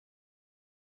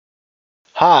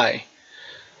Hi,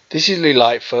 this is Lee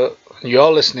Lightfoot, and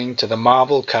you're listening to the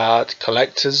Marvel Card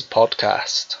Collectors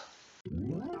Podcast.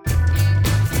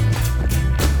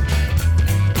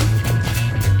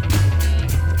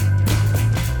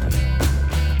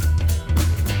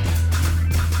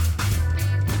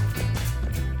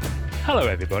 Hello,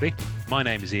 everybody. My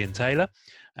name is Ian Taylor,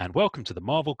 and welcome to the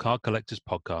Marvel Card Collectors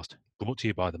Podcast, brought to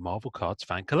you by the Marvel Cards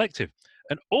Fan Collective,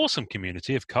 an awesome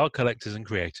community of card collectors and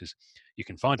creators. You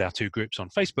can find our two groups on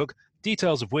Facebook,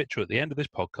 details of which are at the end of this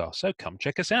podcast, so come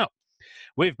check us out.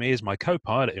 With me is my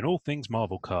co-pilot in all things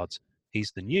Marvel cards.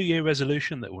 He's the New Year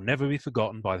resolution that will never be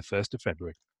forgotten by the 1st of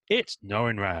February. It's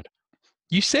Norin Rad.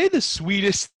 You say the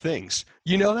sweetest things.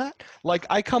 You know that? Like,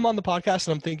 I come on the podcast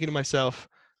and I'm thinking to myself,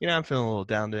 I'm feeling a little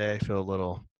down today. I feel a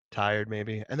little tired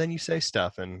maybe. And then you say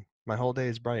stuff and my whole day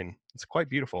is brightened. It's quite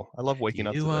beautiful. I love waking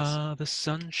up to this. You are the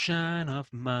sunshine of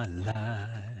my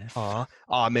life.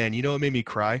 Aw, man, you know what made me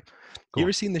cry? You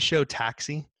ever seen the show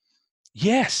Taxi?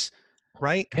 Yes.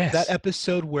 Right? Yes. That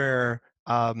episode where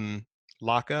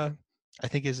Laka, I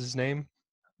think is his name,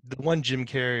 the one Jim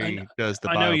Carrey does the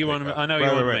I know biopic you want of. to. I know you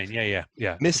want to mean.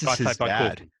 Yeah. Misses his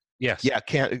dad. Kaufman. Yes. Yeah,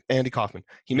 Andy Kaufman.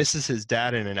 He misses his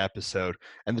dad in an episode,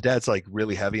 and the dad's like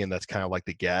really heavy, and that's kind of like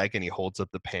the gag, and he holds up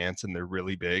the pants, and they're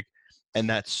really big. And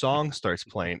that song starts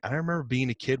playing. And I remember being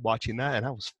a kid watching that, and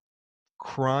I was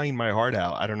crying my heart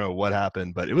out. I don't know what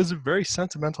happened, but it was a very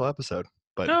sentimental episode.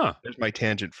 But there's my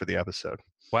tangent for the episode.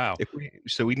 Wow.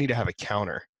 So we need to have a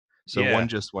counter. So one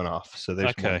just went off. So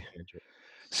there's one tangent.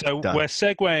 So Done. We're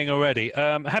segueing already.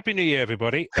 Happy New Year,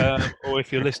 everybody. Or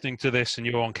if you're listening to this and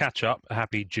you're on catch up,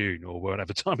 happy June or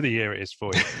whatever time of the year it is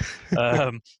for you.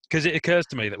 Because it occurs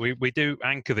to me that we do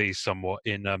anchor these somewhat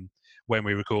in when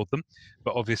we record them,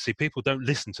 but obviously people don't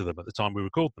listen to them at the time we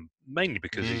record them, mainly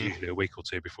because it's usually a week or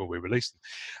two before we release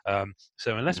them.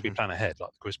 So unless we plan ahead,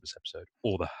 like the Christmas episode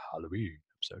or the Halloween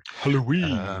episode.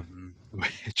 Halloween.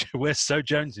 We're so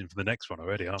jonesing for the next one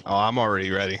already, aren't we? Oh, I'm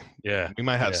already ready. Yeah. We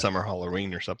might have summer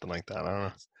Halloween or something like that. I don't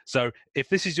know. So if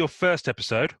this is your first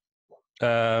episode,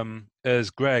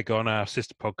 as Greg on our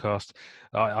sister podcast,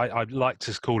 I'd like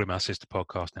to call him our sister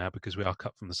podcast now because we are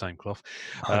cut from the same cloth.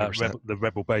 The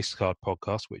Rebel Base Card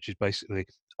podcast, which is basically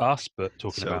us, but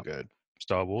talking about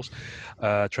Star Wars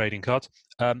trading cards.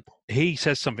 He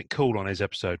says something cool on his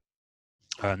episode.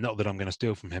 Not that I'm going to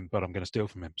steal from him, but I'm going to steal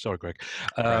from him. Sorry, Greg.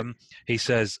 He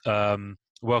says,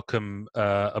 welcome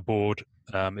aboard.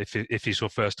 If it's your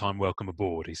first time, welcome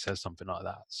aboard. He says something like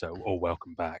that. So, or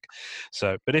welcome back.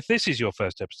 So, but if this is your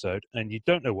first episode and you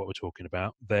don't know what we're talking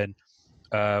about, then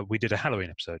we did a Halloween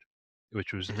episode,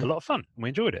 which was a lot of fun. We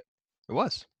enjoyed it. It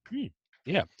was.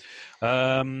 Yeah.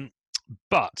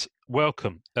 But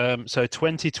welcome. So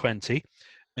 2020.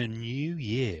 A new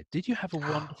year. Did you have a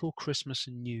wonderful Christmas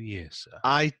and New Year, sir?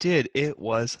 I did. It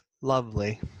was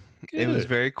lovely. Good. It was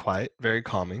very quiet, very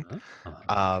calming.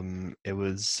 It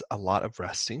was a lot of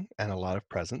resting and a lot of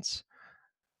presents.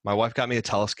 My wife got me a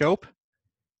telescope.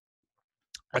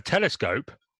 A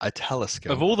telescope? A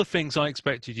telescope. Of all the things I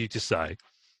expected you to say,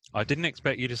 I didn't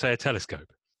expect you to say a telescope.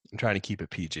 I'm trying to keep it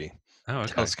PG. Oh,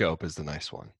 okay. Telescope is the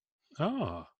nice one.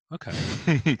 Oh, okay.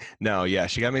 No, yeah,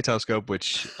 she got me a telescope,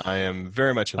 which I am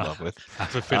very much in love with. I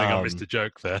have a feeling I missed a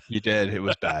joke there. You did. It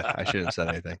was bad. I shouldn't have said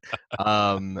anything.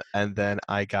 And then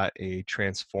I got a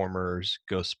Transformers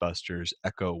Ghostbusters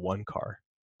Echo 1 car.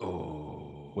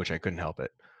 Oh. Which I couldn't help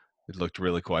it. It looked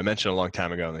really cool. I mentioned a long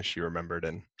time ago, and then she remembered,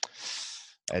 and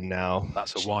now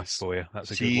that's a wife for you.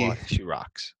 That's a good wife. She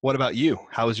rocks. What about you?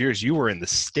 How was yours? You were in the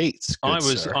States. I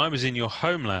was in your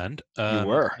homeland. You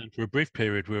were. And for a brief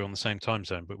period, we were on the same time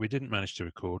zone, but we didn't manage to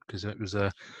record because it was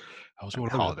I was all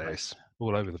holidays,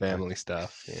 all over the family place.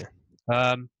 stuff.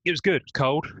 Yeah. It was good. It was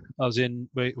cold.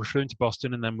 We flew into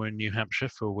Boston, and then we're in New Hampshire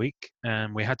for a week,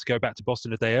 and we had to go back to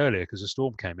Boston a day earlier because a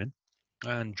storm came in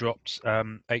and dropped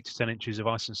 8 to 10 inches of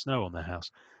ice and snow on their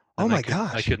house. And my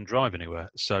gosh! They couldn't drive anywhere,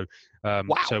 so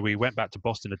so we went back to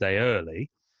Boston a day early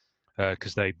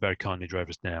because they very kindly drove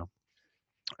us down,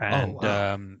 and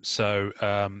so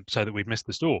that we'd missed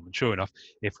the storm. And sure enough,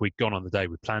 if we'd gone on the day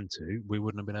we planned to, we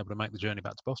wouldn't have been able to make the journey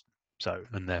back to Boston. So,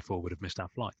 and therefore would have missed our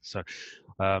flight. So,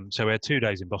 so we had 2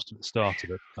 days in Boston at the start of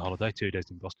the holiday, 2 days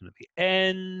in Boston at the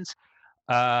end,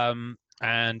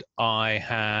 and I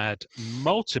had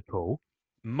multiple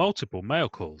mail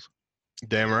calls.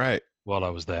 Damn right. While I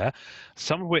was there,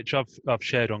 some of which I've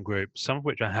shared on groups, some of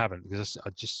which I haven't because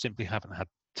I just simply haven't had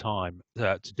time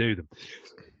to do them.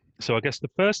 So I guess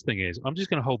the first thing is I'm just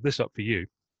going to hold this up for you.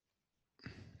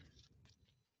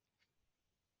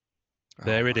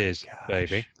 There it is,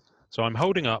 baby. So I'm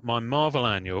holding up my Marvel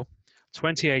Annual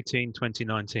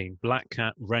 2018-2019 Black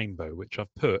Cat Rainbow, which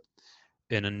I've put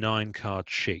in a 9-card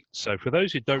sheet. So for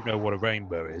those who don't know what a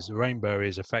rainbow is, a rainbow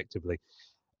is effectively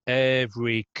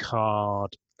every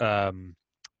card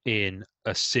in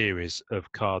a series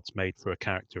of cards made for a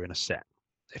character in a set,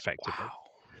 effectively.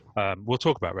 Wow. We'll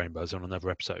talk about rainbows on another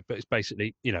episode, but it's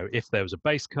basically, if there was a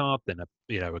base card, then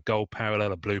a gold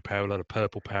parallel, a blue parallel, a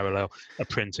purple parallel, a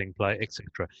printing plate,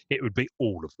 etc. It would be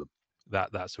all of them.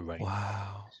 That's a rainbow.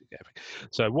 Wow.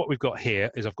 So what we've got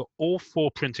here is I've got all 4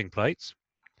 printing plates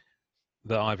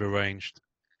that I've arranged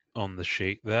on the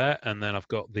sheet there, and then I've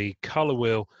got the color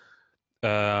wheel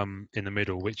in the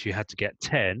middle, which you had to get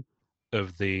 10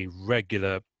 of the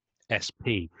regular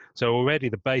SP. So already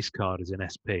the base card is in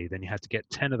SP, then you had to get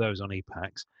 10 of those on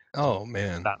E-Packs. Oh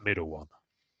man, that middle one.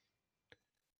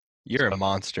 You're a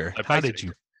monster. So How did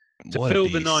you to fill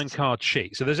the 9-card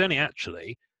sheet? So there's only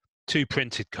actually 2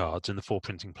 printed cards and the 4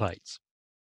 printing plates.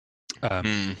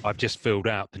 I've just filled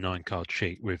out the 9-card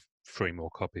sheet with 3 more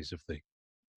copies of the.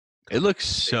 It looks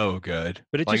so good.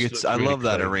 But I love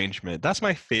that arrangement. That's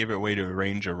my favorite way to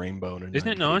arrange a rainbow in a Isn't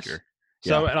it nice? figure.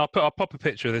 So, Yeah. and I'll pop a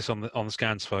picture of this on the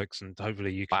scans, folks, and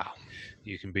hopefully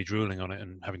you can be drooling on it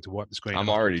and having to wipe the screen. I'm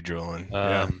already drooling.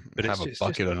 But it's have a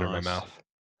bucket under my nice. mouth.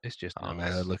 It's just Oh nice.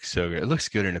 man, it looks so good. It looks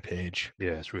good in a page.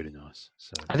 Yeah, it's really nice.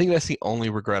 So I think that's the only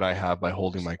regret I have by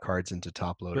holding my cards into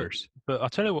top loaders. But I'll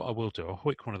tell you what I will do. I'll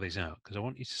whip one of these out because I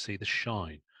want you to see the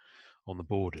shine on the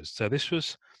borders. So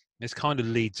this kind of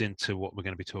leads into what we're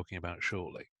going to be talking about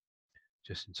shortly,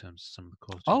 just in terms of some of the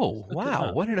quality. Oh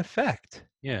wow, what an effect!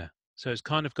 Yeah. So it's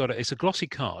kind of it's a glossy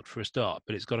card for a start,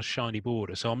 but it's got a shiny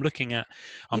border. So I'm holding up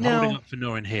for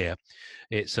Norrin here.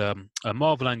 It's a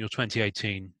Marvel Annual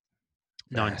 2018-19.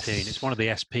 It's one of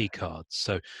the SP cards.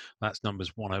 So that's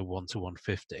numbers 101 to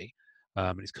 150.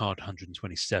 It's card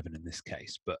 127 in this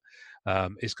case, but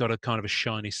it's got a kind of a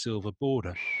shiny silver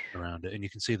border around it, and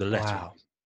you can see the letter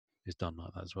is done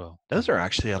like that as well. Those are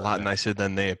actually a lot nicer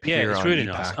than they appear. Yeah, it's on really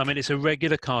E-Pack. nice. I mean, it's a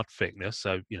regular card thickness,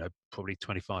 so probably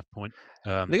 25 point.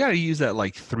 They got to use that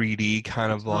like 3D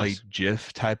kind of like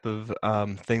GIF type of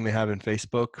thing they have in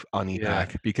Facebook on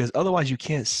E-Pack because otherwise you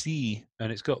can't see.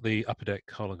 And it's got the Upper Deck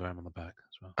hologram on the back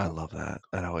as well. I love that.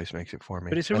 That always makes it for me.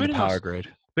 But it's a and really the power nice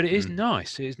grade. But it is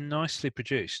nice. It is nicely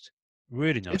produced.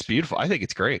 Really nice. It's beautiful. I think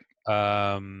it's great.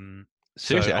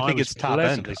 Seriously, I think it's top end.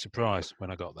 Pleasantly surprised when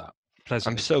I got that.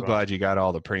 I'm so glad you got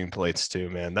all the printing plates too,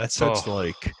 man. That's such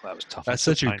that was tough. That's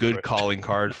such a good calling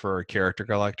card for a character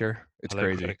collector. It's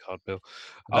crazy. Credit card bill.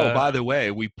 Oh, by the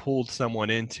way, we pulled someone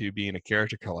into being a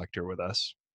character collector with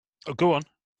us. Oh, go on.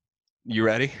 You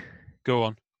ready? Go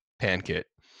on. Pankit.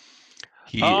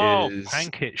 He is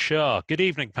Pankit Shah. Good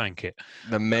evening, Pankit.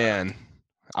 The man.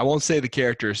 I won't say the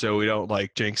character so we don't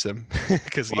like jinx him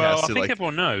because he has to. I think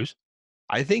everyone knows.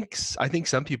 I think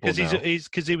some people know.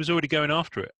 Because he was already going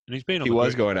after it, and he's been on. He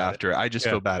was going after it. I just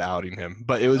feel bad outing him,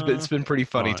 but it's been pretty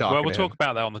funny talking. Well, we'll talk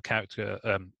about that on the character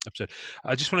episode.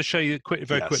 I just want to show you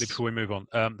very quickly before we move on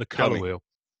the color wheel.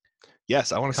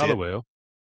 Yes, I want to see color wheel.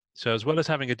 So as well as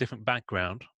having a different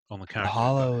background on the character, the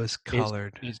hollow is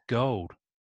colored. It's gold.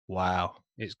 Wow.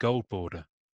 It's gold border,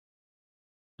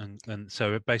 and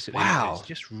so it basically it's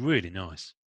just really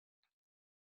nice.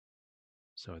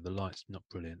 Sorry, the light's not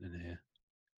brilliant in here.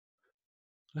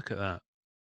 Look at that.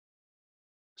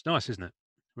 It's nice, isn't it?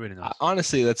 Really nice.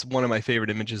 Honestly, that's one of my favorite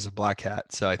images of Black Hat.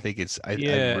 So I think I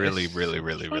really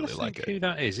like it. Who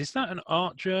that is? Is that an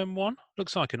Art Germ one?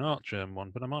 Looks like an Art Germ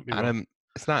one, but I might be wrong.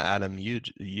 It's not Adam.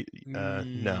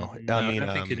 No. I mean,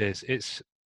 I think it is.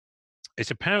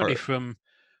 It's apparently from.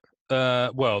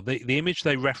 The image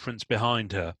they reference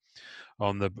behind her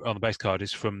on the base card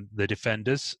is from the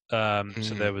Defenders. So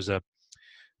there was a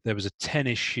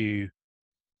 10-issue. I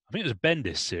think it was a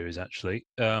Bendis series actually,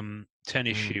 10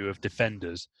 issue of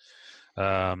Defenders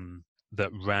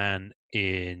that ran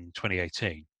in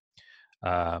 2018,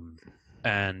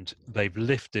 and they've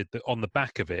lifted on the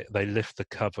back of it. They lift the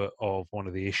cover of one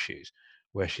of the issues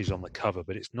where she's on the cover,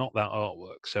 but it's not that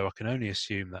artwork, so I can only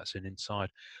assume that's an inside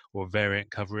or variant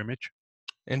cover image.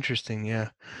 Interesting, yeah.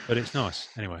 But it's nice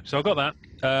anyway. So I got that.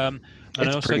 And it's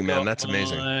I also pretty, man. That's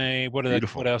amazing.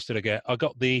 What else did I get? I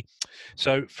got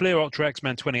Fleer Ultra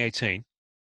X-Men 2018.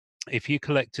 If you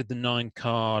collected the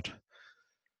 9-card,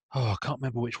 I can't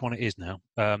remember which one it is now.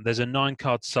 There's a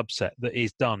 9-card subset that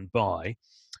is done by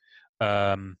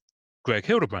Greg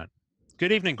Hildebrand.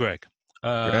 Good evening, Greg.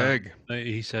 Greg.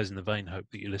 He says in the vain hope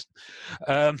that you listen.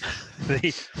 And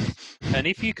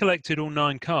if you collected all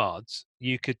 9 cards,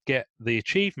 you could get the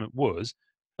achievement was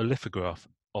a lithograph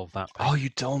of that painting. Oh, you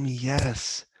told me,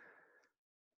 yes.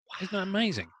 Isn't that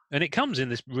amazing? And it comes in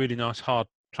this really nice hard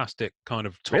plastic kind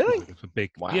of top. Really? With a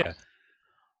big, wow. Yeah.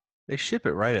 They ship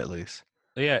it right at least.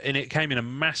 Yeah, and it came in a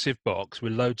massive box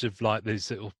with loads of like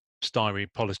these little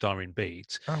polystyrene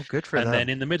beads. Oh, good for and them. then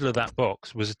in the middle of that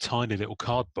box was a tiny little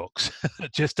card box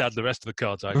that just had the rest of the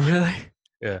cards out. Really?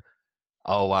 Yeah.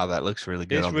 Oh wow, that looks really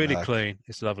good. It's on the really back. clean.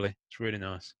 It's lovely. It's really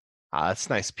nice. That's a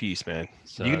nice piece, man.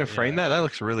 So, You gonna frame that? That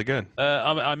looks really good.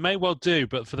 I may well do,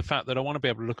 but for the fact that I want to be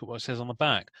able to look at what it says on the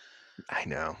back. I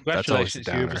know. Congratulations, That's always a you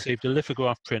have downer. received a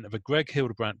lithograph print of a Greg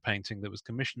Hildebrandt painting that was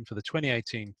commissioned for the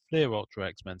 2018 Fleer Ultra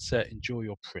X-Men set. Enjoy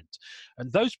your print.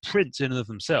 And those prints in and of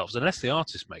themselves, unless the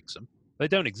artist makes them, they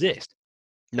don't exist.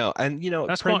 No, and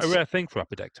That's prints, quite a rare thing for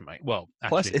Upper Deck to make. Well,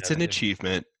 plus actually, it's no, an they do.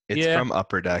 achievement. It's Yeah. from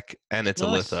Upper Deck, and it's a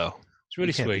Nice. litho. It's really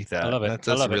You can't sweet. beat that. I love it. That's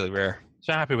I love really it. rare.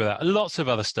 So happy with that. Lots of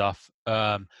other stuff.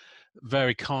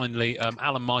 Very kindly,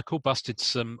 Alan Michael busted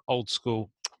some old school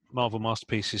Marvel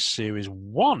Masterpieces Series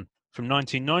 1 from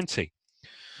 1990.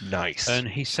 Nice. And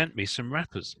he sent me some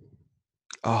wrappers,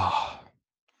 Oh,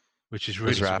 which is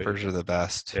really those wrappers sweet. are the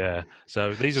best. Yeah.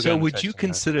 So these are. So going to would you tasting notes.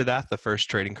 consider that the first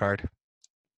trading card?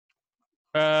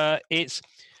 It's.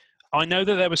 I know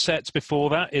that there were sets before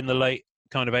that in the late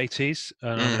kind of 80s,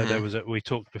 and I know there was. We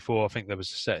talked before. I think there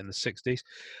was a set in the 60s.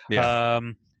 Yeah.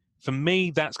 For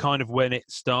me, that's kind of when it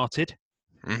started.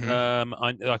 Mhm.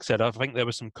 Like I said, I think there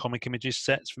were some Comic Images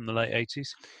sets from the late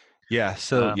 80s. Yeah.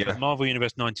 So But Marvel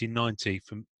Universe 1990,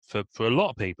 for a lot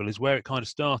of people, is where it kind of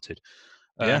started.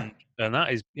 And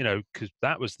that is, because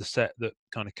that was the set that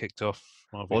kind of kicked off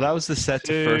Marvel. Well, that was the set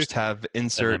to 2, first have and then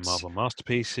inserts, Marvel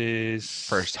Masterpieces,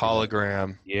 first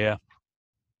hologram. Yeah,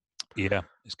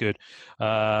 it's good.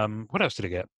 What else did I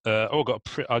get?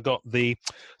 I got the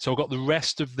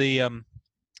rest of the.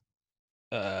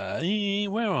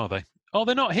 Where are they? Oh,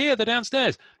 they're not here. They're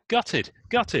downstairs. Gutted.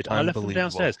 I left them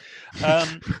downstairs.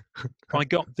 I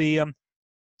got the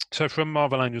so from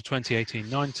Marvel Angel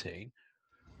 2018-19.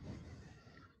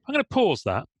 I'm going to pause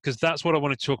that because that's what I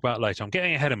wanted to talk about later. I'm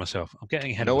getting ahead of myself.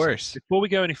 No worries. Before we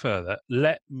go any further,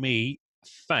 let me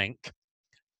thank,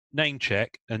 name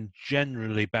check, and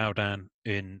generally bow down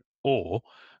in awe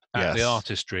at the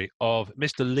artistry of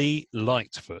Mr. Lee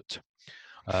Lightfoot,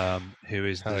 who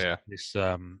is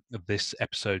this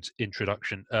episode's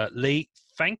introduction. Lee,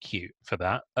 thank you for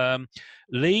that.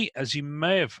 Lee, as you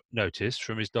may have noticed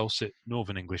from his dulcet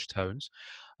Northern English tones,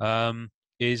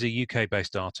 is a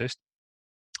UK-based artist.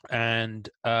 And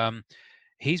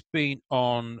he's been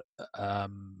on at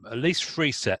least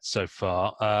 3 sets so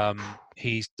far.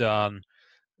 He's done,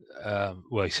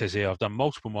 he says here, I've done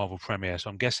multiple Marvel premieres,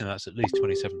 so I'm guessing that's at least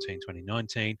 2017,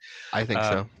 2019. I think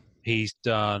so. He's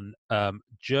done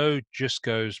Joe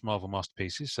Jusko's Marvel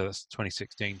Masterpieces, so that's the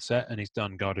 2016 set, and he's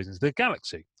done Guardians of the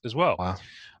Galaxy as well. Wow.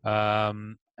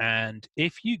 And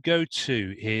if you go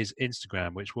to his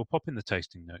Instagram, which we'll pop in the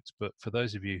tasting notes, but for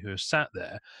those of you who are sat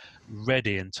there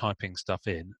ready and typing stuff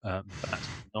in, that's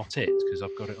not it, because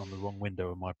I've got it on the wrong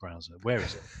window of my browser. Where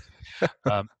is it?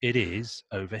 It is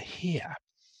over here.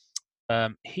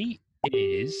 He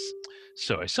is...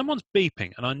 Sorry, someone's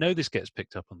beeping, and I know this gets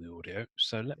picked up on the audio,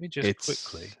 so let me just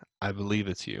quickly... I believe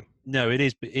it's you. No, it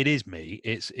is me.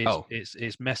 It's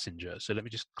Messenger, so let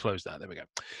me just close that. There we go.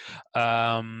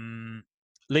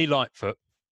 Lee Lightfoot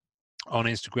on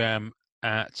Instagram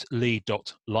at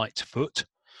lee.lightfoot,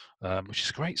 which is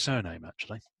a great surname,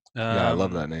 actually. I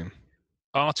love that name.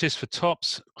 Artist for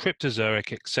tops,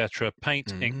 Cryptozoic, etc.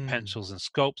 Paint, ink, pencils, and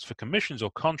sculpts. For commissions or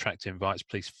contract invites,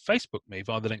 please Facebook me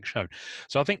via the link shown.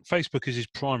 So I think Facebook is his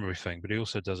primary thing, but he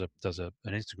also does an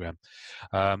Instagram.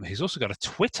 He's also got a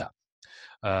Twitter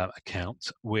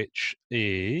account, which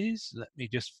is, let me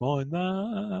just find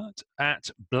that, at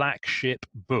Black Ship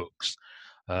Books.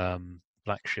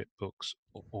 Black Ship Books,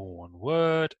 all one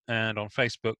word, and on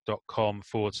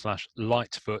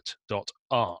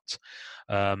facebook.com/lightfoot.art.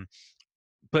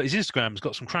 But his Instagram's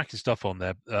got some cracking stuff on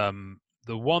there.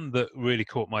 The one that really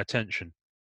caught my attention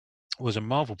was a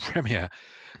Marvel premiere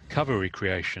cover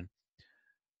recreation.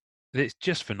 It's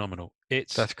just phenomenal.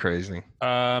 That's crazy.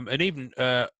 And even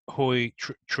Hoi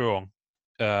Truong,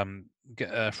 a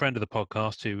friend of the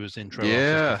podcast who was intro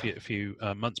artist a few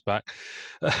months back,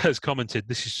 has commented,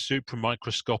 "This is super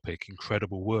microscopic,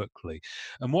 incredible work, Lee."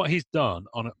 And what he's done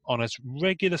on a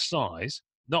regular size,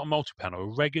 not a multi-panel,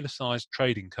 a regular size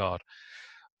trading card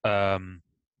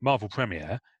Marvel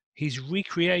premiere, he's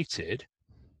recreated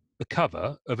the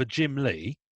cover of a Jim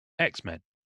Lee X-Men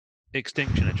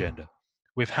Extinction Agenda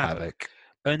with Havoc.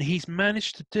 And he's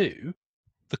managed to do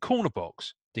the corner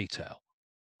box detail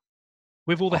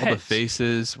with all the heads. The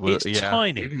faces. It's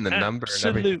tiny. Even the number.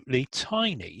 Absolutely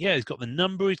tiny. Yeah, he's got the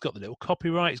number. He's got the little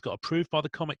copyright. He's got approved by the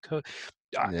Comic Code.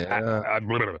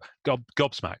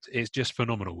 Gobsmacked. It's just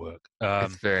phenomenal work.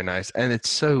 It's very nice. And it's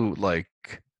so,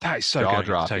 That is so jaw good.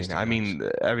 dropping. I mean,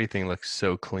 everything looks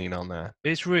so clean on that.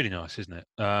 It's really nice, isn't it?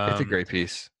 It's a great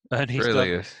piece. And he's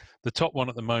really done, is. the top one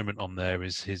at the moment on there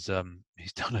is his.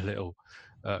 He's done a little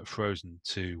Frozen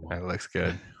 2 one. That looks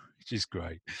good. Which is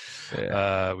great.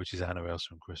 Yeah. Which is Anna, Elsa,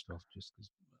 and Kristoff.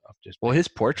 Well, his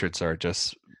portraits are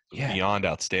just beyond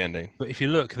outstanding. But if you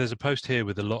look, there's a post here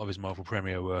with a lot of his Marvel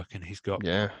Premiere work, and he's got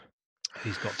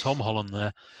Tom Holland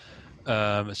there,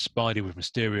 Spidey with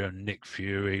Mysterio and Nick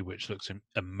Fury, which looks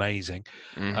amazing.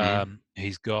 Mm-hmm.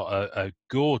 He's got a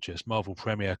gorgeous Marvel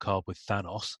Premiere card with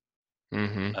Thanos,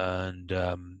 and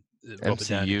Robert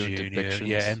Downey Jr. depictions.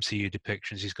 Yeah, MCU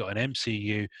depictions. He's got an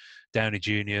MCU Downey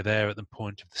Jr. there at the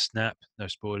point of the snap. No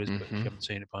spoilers, but if you haven't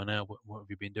seen it by now, what have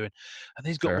you been doing? And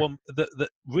he's got one that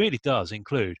really does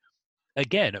include,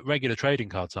 again, at regular trading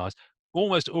card size,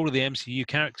 almost all of the MCU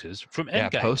characters from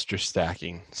Endgame. Yeah, poster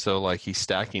stacking. So, like, he's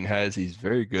stacking heads. He's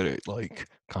very good at, like,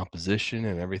 composition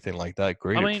and everything like that.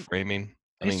 Great at framing.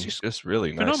 I mean, just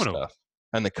really nice stuff.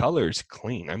 And the color's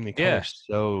clean. I mean, the color's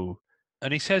so...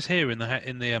 And he says here in the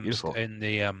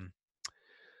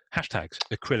hashtags,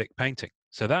 acrylic painting.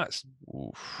 So that's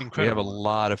incredible. We have a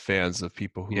lot of fans of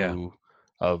people who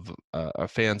are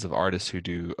fans of artists who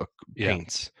do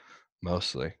paints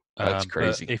mostly. That's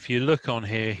crazy. If you look on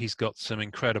here, he's got some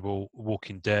incredible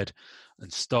Walking Dead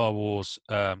and Star Wars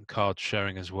cards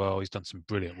showing as well. He's done some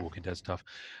brilliant Walking Dead stuff.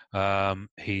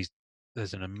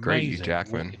 There's an amazing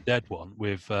Walking Dead one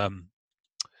with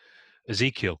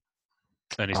Ezekiel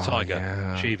and his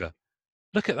tiger, Shiva.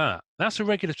 Look at that. That's a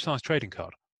regular size trading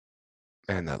card.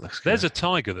 Man, that looks good. There's a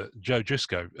tiger that Joe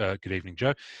Driscoll, good evening,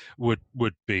 Joe, would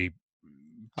be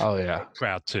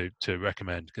proud to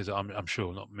recommend, because I'm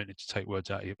sure, not meaning to take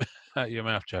words out of your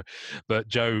mouth, Joe, but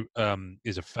Joe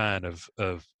is a fan of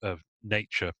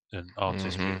nature and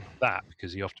artistry, that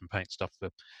because he often paints stuff for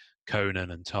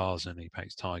Conan and Tarzan. He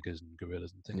paints tigers and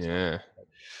gorillas and things.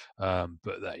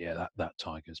 But that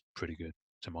tiger's pretty good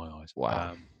to my eyes.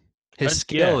 Wow. His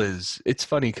scale it's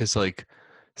funny because, like,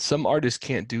 some artists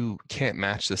can't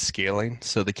match the scaling,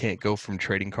 so they can't go from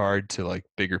trading card to, like,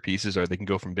 bigger pieces, or they can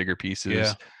go from bigger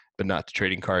pieces but not to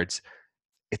trading cards.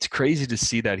 It's crazy to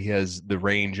see that he has the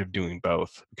range of doing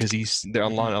both, because a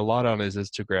lot on his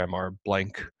Instagram are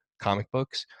blank comic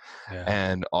books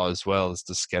and as well as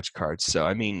the sketch cards. So,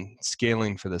 I mean,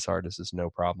 scaling for this artist is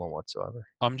no problem whatsoever.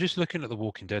 I'm just looking at the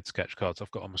Walking Dead sketch cards I've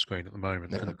got on my screen at the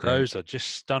moment, and those are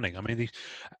just stunning. I mean,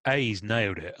 he's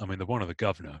nailed it. I mean, the one of the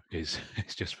governor is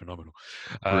just phenomenal.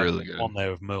 Really good. One there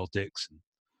of Merle Dixon.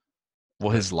 Well,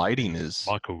 his lighting is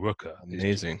Michael Rooker,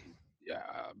 amazing.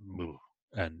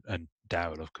 And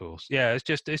Dowd, of course. Yeah, it's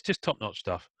just top notch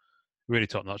stuff. Really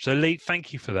top notch. So, Lee,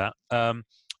 thank you for that.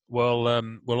 We'll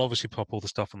obviously pop all the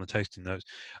stuff on the tasting notes.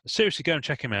 Seriously, go and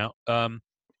check him out.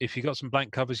 If you got some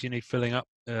blank covers you need filling up,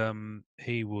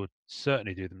 he would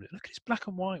certainly do them. Look at his black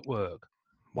and white work.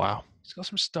 Wow. He's got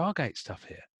some Stargate stuff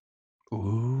here.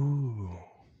 Ooh.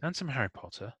 And some Harry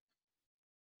Potter.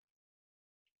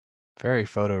 Very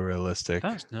photorealistic.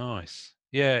 That's nice.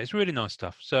 Yeah, it's really nice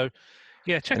stuff. So,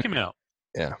 yeah, check him out.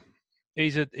 Yeah.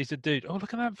 He's a dude. Oh,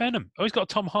 look at that Venom. Oh, he's got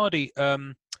a Tom Hardy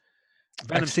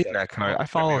I've seen that card. I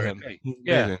follow him.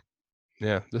 Yeah.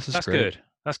 Yeah, this is That's great. good.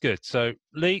 That's good. So,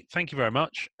 Lee, thank you very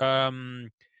much. We're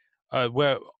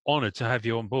honoured to have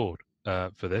you on board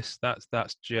for this.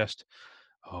 That's just...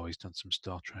 Oh, he's done some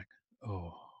Star Trek.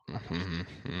 Oh,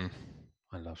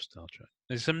 I love Star Trek.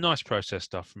 There's some nice process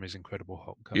stuff from his incredible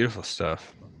Hulk cover. Beautiful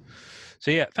stuff.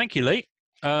 So, yeah, thank you, Lee.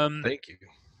 Thank you.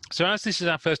 So, as this is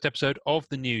our first episode of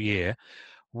the new year,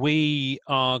 we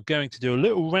are going to do a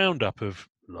little roundup of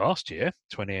last year,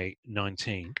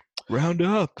 2019. Round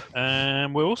up.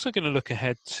 And we're also going to look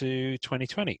ahead to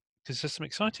 2020, because there's some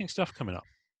exciting stuff coming up.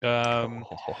 So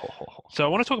I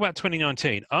want to talk about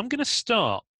 2019. I'm going to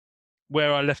start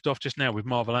where I left off just now with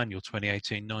Marvel Annual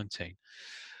 2018-19,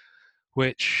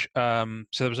 which, so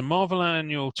there was a Marvel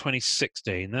Annual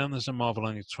 2016, then there's a Marvel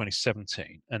Annual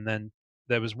 2017, and then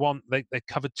there was one, they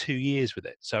covered 2 years with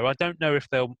it. So I don't know if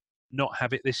they'll not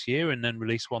have it this year and then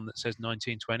release one that says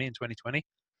 1920 and 2020,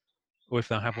 or if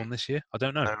they'll have one this year. I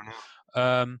don't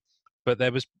know. But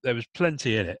there was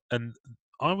plenty in it, and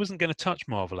I wasn't going to touch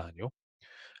Marvel Annual,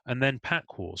 and then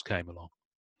Pack Wars came along,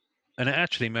 and it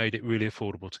actually made it really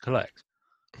affordable to collect,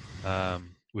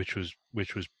 which was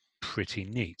pretty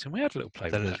neat. And we had a little play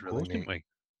with Pack Wars, didn't we?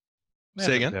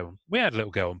 Say again? We had a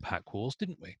little go on Pack Wars,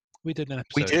 didn't we? We did an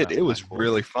episode. We did. It was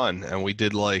really fun, and we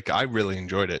did I really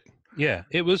enjoyed it. Yeah,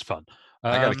 it was fun.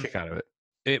 I got a kick out of it.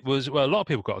 It was, well, a lot of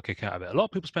people got a kick out of it. A lot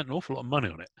of people spent an awful lot of money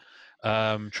on it.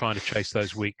 trying to chase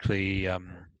those weekly.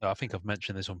 I think I've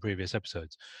mentioned this on previous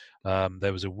episodes.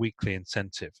 There was a weekly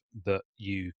incentive that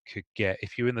you could get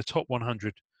if you're in the top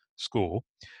 100 score,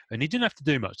 and you didn't have to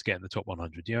do much to get in the top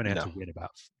 100. You only had to win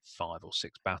about 5 or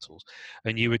 6 battles,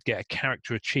 and you would get a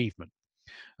character achievement.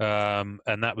 And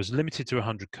that was limited to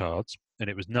 100 cards, and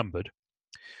it was numbered.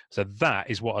 So that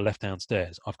is what I left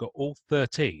downstairs. I've got all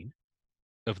 13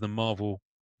 of the Marvel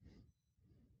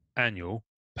annual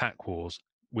Pack Wars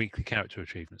weekly character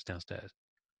achievements downstairs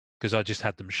because I just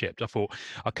had them shipped. I thought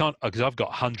I can't, because I've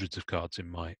got hundreds of cards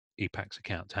in my ePacks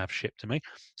account to have shipped to me.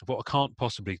 I thought I can't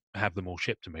possibly have them all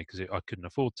shipped to me because I couldn't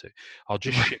afford to. I'll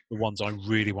just ship the ones I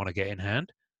really want to get in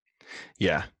hand.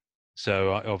 Yeah.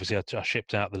 So I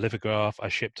shipped out the Lithograph. I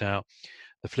shipped out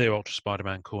the Fleer Ultra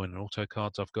Spider-Man coin and auto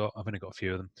cards I've got. I've only got a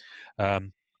few of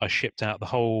them. I shipped out the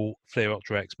whole Fleer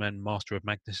Ultra X-Men Master of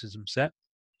Magnetism set,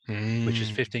 which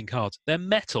is 15 cards. They're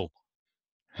metal.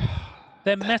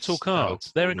 They're metal cards.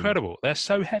 So they're incredible. They're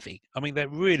so heavy. I mean, they're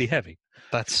really heavy.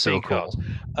 That's so cool.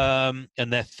 Cards.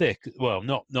 And they're thick. Well,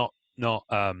 not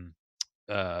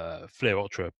Fleer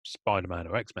Ultra Spider-Man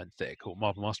or X-Men thick or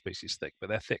Marvel Masterpieces thick, but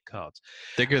they're thick cards.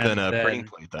 Thicker than a printing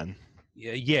plate, then.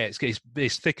 Yeah,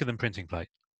 it's thicker than printing plate.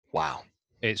 Wow.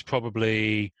 It's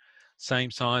probably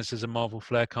same size as a Marvel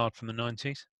Flair card from the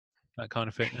 90s. That kind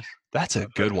of thickness. That's a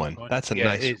good one. That's a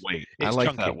nice weight. I like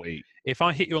chunky. that weight. If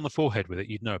I hit you on the forehead with it,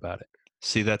 you'd know about it.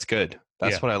 See, that's good.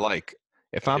 That's what I like.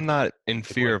 If I'm not in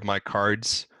fear of my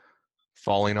cards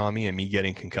falling on me and me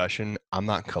getting concussion, I'm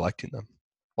not collecting them.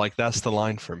 Like, that's the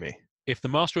line for me. If the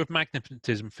Master of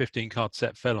Magnetism 15 card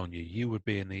set fell on you, you would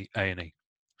be in the A&E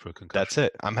for a concussion. That's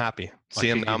it. I'm happy. See,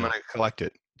 I'm going to collect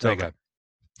it. There you go.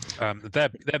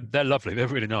 They're lovely. They're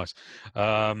really nice.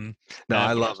 No,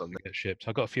 I love them. Get shipped.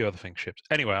 I've got a few other things shipped.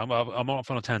 Anyway, I'm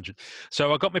off on a tangent.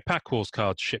 So I got my Pack Wars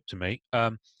cards shipped to me.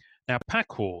 Now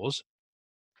Pack Wars,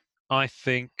 I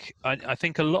think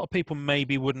a lot of people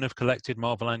maybe wouldn't have collected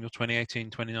Marvel Annual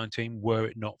 2018-2019 were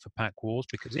it not for Pack Wars,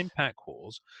 because in Pack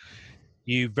Wars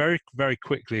you very, very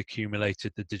quickly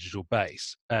accumulated the digital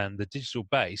base, and the digital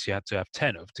base you had to have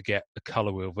 10 of to get a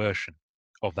color wheel version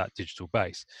of that digital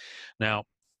base. Now,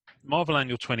 Marvel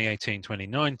Annual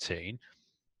 2018-2019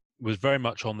 was very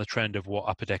much on the trend of what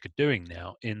Upper Deck are doing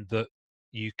now, in that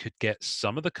you could get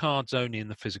some of the cards only in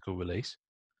the physical release.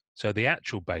 So the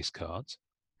actual base cards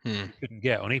you couldn't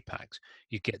get on ePacks.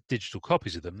 You get digital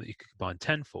copies of them that you could combine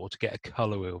 10 for to get a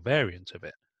color wheel variant of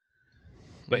it.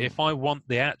 But if I want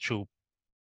the actual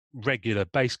regular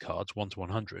base cards, 1 to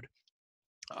 100,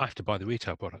 I have to buy the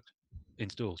retail product in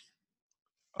stores.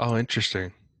 Oh,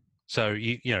 interesting. So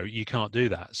you can't do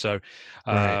that. So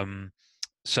Right.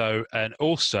 So, and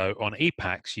also on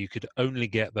ePacks, you could only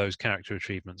get those character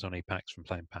achievements on ePacks from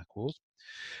playing Pack Wars,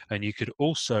 and you could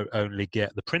also only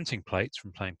get the printing plates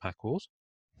from playing Pack Wars.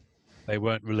 They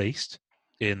weren't released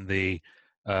in the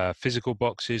physical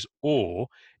boxes or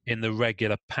in the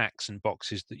regular packs and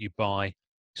boxes that you buy.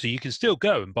 So you can still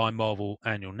go and buy Marvel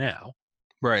Annual now,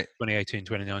 Right.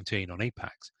 2018-2019 on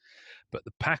ePacks, but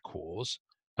the Pack Wars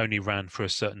only ran for a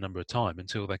certain number of time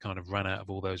until they kind of ran out of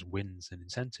all those wins and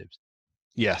incentives.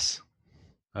 Yes.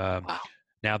 Wow.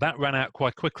 Now that ran out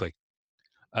quite quickly.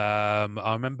 I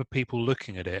remember people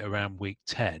looking at it around week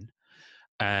 10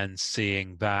 and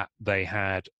seeing that they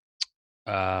had,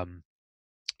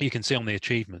 you can see on the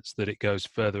achievements that it goes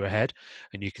further ahead,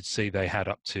 and you could see they had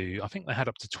up to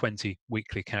 20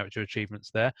 weekly character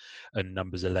achievements there, and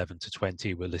numbers 11 to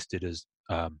 20 were listed as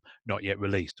not yet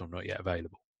released or not yet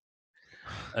available.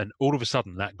 And all of a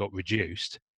sudden that got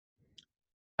reduced,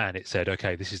 and it said,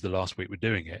 okay, this is the last week we're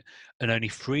doing it. And only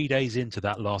 3 days into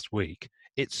that last week,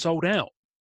 it sold out.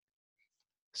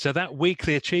 So that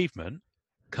weekly achievement,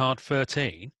 card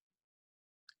 13,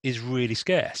 is really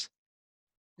scarce.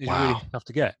 It's really tough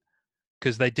to get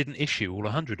because they didn't issue all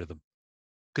 100 of them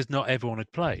because not everyone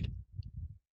had played.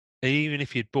 Even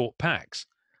if you'd bought packs,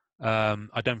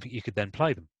 I don't think you could then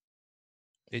play them.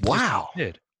 It just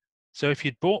did. So if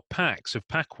you'd bought packs of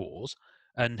Pack Wars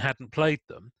and hadn't played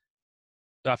them,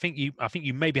 I think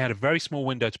you maybe had a very small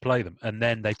window to play them, and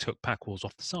then they took Pack Wars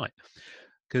off the site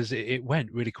because it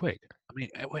went really quick. I mean,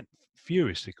 it went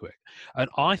furiously quick, and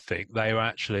I think they were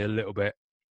actually a little bit.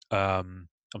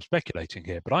 I'm speculating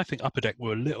here, but I think Upper Deck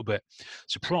were a little bit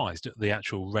surprised at the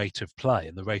actual rate of play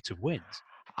and the rate of wins.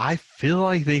 I feel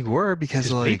like they were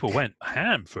because like, people went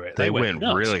ham for it. They went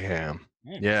nuts. Really ham.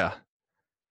 Yeah.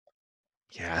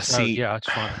 So, yeah, I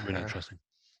just find it really interesting.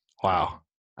 Wow.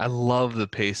 I love the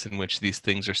pace in which these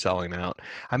things are selling out.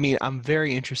 I mean, I'm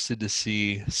very interested to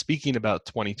see, speaking about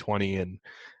 2020 and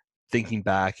thinking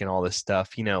back and all this stuff,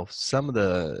 some of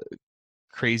the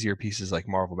crazier pieces like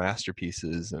Marvel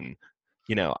Masterpieces and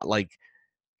like,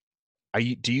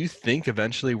 do you think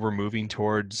eventually we're moving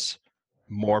towards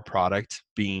more product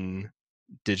being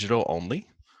digital only?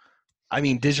 I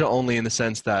mean, digital only in the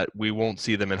sense that we won't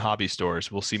see them in hobby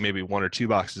stores. We'll see maybe 1 or 2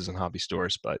 boxes in hobby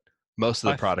stores, but most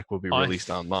of the product will be released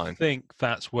online. I think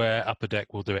that's where Upper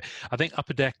Deck will do it. I think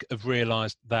Upper Deck have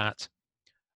realised that,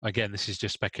 again, this is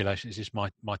just speculation, it's just my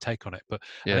take on it, but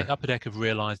I think Upper Deck have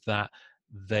realised that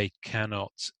they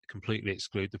cannot completely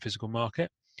exclude the physical market.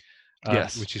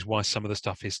 Yes. Which is why some of the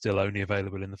stuff is still only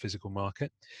available in the physical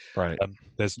market. Right.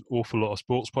 There's an awful lot of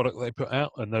sports product they put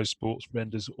out, and those sports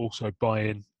vendors also buy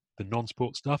in the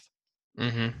non-sport stuff,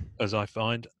 as I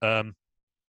find.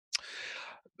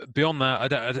 Beyond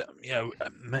that,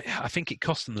 I think it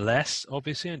costs them less,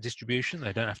 obviously, in distribution.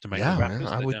 They don't have to make the wrappers.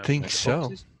 I would think so.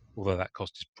 Boxes, although that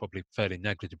cost is probably fairly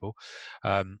negligible.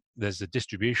 There's the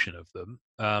distribution of them.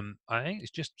 I think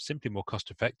it's just simply more cost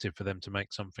effective for them to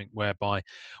make something whereby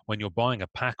when you're buying a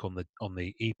pack on the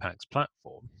ePacks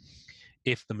platform,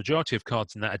 if the majority of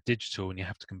cards in that are digital and you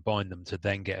have to combine them to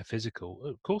then get a physical,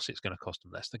 of course it's going to cost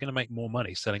them less. They're going to make more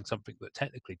money selling something that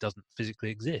technically doesn't physically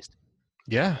exist.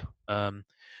 Yeah.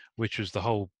 Which was the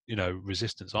whole,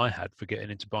 resistance I had for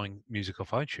getting into buying music off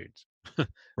iTunes. For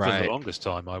Right. the longest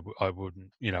time, I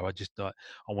wouldn't, I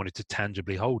wanted to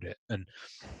tangibly hold it. And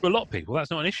for a lot of people,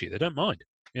 that's not an issue. They don't mind.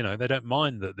 They don't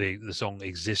mind that the song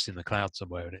exists in the cloud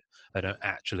somewhere and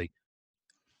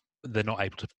they're not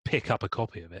able to pick up a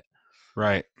copy of it.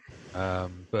 Right.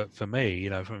 But for me,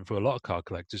 for a lot of card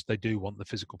collectors, they do want the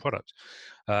physical product.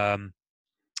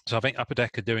 So I think Upper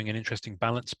Deck are doing an interesting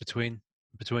balance between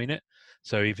it.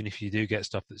 So even if you do get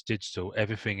stuff that's digital,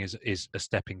 everything is a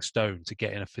stepping stone to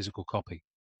getting a physical copy.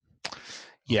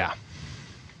 Yeah.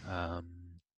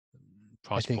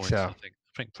 Price think points. so. I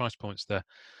think price points they're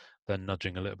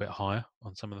nudging a little bit higher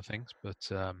on some of the things, but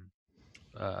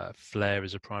Flare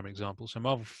is a prime example. So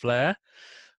Marvel Flare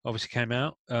obviously came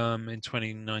out in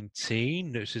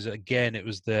 2019. This is again, it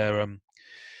was their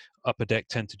Upper Deck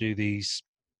tend to do these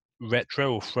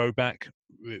retro or throwback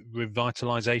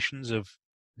revitalizations of.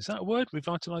 Is that a word?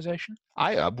 Revitalization?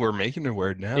 We're making a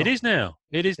word now. It is now.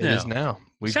 It is now.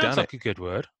 We've Sounds done like it. a good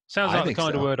word. Sounds like the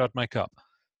kind of word I'd make up.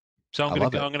 So I'm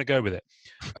going to go with it.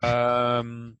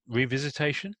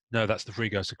 Revisitation? No, that's the Free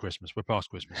Ghost of Christmas. We're past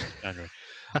Christmas. January.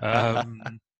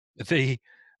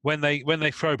 When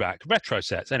they throw back retro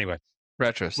sets anyway.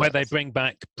 Retro sets. Where they bring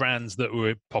back brands that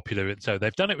were popular. So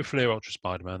they've done it with Fleer Ultra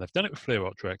Spider-Man. They've done it with Fleer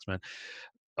Ultra X-Men.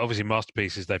 Obviously,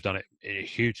 Masterpieces, they've done it in a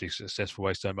hugely successful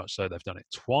way, so much so they've done it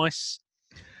twice.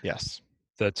 Yes.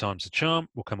 Third time's the charm.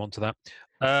 We'll come on to that.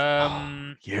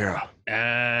 Yeah.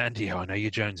 And I know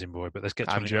you're jonesing, boy, but let's get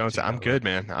to I'm jonesing. I'm good,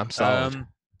 man. I'm solid.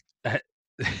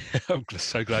 I'm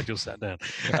so glad you're sat down.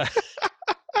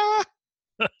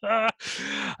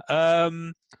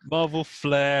 Marvel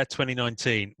Flare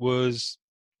 2019 was,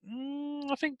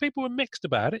 I think people were mixed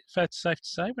about it. Safe to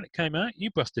say, when it came out, you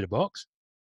busted a box.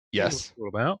 Yes. What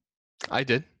about? I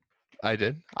did.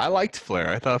 I liked Flare.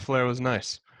 I thought Flare was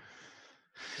nice.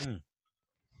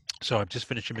 So I'm just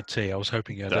finishing my tea. I was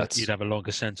hoping you'd have a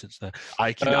longer sentence there.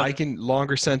 I can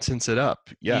longer sentence it up.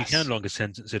 Yes. You can longer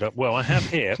sentence it up. Well, I have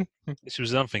here. This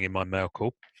was something in my mail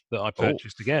call that I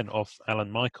purchased again off Alan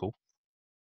Michael.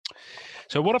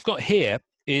 So what I've got here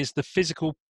is the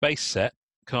physical base set,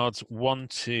 cards 1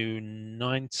 to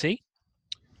 90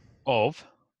 of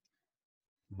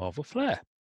Marvel Flare.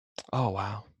 Oh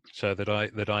wow! So that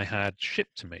I had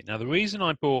shipped to me. Now the reason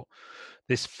I bought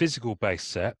this physical base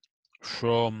set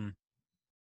from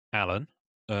Alan,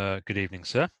 good evening,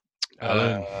 sir.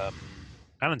 Alan.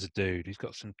 Alan's a dude. He's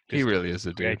got some. He really is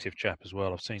a creative chap as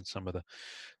well. I've seen some of the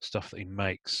stuff that he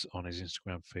makes on his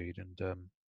Instagram feed, and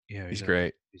he's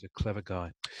great. He's a clever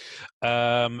guy.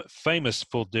 Famous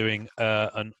for doing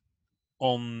an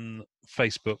on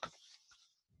Facebook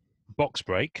box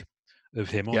break of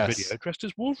him on video dressed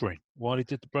as Wolverine while he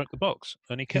broke the box,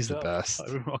 and he kept the best.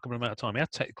 A remarkable amount of time. He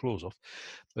had to take the claws off,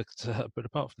 but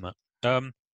apart from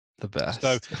that, the best.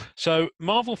 So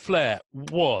Marvel Flare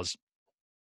was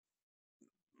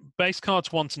base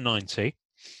cards 1 to 90,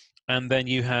 and then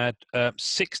you had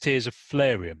 6 tiers of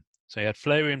Flareum. So you had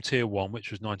Flareum tier 1, which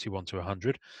was 91 to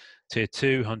 100, tier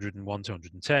 2, 101 to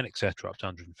 110, etc., up to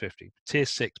 150. Tier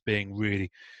 6 being really,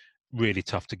 really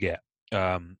tough to get.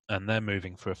 And they're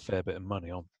moving for a fair bit of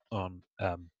money on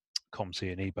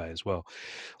ComC and eBay as well.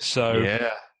 So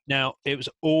now it was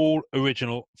all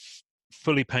original,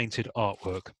 fully painted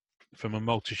artwork from a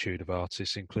multitude of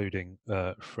artists, including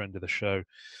friend of the show,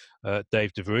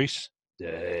 Dave DeVries,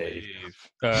 Dave.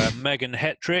 Megan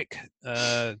Hetrick.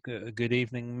 Good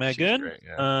evening, Megan. Great,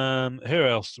 yeah. Who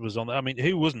else was on there? I mean,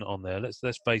 who wasn't on there?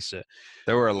 Let's face it.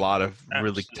 There were a lot of really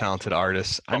Absolutely talented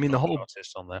artists. I mean, the whole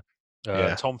artists on there.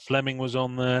 Yeah. Tom Fleming was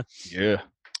on there. Yeah.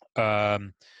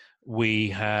 We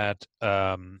had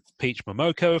Peach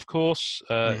Momoko, of course,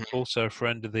 also a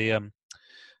friend of the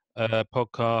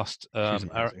podcast.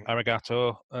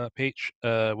 Arigato, Peach.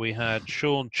 We had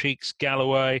Sean Cheeks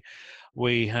Galloway.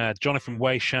 We had Jonathan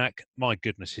Wayshak. My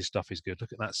goodness, his stuff is good.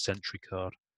 Look at that Sentry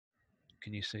card.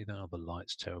 Can you see that? Oh, the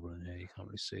light's terrible in here. You can't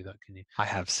really see that, can you? I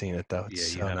have seen it though.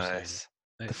 It's so nice.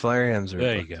 The Flareums are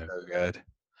so good.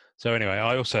 So anyway,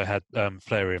 I also had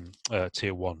Flareum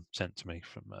Tier 1 sent to me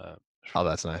from Oh,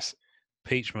 that's nice.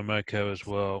 Peach Momoko as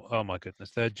well. Oh my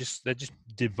goodness, they're just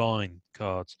divine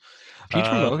cards. Peach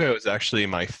Momoko is actually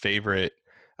my favorite.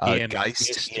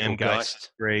 Geist, EM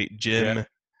Geist, great. Jim. Yeah,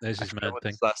 there's his man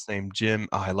thing. His last name, Jim.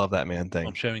 Oh, I love that man thing.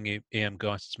 I'm showing you EM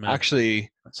Geist's man.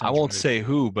 Actually, I won't say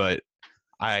who, but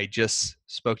I just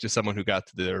spoke to someone who got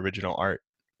to the original art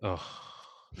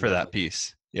for that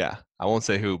piece. Yeah, I won't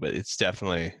say who, but it's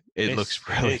definitely it looks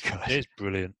really good. It's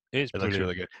brilliant. It looks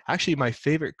really good. Actually, my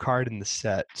favorite card in the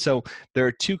set. So there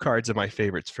are two cards of my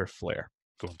favorites for Flare.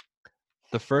 Go on.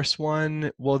 The first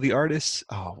one, well, the artist.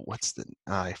 Oh, what's the?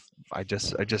 I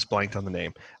just blanked on the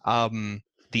name.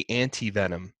 The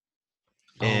Anti-Venom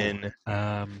in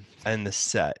the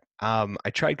set. I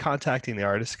tried contacting the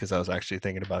artist because I was actually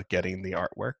thinking about getting the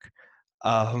artwork.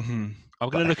 I'm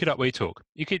going to look it up while you talk.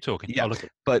 You keep talking. Yeah,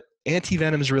 but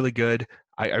Anti-Venom is really good.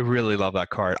 I really love that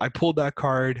card. I pulled that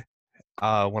card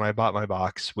when I bought my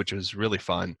box, which was really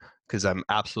fun because I'm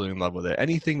absolutely in love with it.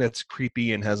 Anything that's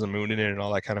creepy and has a moon in it and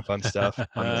all that kind of fun stuff.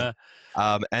 And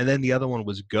then the other one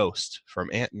was Ghost from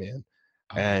Ant-Man.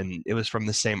 And it was from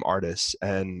the same artist,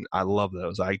 and I love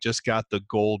those. I just got the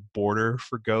gold border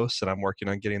for Ghost, and I'm working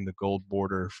on getting the gold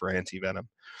border for Anti-Venom.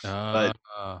 But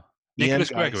Nicholas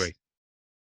Gregory.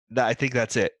 I think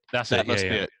that's it. That must be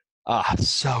it. Ah,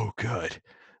 so good.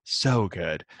 So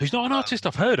good. He's not an artist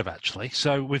I've heard of, actually,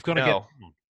 so we've got to get...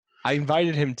 I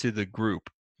invited him to the group.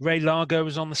 Ray Largo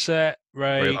was on the set.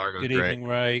 Ray good evening,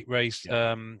 Ray. Ray's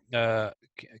Cow.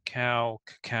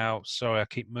 Sorry, I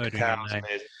keep murdering your name.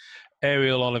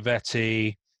 Ariel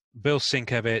Olivetti, Bill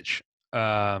Sienkiewicz,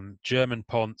 German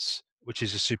Ponce, which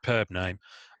is a superb name.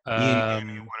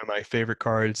 One of my favorite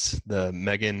cards, the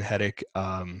Megan Heddick,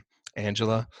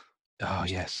 Angela. Oh,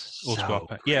 yes.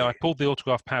 Autograph. Yeah, I pulled the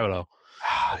autograph parallel.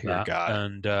 You're God.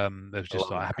 And it was just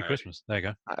like Happy Christmas. There you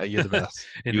go. You're the best.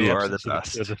 You are the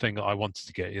best. The thing that I wanted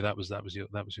to get you. That was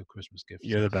your Christmas gift.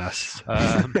 You're the best.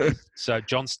 So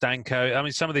John Stanko. I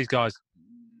mean, some of these guys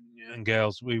and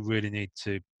girls, we really need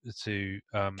to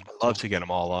I'd love to get them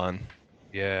all on.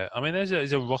 Yeah, I mean, there's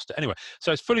a roster anyway.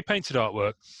 So it's fully painted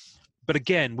artwork, but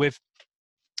again, with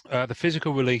the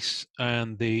physical release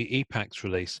and the EPAX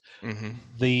release,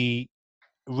 the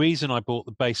reason I bought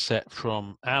the base set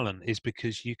from Alan is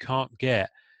because you can't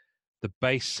get the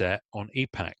base set on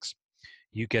EPAX.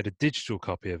 You get a digital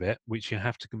copy of it, which you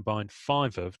have to combine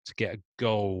 5 of to get a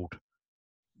gold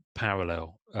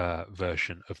parallel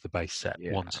version of the base set,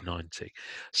 1 to 90.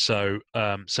 So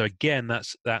again,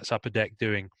 that's Upper Deck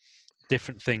doing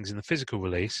different things in the physical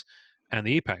release and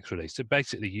the EPAX release. So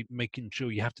basically, you making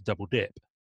sure you have to double dip.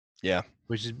 Yeah,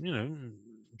 which is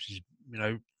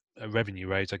a revenue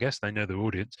raise, I guess. They know their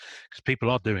audience because people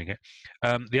are doing it.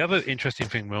 The other interesting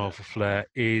thing with Marvel Flare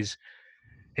is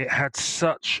it had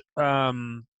such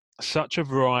a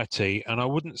variety, and I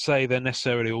wouldn't say they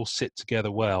necessarily all sit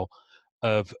together well.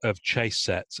 Of chase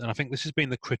sets, and I think this has been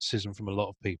the criticism from a lot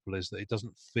of people, is that it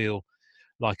doesn't feel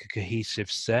like a cohesive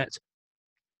set.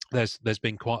 There's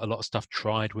been quite a lot of stuff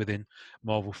tried within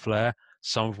Marvel Flare,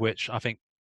 some of which I think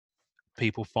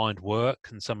people find work,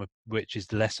 and some of which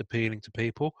is less appealing to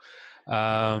people.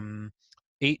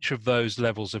 Each of those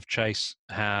levels of chase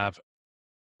have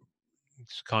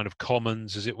kind of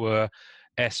commons, as it were,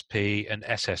 SP and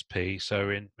SSP, so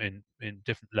in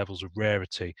different levels of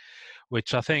rarity,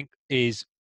 which I think is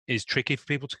tricky for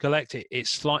people to collect. It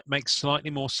makes slightly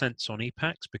more sense on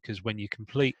EPAX, because when you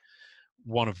complete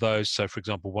one of those, so for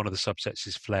example, one of the subsets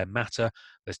is Flare Matter,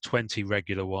 there's 20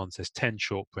 regular ones, there's 10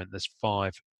 short print, there's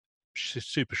 5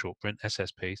 super short print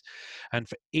SSPs, and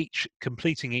for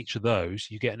completing each of those,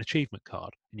 you get an achievement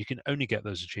card, and you can only get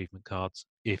those achievement cards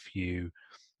if you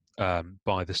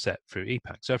buy the set through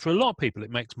EPAX. So for a lot of people, it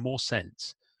makes more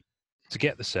sense to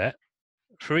get the set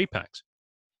for EPAX.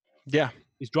 Yeah,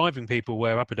 it's driving people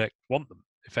where Upper Deck want them,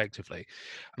 effectively,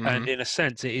 and in a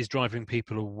sense, it is driving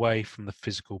people away from the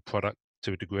physical product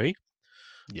to a degree.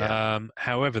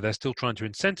 However, they're still trying to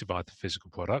incentivize the physical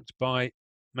product by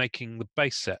making the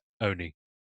base set only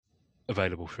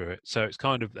available through it. So it's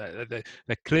kind of they're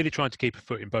clearly trying to keep a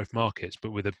foot in both markets,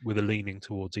 but with a leaning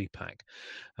towards EPAC,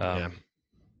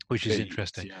 which is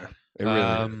interesting. Yeah, it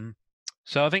really is.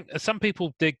 So I think some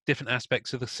people dig different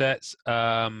aspects of the sets.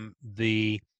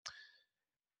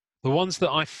 The ones that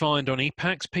I find on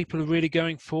EPACs people are really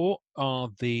going for are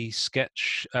the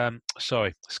sketch.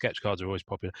 Sketch cards are always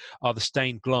popular. Are the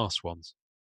stained glass ones?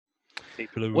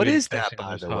 People are What really is that,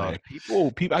 by the way? hard.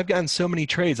 People. I've gotten so many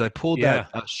trades. I pulled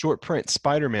that short print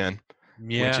Spider-Man,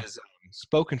 which is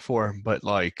spoken for, but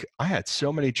like I had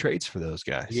so many trades for those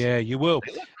guys. Yeah, you will.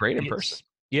 They look great in person.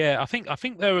 Yeah, I think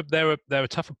they're a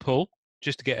tougher pull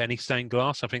just to get any stained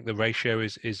glass. I think the ratio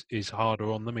is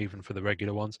harder on them even for the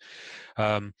regular ones.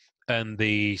 And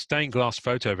the stained glass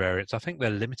photo variants, I think they're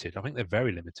limited. I think they're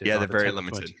very limited. Yeah, like they're very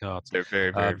limited. Cards. They're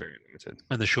very, very, very limited.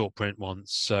 And the short print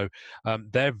ones. So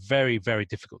they're very, very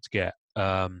difficult to get.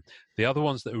 The other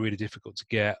ones that are really difficult to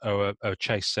get are a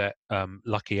chase set,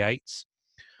 Lucky Eights.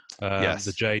 Yes.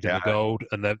 The jade and the gold.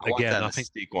 And I think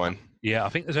Mystique one. Yeah, I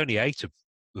think there's only 8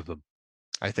 of them.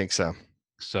 I think so.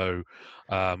 So,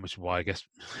 which is why I guess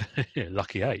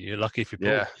lucky 8. You're lucky if you pull.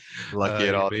 Yeah, lucky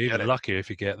at all. Even lucky if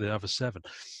you get the other 7.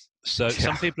 So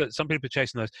some people are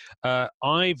chasing those.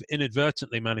 I've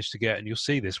inadvertently managed to get, and you'll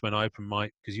see this when I open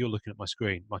because you're looking at my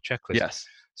screen, my checklist. Yes.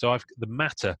 So I've the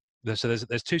matter. So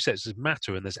there's 2 sets. There's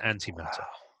matter and there's antimatter. Wow.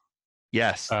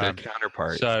 Yes, they're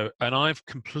counterparts. So, and I've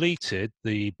completed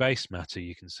the base matter.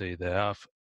 You can see there. I've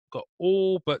got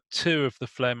all but 2 of the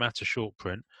Flare Matter short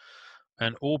print,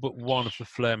 and all but 1 of the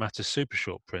Flare Matter super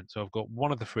short print. So I've got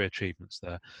 1 of the 3 achievements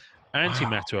there.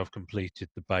 Antimatter, I've completed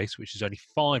the base, which is only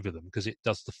 5 of them because it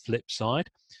does the flip side.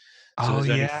 So there's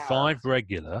only 5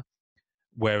 regular,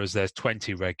 whereas there's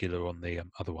 20 regular on the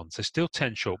other ones. There's still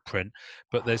 10 short print,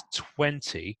 but there's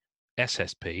 20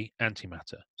 SSP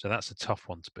antimatter. So that's a tough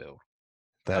one to build.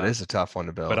 That is a tough one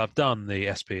to build. But I've done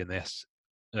the SP and the S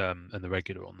and the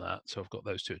regular on that, so I've got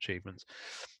those 2 achievements.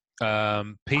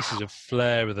 Pieces of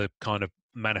Flare are the kind of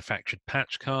manufactured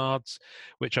patch cards,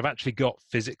 which I've actually got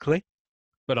physically.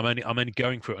 But I'm only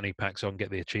going for it on EPAC so I can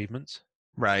get the achievements.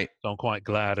 Right. So I'm quite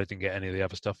glad I didn't get any of the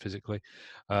other stuff physically.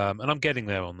 And I'm getting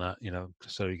there on that,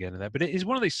 slowly getting there. But it is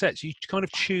one of these sets, you kind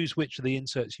of choose which of the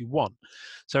inserts you want.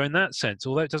 So in that sense,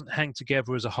 although it doesn't hang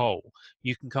together as a whole,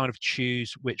 you can kind of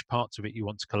choose which parts of it you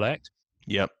want to collect.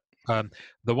 Yep.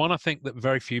 The one I think that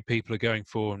very few people are going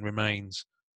for and remains,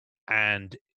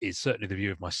 and is certainly the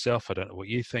view of myself, I don't know what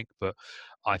you think, but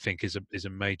I think is a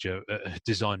major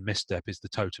design misstep, is the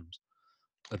totems.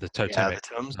 The totemic. Yeah,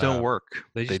 the totems don't work.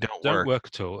 They don't work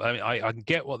at all. I mean, I can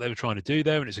get what they were trying to do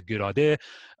there, and it's a good idea. It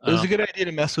was a good idea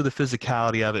to mess with the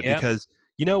physicality of it because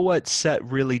you know what set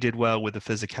really did well with the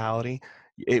physicality?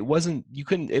 It wasn't a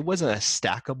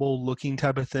stackable looking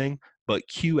type of thing, but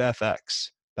QFX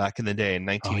back in the day in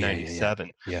 1997.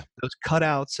 Yeah. Those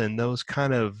cutouts and those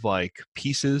kind of like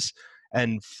pieces,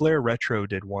 and Flare Retro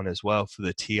did one as well for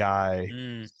the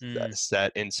TI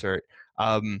set insert.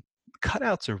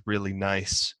 Cutouts are really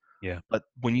nice. Yeah. But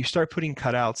when you start putting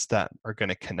cutouts that are going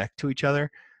to connect to each other,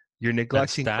 you're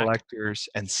neglecting collectors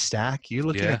and stack. You're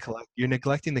looking at you're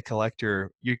neglecting the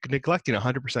collector. You're neglecting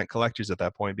 100% collectors at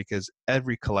that point because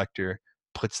every collector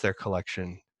puts their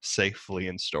collection safely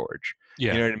in storage.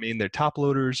 Yeah. You know what I mean? They're top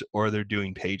loaders or they're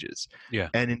doing pages. Yeah.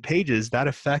 And in pages, that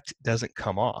effect doesn't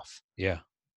come off. Yeah.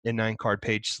 In 9-card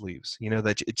page sleeves,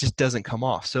 that it just doesn't come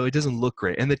off. So it doesn't look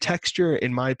great. And the texture,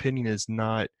 in my opinion, is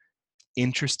not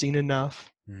interesting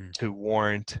enough to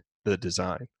warrant the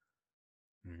design.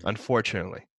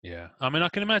 Unfortunately. Yeah. I mean, I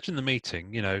can imagine the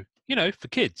meeting, for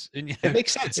kids. And, it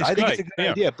makes sense. I think it's a good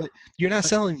idea, but you're not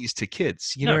selling these to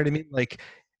kids. You know what I mean? Like,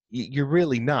 you're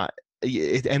really not.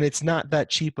 And it's not that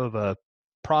cheap of a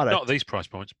product. Not these price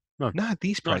points. No. Not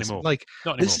these prices. Not anymore. Like,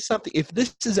 not anymore. This is something, if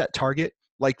this is at Target,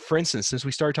 like, for instance, since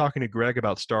we started talking to Greg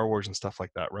about Star Wars and stuff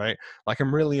like that, right? Like,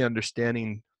 I'm really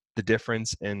understanding the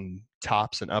difference in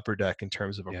tops and upper deck in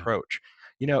terms of approach.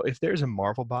 If there's a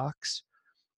Marvel box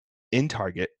in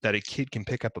Target that a kid can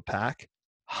pick up a pack,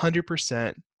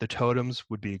 100% the totems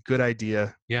would be a good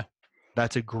idea. Yeah.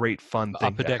 That's a great fun thing.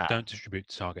 Upper deck don't distribute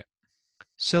to Target.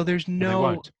 So there's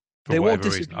no... They won't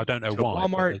distribute. I don't know why.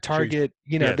 Walmart, Target,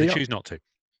 they choose not to.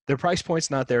 Their price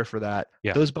point's not there for that.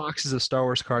 Yeah. Those boxes of Star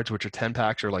Wars cards, which are 10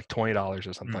 packs, are like $20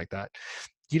 or something like that.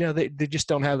 They just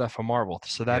don't have that for Marvel.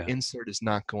 So that insert is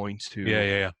not going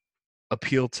to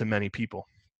appeal to many people.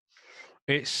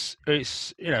 It's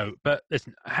but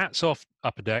listen, hats off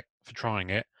Upper Deck for trying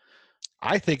it.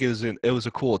 I think it was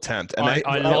a cool attempt. And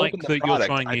I like that you're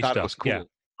trying new stuff. It was cool. Yeah.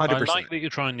 100%. I like that you're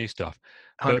trying new stuff.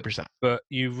 100%. But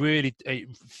you really,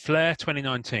 Flare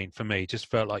 2019 for me just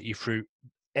felt like you threw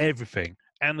everything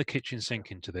and the kitchen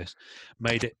sink into this,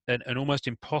 made it an almost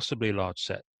impossibly large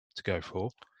set to go for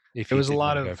if It you was a did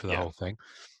lot want to go of for the whole thing.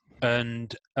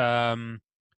 And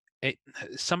it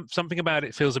something about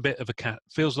it feels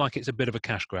feels like it's a bit of a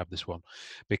cash grab, this one,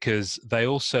 because they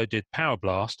also did Power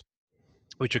Blast,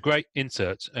 which are great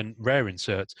inserts and rare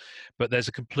inserts, but there's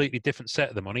a completely different set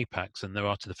of them on e-packs than there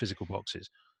are to the physical boxes.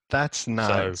 That's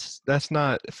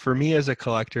not for me as a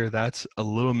collector. That's a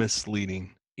little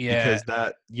misleading. Yeah, Because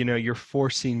that, you're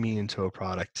forcing me into a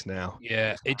product now.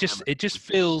 yeah. It just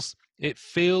feels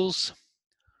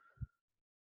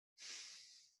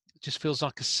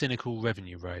like a cynical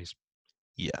revenue raise.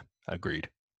 Yeah, agreed.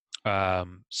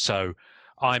 So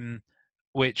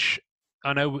which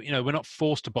I know, we're not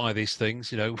forced to buy these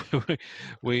things. We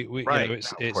Right.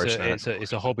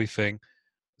 it's a hobby thing.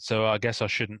 So I guess I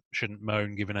shouldn't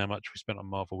moan given how much we spent on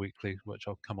Marvel Weekly, which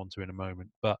I'll come on to in a moment.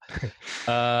 But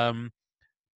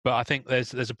but I think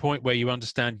there's a point where you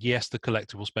understand, yes, the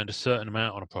collector will spend a certain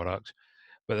amount on a product,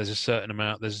 but there's a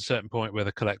certain point where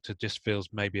the collector just feels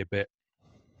maybe a bit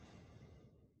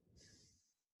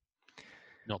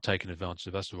not taken advantage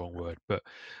of. That's the wrong word,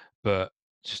 but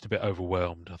just a bit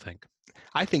overwhelmed, I think.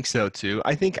 I think so too.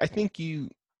 I think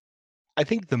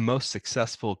the most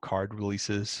successful card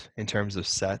releases in terms of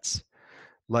sets,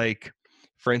 like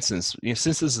for instance,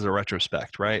 since this is a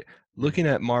retrospect, right? Looking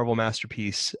at Marvel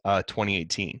Masterpiece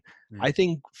 2018, I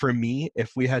think for me,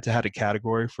 if we had to have a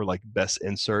category for like best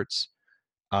inserts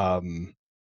done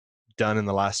in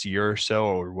the last year or so,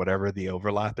 or whatever the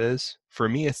overlap is, for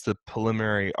me, it's the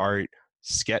preliminary art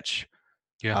sketch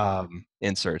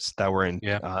inserts that were in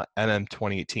MM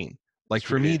 2018. Like,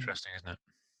 for me, interesting, isn't it?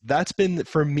 That's been,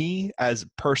 for me, as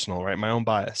personal, right? My own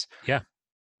bias. Yeah.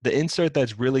 The insert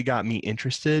that's really got me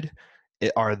interested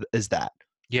is that.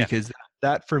 Yeah. Because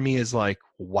that for me is like,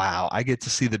 wow, I get to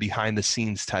see the behind the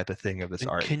scenes type of thing of this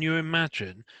art. Can you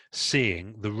imagine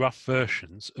seeing the rough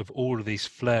versions of all of these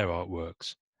Flair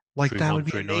artworks? Like, that would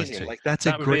be amazing. Like, that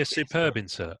would be a superb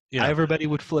insert. Everybody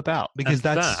would flip out because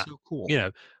that's so cool.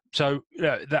 So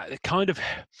that kind of,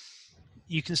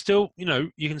 you can still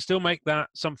make that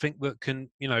something that can,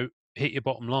 hit your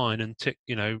bottom line and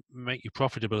make you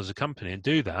profitable as a company and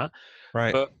do that.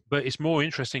 Right. But it's more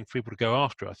interesting for people to go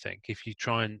after, I think, if you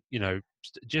try and,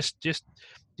 just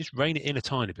rein it in a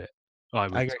tiny bit.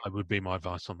 I would be my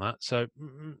advice on that. So,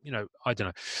 I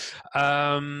don't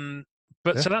know.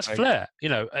 But so that's Flair,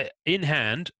 in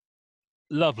hand,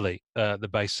 lovely. The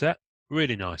base set,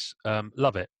 really nice.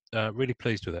 Love it. Really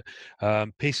pleased with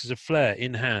it. Pieces of Flair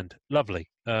in hand, lovely.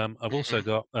 I've also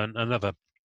got another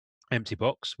empty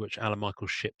box which Alan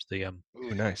Michaels shipped the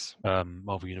nice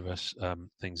Marvel Universe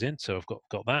things in, so I've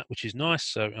got that, which is nice.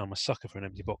 So I'm a sucker for an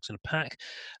empty box in a pack,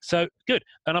 so good.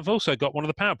 And I've also got one of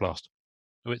the Power Blast,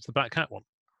 it's the Black Cat one.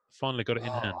 Finally got it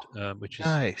in hand, which is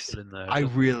nice. Still in there. I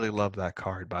really love that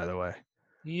card, by the way.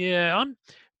 Yeah, I'm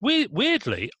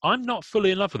weirdly, I'm not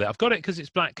fully in love with it. I've got it because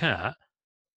it's Black Cat,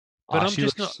 but I'm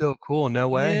just not so cool. No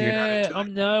way. Yeah,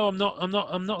 I'm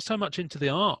not so much into the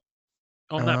art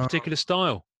on that particular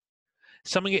style.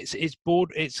 Something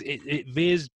it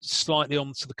veers slightly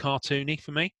onto the cartoony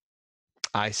for me.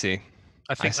 I see.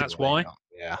 I think that's why.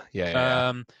 Yeah.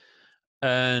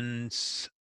 And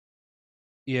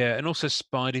also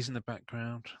Spidey's in the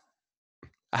background.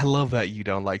 I love that you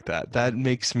don't like that. That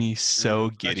makes me so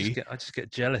giddy. I just get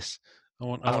jealous. I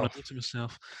want to do to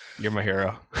myself. You're my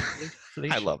hero.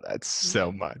 I love that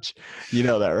so much. You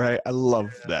know that, right? I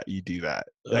love that you do that.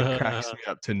 That cracks me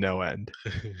up to no end.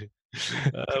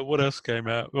 What else came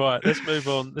out? Right, let's move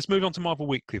on. Let's move on to Marvel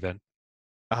Weekly then.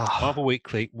 Marvel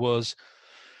Weekly was,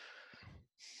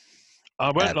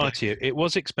 I won't lie to you, it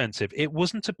was expensive. It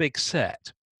wasn't a big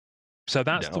set. So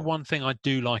that's the one thing I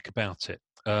do like about it.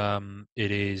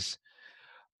 It is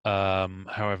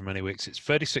however many weeks. It's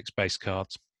 36 base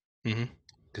cards.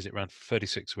 Because it ran for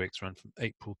 36 weeks, ran from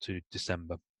April to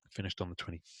December. Finished on the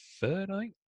 23rd, I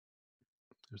think.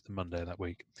 It was the Monday of that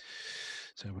week.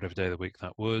 So whatever day of the week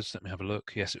that was, let me have a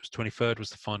look. Yes, it was 23rd was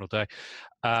the final day.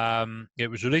 It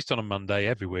was released on a Monday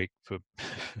every week for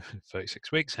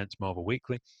 36 weeks, hence Marvel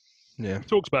Weekly. Yeah. We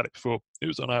talked about it before. It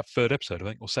was on our third episode, I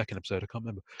think, or second episode. I can't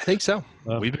remember. I think so.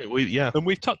 And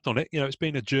we've touched on it. It's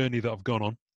been a journey that I've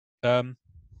gone on.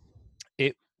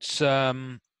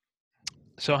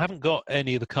 So I haven't got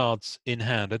any of the cards in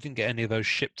hand. I didn't get any of those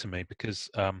shipped to me because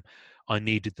I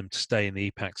needed them to stay in the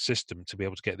e-pack system to be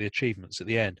able to get the achievements at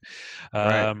the end.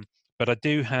 Right. But I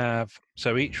do have,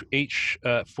 so each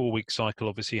 4-week cycle,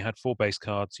 obviously you had 4 base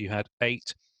cards. You had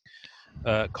 8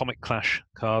 Comic Clash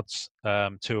cards,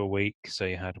 2 a week. So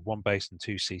you had 1 base and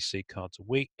 2 CC cards a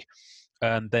week.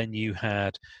 And then you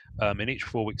had, in each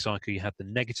 4-week cycle, you had the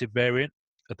negative variant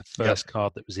of the first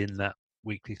card that was in that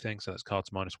weekly thing. So that's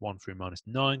cards -1 through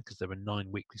 -9, because there were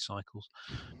 9 weekly cycles.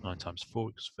 9 times 4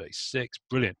 equals 36.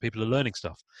 Brilliant. People are learning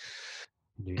stuff.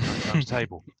 New 9 times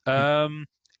table.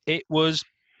 It was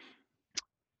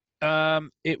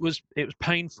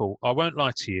painful. I won't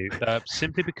lie to you,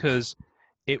 simply because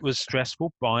it was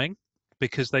stressful buying,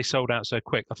 because they sold out so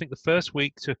quick. I think the first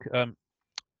week took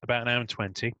about an hour and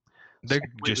 20. They're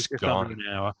just gone. under an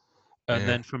hour. And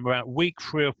then from about week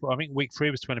 3 or 4, I think week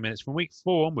 3 was 20 minutes. From week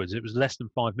 4 onwards, it was less than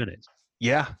 5 minutes.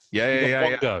 Yeah.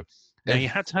 One go. Now, you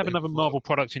had to have another Marvel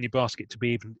product in your basket to be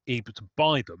even able to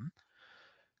buy them.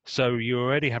 So you're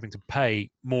already having to pay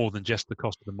more than just the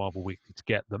cost of the Marvel Weekly to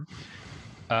get them.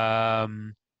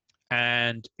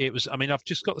 And it was, I mean, I've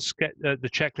just got the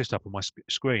checklist up on my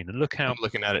screen, and look how I'm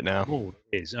looking at it now. broad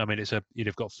it is. I mean,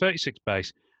 you've got 36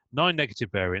 base, 9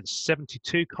 negative variants,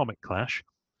 72 Comic Clash,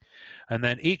 and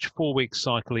then each 4-week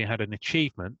cycle you had an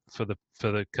achievement for the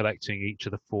collecting each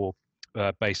of the 4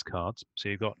 base cards. So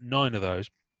you've got 9 of those.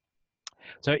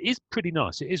 So it is pretty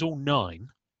nice. It is all 9.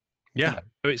 Yeah.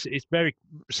 So it's very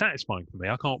satisfying for me.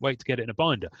 I can't wait to get it in a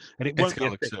binder, and it won't be a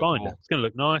thick binder. Cool. It's going to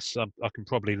look nice. I can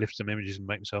probably lift some images and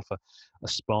make myself a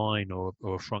spine or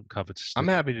a front cover to stick. I'm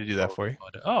happy to do that for you.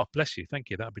 Oh, bless you. Thank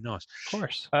you. That'd be nice. Of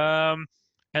course.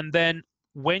 And then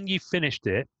when you finished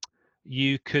it,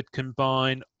 you could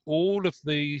combine all of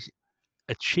the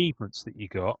achievements that you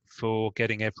got for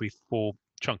getting every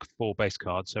chunk of 4 base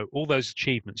cards. So all those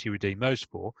achievements you redeem those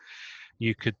for,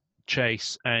 you could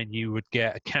chase, and you would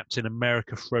get a Captain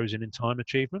America Frozen in Time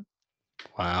achievement.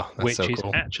 Wow, that's which so is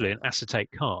cool. actually an acetate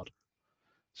card.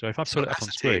 So if I pull it up on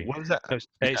screen, what is that?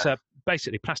 It's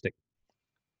basically plastic.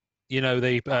 You know,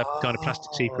 the kind of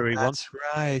plastic see-through one. That's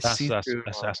right.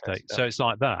 That's acetate. So it's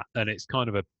like that, and it's kind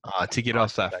of a to get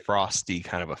off that frosty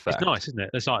kind of effect. It's nice, isn't it?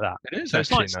 It's like that. It is. So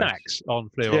it's like nice. Stacks on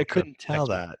Fleer. Yeah, I couldn't tell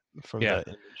that from that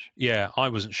image. Yeah, I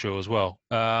wasn't sure as well.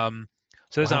 So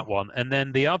there's that one, and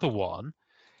then the other one,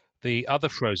 the other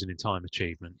Frozen in Time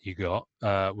achievement you got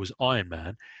was Iron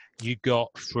Man. You got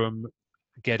from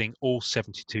getting all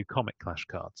 72 Comic Clash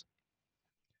cards.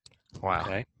 Wow.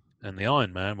 Okay. And the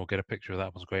Iron Man, we'll get a picture of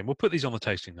that on screen. We'll put these on the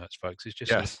tasting notes, folks. It's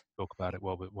just to talk about it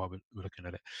while we're looking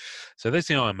at it. So there's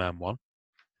the Iron Man one.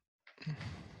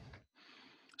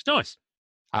 It's nice.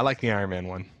 I like the Iron Man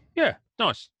one. Yeah,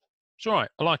 nice. It's all right.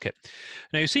 I like it.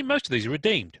 Now, you see, most of these are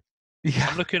redeemed. Yeah.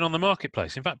 I'm looking on the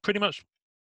marketplace. In fact, pretty much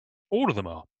all of them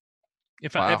are. In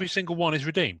fact, every single one is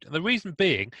redeemed. And the reason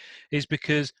being is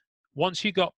because once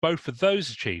you got both of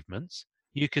those achievements,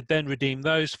 you could then redeem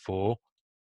those for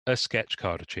a sketch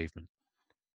card achievement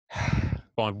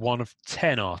by one of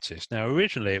 10 artists. Now,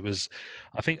 originally it was,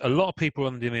 I think a lot of people were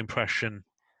under the impression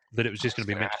that it was just going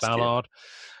to be Mitch Ballard.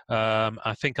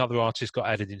 I think other artists got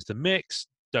added into the mix.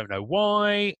 Don't know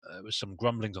why. There was some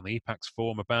grumblings on the EPAX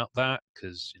forum about that,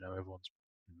 because, you know, everyone's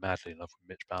madly in love with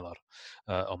Mitch Ballard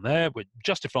on there, but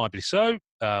justifiably so.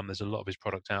 There's a lot of his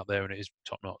product out there, and it is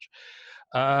top notch.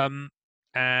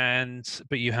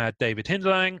 But you had David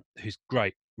Hindelang, who's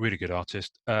great, really good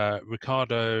artist.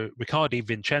 Riccardi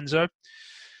Vincenzo,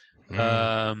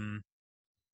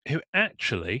 who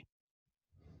actually,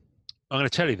 I'm going to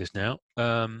tell you this now,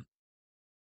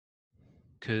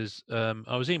 because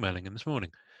I was emailing him this morning.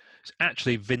 It's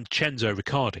actually Vincenzo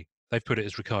Riccardi. They've put it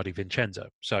as Riccardi Vincenzo.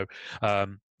 So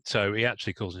he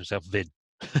actually calls himself Vin.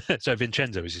 So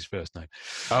Vincenzo is his first name.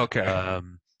 Okay.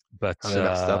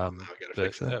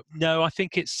 No, I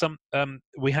think it's some.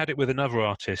 We had it with another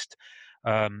artist,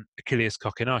 Achilles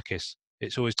Kokonakis.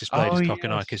 It's always displayed as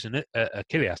Kokonakis and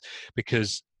Achilles,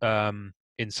 because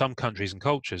in some countries and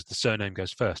cultures, the surname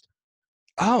goes first.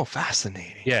 Oh,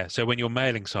 fascinating. Yeah, so when you're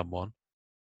mailing someone,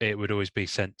 it would always be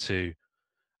sent to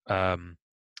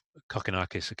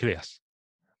Kokonakis Achilles.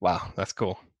 Wow, that's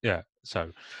cool. Yeah,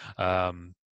 so,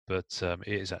 but it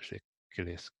is actually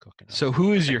Achilles Kokonakis. So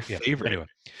who is your favorite? Anyway,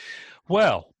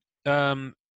 well,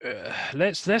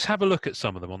 let's have a look at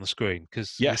some of them on the screen,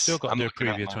 because we've still got to do a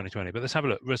preview of 2020. But let's have a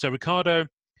look.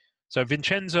 So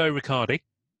Vincenzo Riccardi.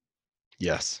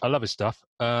 Yes, I love his stuff.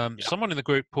 Someone in the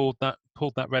group pulled that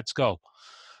Red Skull.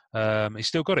 He's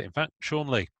still got it. In fact, Sean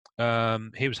Lee.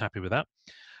 He was happy with that.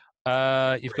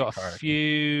 You've got a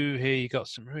few here. You got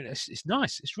some. It's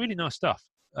nice. It's really nice stuff.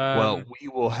 Well, we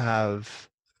will have.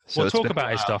 We'll talk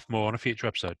about his stuff more on a future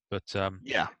episode. But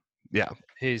yeah.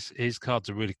 His cards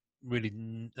are really.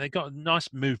 They got a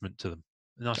nice movement to them.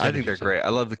 I think they're great. I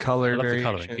love the color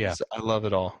variations. Yeah, I love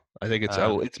it all. I think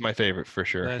it's my favorite for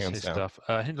sure. There's hands his down. stuff.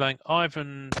 Hindelang,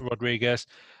 Ivan Rodriguez,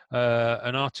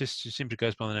 an artist who simply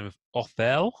goes by the name of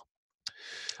Othel.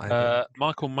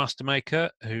 Michael Mastermaker,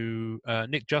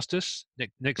 Nick Justice,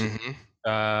 Nixon,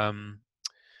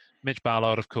 Mitch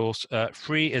Ballard, of course.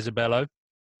 Free Isabello.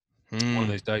 One of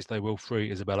these days they will free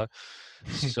Isabello.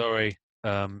 Sorry,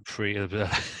 free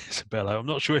Isabello. I'm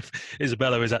not sure if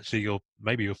Isabello is actually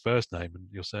maybe your first name and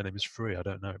your surname is Free. I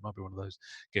don't know. It might be one of those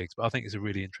gigs, but I think it's a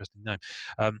really interesting name.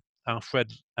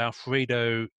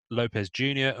 Alfredo Lopez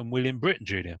Jr. and William Britton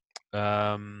Jr.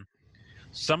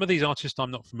 Some of these artists I'm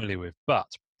not familiar with,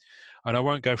 and I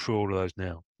won't go through all of those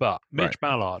now, but Mitch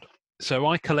Ballard. So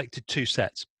I collected 2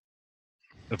 sets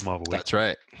of Marvel Weekly. That's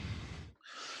right.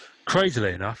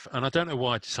 Crazily enough, and I don't know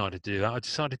why I decided to do that. I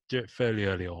decided to do it fairly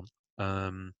early on.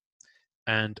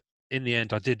 And in the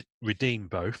end, I did redeem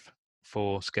both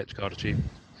for sketch card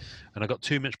achievements. And I got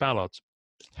 2 Mitch Ballards.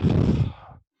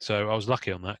 So I was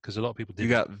lucky on that because a lot of people didn't.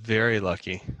 You got very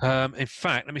lucky. In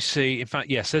fact, let me see. In fact,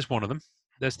 yes, there's one of them.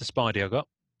 There's the Spidey I got,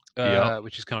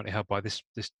 which is currently held by this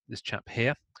chap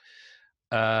here.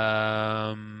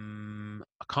 I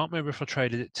can't remember if I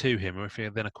traded it to him or if he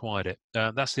then acquired it.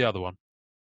 That's the other one.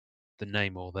 The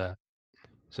Namor there.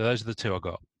 So those are the 2 I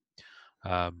got.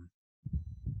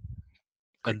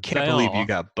 I can't believe you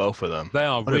got both of them. They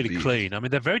are really clean. I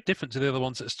mean, they're very different to the other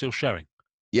ones that are still showing.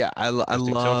 Yeah, I love.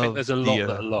 So I think there's a lot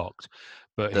that are locked,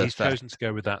 but he's chosen to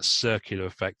go with that circular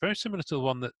effect, very similar to the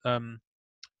one that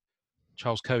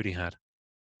Charles Cody had.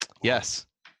 Yes.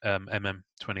 MM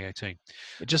 2018.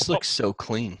 It just looks so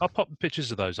clean. I'll pop the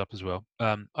pictures of those up as well.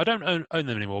 I don't own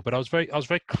them anymore, but I was very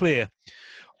clear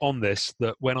on this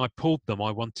that when I pulled them, I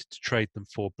wanted to trade them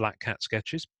for Black Cat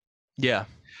sketches. Yeah.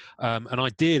 And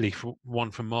ideally for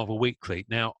one from Marvel Weekly.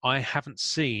 Now, I haven't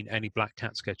seen any Black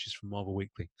Cat sketches from Marvel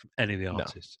Weekly from any of the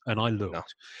artists, and I looked. No.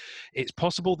 It's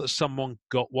possible that someone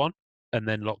got one and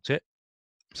then locked it.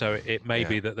 So it may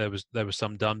be that there was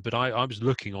some done, but I was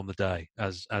looking on the day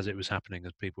as it was happening,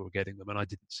 as people were getting them, and I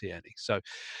didn't see any. So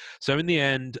in the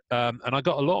end, and I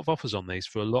got a lot of offers on these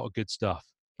for a lot of good stuff.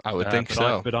 I would think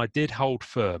so. But I did hold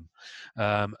firm,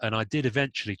 and I did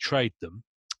eventually trade them,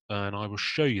 and I will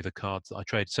show you the cards that I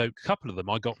traded. So a couple of them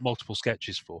I got multiple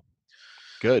sketches for.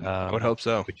 Good. I would hope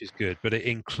so. Which is good, but it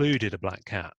included a Black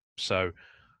Cat. So,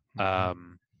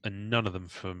 and none of them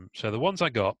from. So the ones I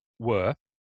got were.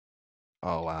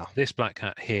 Oh wow! This Black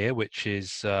Cat here, which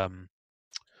is, if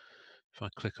I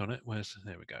click on it,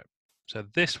 there we go. So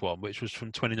this one, which was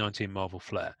from 2019 Marvel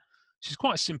Flair, which is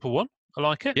quite a simple one. I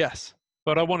like it. Yes.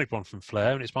 But I wanted one from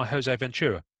Flair, and it's by Jose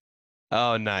Ventura.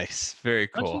 Oh, nice! Very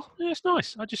cool. It's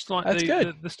nice. I just like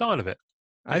the style of it.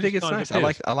 I think it's nice.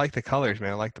 I like the colors,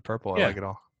 man. I like the purple. I like it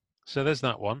all. So there's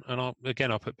that one, and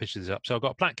I'll put pictures up. So I've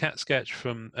got a Black Cat sketch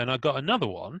from, and I got another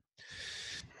one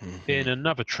in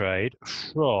another trade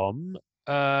from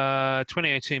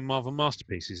 2018 Marvel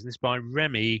Masterpieces, and this by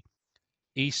Remy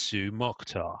Isu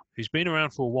Mokhtar, who's been around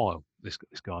for a while. This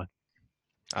guy.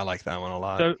 I like that one a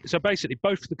lot. So basically,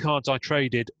 both of the cards I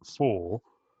traded for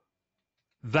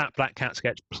that Black Cat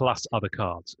sketch plus other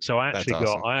cards. So I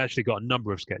actually got a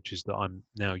number of sketches that I'm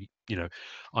now,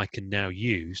 I can now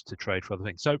use to trade for other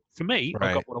things. So for me,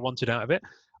 I got what I wanted out of it.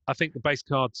 I think the base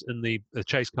cards and the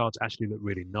chase cards actually look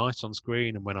really nice on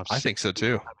screen, and when I think so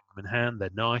too. Having them in hand, they're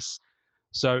nice.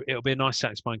 So it'll be a nice,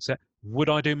 satisfying set. Would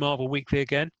I do Marvel Weekly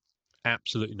again?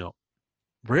 Absolutely not.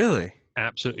 Really?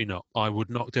 Absolutely not. I would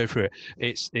not go through it.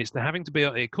 It's the having to be.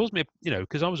 It caused me,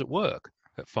 because I was at work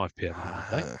at 5 p.m. on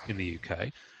Monday in the UK.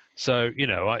 So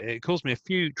it caused me a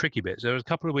few tricky bits. There was a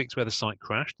couple of weeks where the site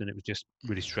crashed, and it was just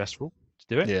really stressful to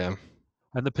do it. Yeah.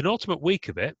 And the penultimate week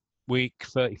of it, week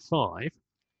 35,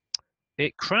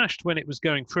 it crashed when it was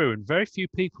going through, and very few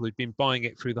people who'd been buying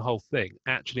it through the whole thing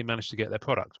actually managed to get their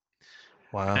product.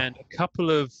 Wow. And a couple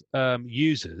of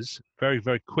users very,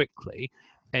 very quickly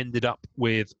ended up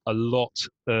with a lot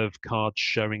of cards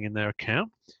showing in their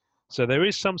account. So there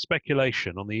is some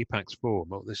speculation on the EPAX forum,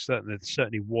 or there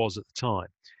certainly was at the time,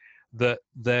 that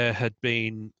there had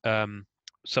been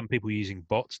some people using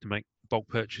bots to make bulk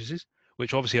purchases,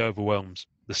 which obviously overwhelms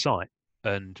the site.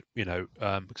 And,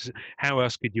 because how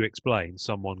else could you explain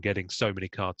someone getting so many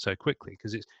cards so quickly?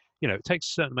 Because it takes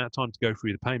a certain amount of time to go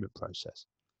through the payment process.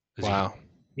 Wow.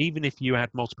 Even if you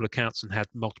had multiple accounts and had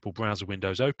multiple browser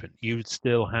windows open, you would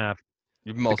still have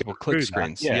multiple click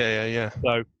screens. Yeah.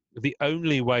 So the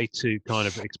only way to kind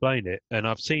of explain it, and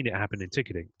I've seen it happen in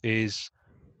ticketing, is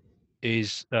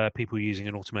people using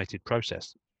an automated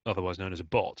process, otherwise known as a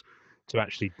bot, to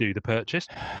actually do the purchase.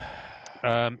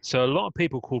 So a lot of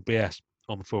people called BS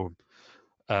on the forum.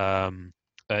 I'm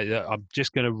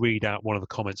just going to read out one of the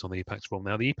comments on the EPAX forum.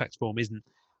 Now, the EPAX forum isn't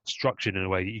structured in a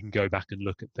way that you can go back and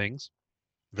look at things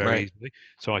very easily.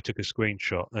 So I took a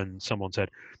screenshot, and someone said,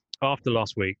 after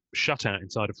last week, shut out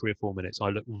inside of 3 or 4 minutes. I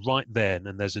look right then,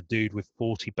 and there's a dude with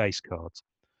 40 base cards.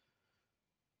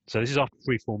 So this is after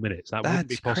 3 or 4 minutes. That wouldn't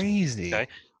be That's possible. crazy. Okay,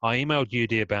 I emailed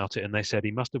UD about it, and they said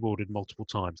he must have ordered multiple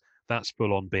times. That's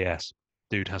full on BS.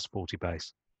 Dude has 40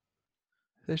 base.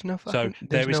 There's no So fucking.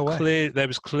 There's no way. there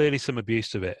was clearly some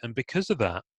abuse of it, and because of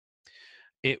that,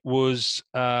 it was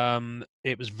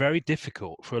very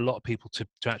difficult for a lot of people to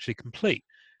actually complete,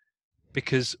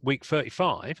 because week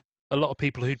 35, a lot of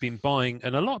people who'd been buying,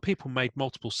 and a lot of people made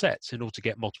multiple sets in order to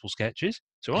get multiple sketches.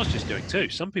 So I was just doing 2.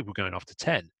 Some people were going after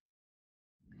 10.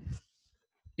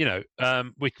 You know,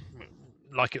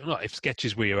 if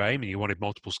sketches were your aim and you wanted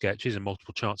multiple sketches and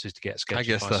multiple chances to get sketches.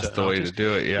 I guess by that's certain the way artists, to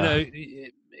do it. Yeah. You know,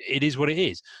 it is what it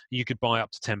is. You could buy up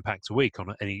to 10 packs a week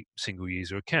on any single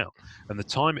user account, and the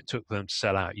time it took for them to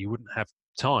sell out, you wouldn't have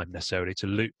time necessarily to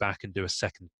loop back and do a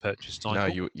second purchase cycle.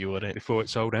 No, you wouldn't. Before it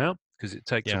sold out, because it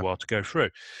takes a while to go through.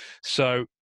 So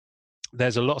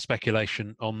there's a lot of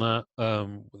speculation on that.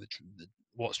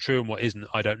 What's true and what isn't,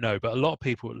 I don't know. But a lot of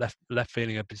people are left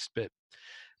feeling a bit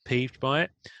peeved by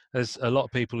it. There's a lot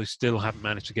of people who still haven't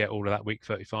managed to get all of that week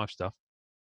 35 stuff.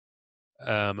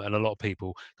 And a lot of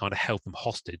people kind of held them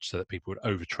hostage so that people would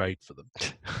overtrade for them.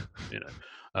 You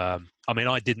know, I mean,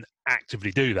 I didn't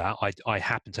actively do that. I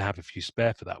happened to have a few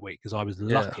spare for that week because I was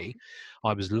lucky.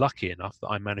 I was lucky enough that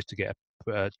I managed to get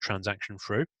a transaction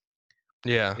through.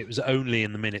 Yeah. It was only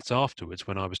in the minutes afterwards,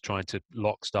 when I was trying to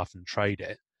lock stuff and trade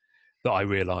it, that I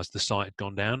realised the site had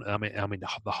gone down. I mean,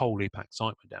 the whole EPAC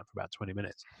site went down for about 20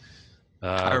 minutes.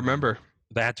 I remember.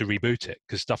 They had to reboot it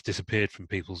because stuff disappeared from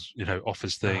people's,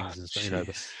 offers things, and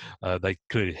stuff. They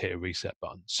clearly hit a reset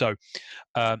button. So,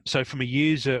 so from a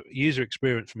user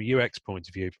experience, from a UX point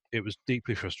of view, it was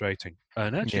deeply frustrating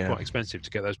and actually quite expensive to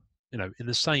get those. In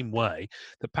the same way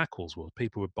that pack walls were,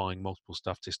 people were buying multiple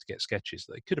stuff just to get sketches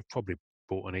that they could have probably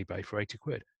bought on eBay for 80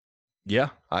 quid. Yeah,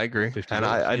 I agree. And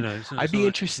I'd be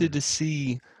interested to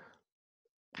see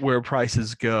where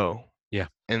prices go. Yeah.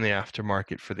 In the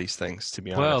aftermarket for these things, to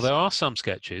be honest. Well, there are some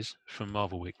sketches from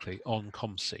Marvel Weekly on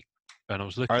ComC, and I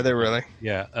was looking. Are there really?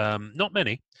 Yeah, not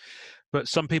many, but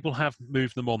some people have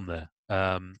moved them on there.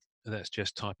 Let's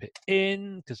just type it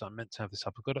in because I meant to have this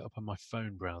up. I've got it up on my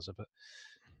phone browser, but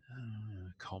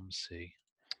ComC.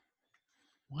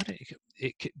 Why don't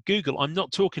it Google? I'm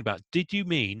not talking about. Did you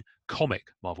mean comic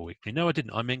Marvel Weekly? No, I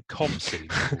didn't. I meant ComC.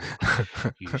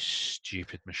 You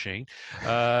stupid machine.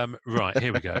 Right,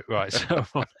 here we go. Right, so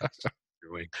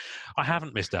I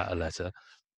haven't missed out a letter.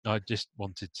 I just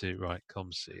wanted to write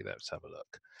ComC. Let's have a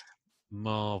look.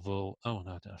 Marvel. Oh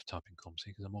no, I don't have to type in ComC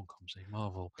because I'm on ComC.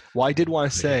 Marvel. Well, I did want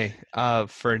to say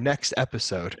for next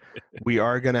episode, we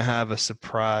are going to have a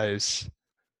surprise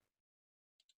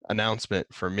announcement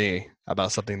for me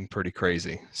about something pretty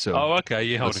crazy. So, okay,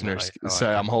 you're holding it. So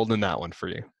I'm holding that one for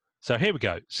you. So here we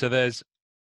go. So there's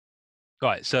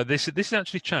So this is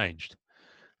actually changed.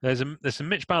 There's some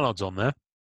Mitch Ballards on there,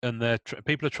 and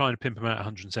people are trying to pimp them out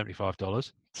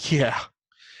 $175. Yeah.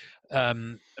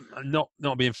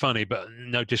 Not being funny, but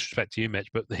no disrespect to you, Mitch,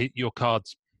 but your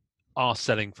cards are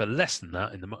selling for less than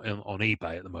that on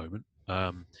eBay at the moment.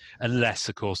 Unless,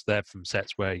 of course, they're from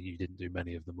sets where you didn't do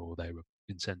many of them or they were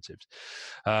incentives.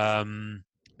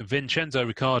 Vincenzo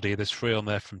Riccardi, there's 3 on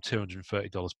there from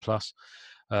 $230 plus.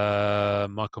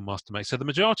 Michael Mastermake. So the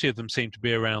majority of them seem to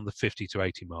be around the 50 to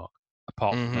 80 mark,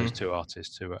 apart from those 2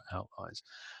 artists who are outliers.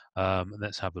 And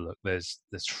let's have a look. There's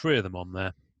 3 of them on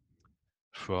there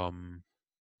from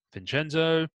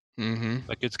Vincenzo. They're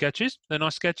good sketches. They're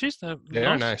nice sketches.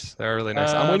 They're nice. They're really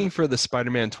nice. I'm waiting for the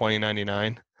Spider-Man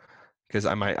 2099 because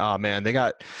I might. Oh man, they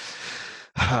got.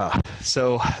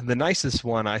 So the nicest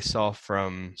one I saw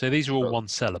from. So these are all one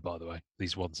seller, by the way.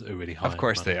 These ones that are really high. Of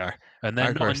course they are. And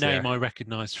they're not a name I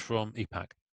recognise from EPAC.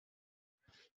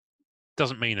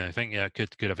 Doesn't mean anything. Yeah,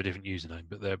 could have a different username,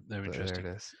 but they're interesting.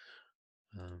 There it is.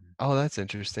 Oh, that's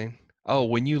interesting. Oh,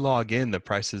 when you log in, the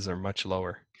prices are much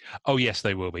lower. Oh yes,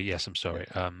 they will be. Yes, I'm sorry.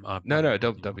 No,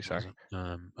 don't be sorry.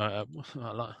 I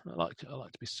like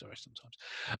to be sorry sometimes.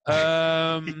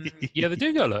 Yeah, they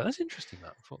do go low. That's interesting. I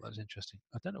thought that was interesting.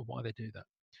 I don't know why they do that.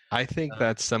 I think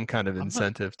that's some kind of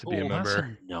incentive to be a member. That's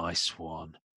a nice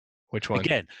one. Which one?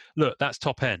 Again, look, that's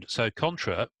top end. So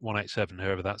Contra 187,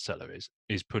 whoever that seller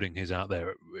is putting his out there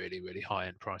at really, really high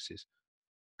end prices.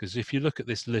 Because if you look at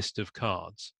this list of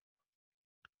cards.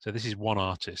 So this is one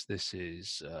artist. This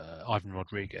is Ivan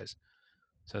Rodriguez.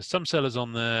 So some sellers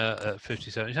on there at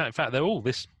 57. In fact, they're all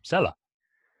this seller.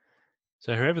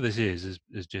 So whoever this is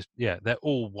just, they're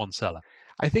all one seller.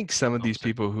 I think some of these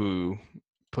people who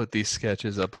put these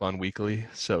sketches up on Weekly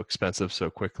so expensive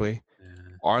so quickly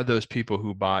are those people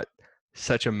who bought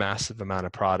such a massive amount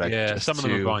of product. Yeah, just some of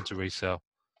them are buying to resell.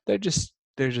 They're just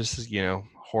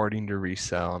hoarding to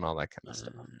resell and all that kind of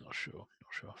stuff. Not sure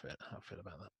how I feel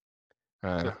about that.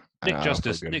 I don't feel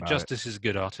good Nick about Justice is a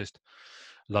good artist.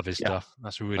 Love his stuff.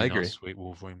 That's a really nice, sweet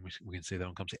Wolverine. We can see that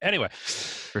on Comedy. Anyway,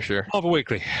 for sure. Marvel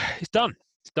Weekly. It's done.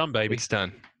 It's done, baby. It's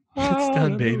done. It's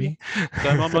done, baby.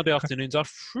 So my Monday afternoons are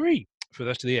free for the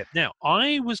rest of the year. Now,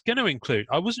 I was going to include.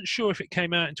 I wasn't sure if it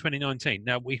came out in 2019.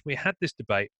 Now we had this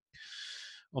debate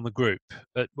on the group.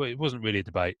 Well, it wasn't really a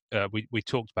debate. We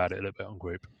talked about it a little bit on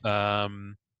group.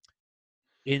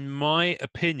 In my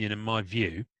opinion, in my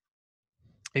view,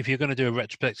 if you're going to do a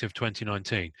retrospective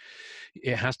 2019,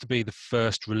 it has to be the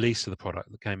first release of the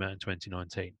product that came out in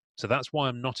 2019. So that's why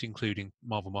I'm not including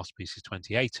Marvel Masterpieces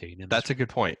 2018. That's a good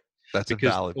point. That's a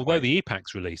valid point. Although the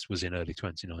EPAX release was in early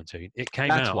 2019, it came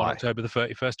out on October the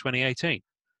 31st, 2018.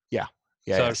 Yeah.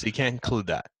 So you can't include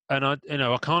that. And I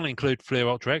can't include Fleer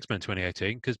Ultra X-Men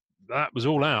 2018 because that was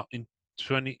all out in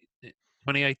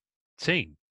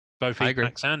 2018. Both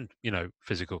EPAX and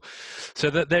physical, so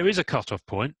that there is a cut-off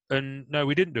point. And no,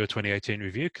 we didn't do a 2018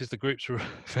 review because the groups were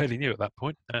fairly new at that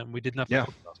point, and we didn't have the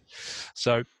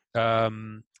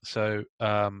podcast. So,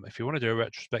 if you want to do a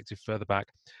retrospective further back,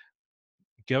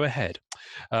 go ahead.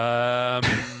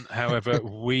 However,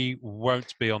 we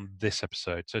won't be on this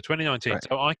episode. So 2019.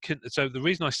 Right. So the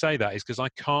reason I say that is because I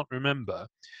can't remember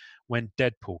when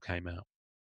Deadpool came out.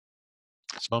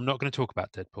 So I'm not going to talk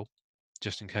about Deadpool,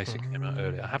 just in case it came out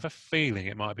earlier. I have a feeling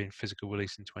it might have been physical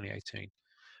release in 2018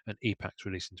 and EPAX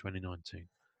release in 2019.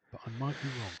 But I might be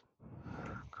wrong.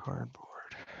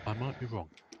 Cardboard. I might be wrong.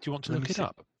 Do you want to look it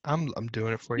up? I'm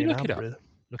doing it for you now. Look it up.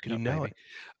 Look it up, baby.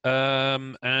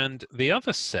 And the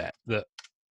other set that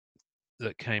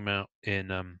came out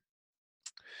in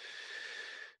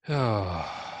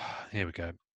here we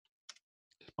go.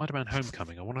 Spider-Man: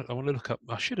 Homecoming. I want to look up.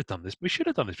 I should have done this. We should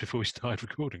have done this before we started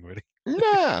recording. Really.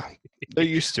 Nah, they're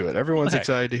used to it. Everyone's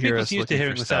excited to hear us. Used to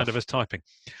hearing the sound of us typing.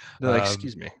 They're like,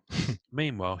 excuse me.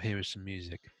 Meanwhile, here is some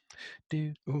music.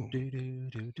 Do do do do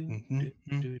do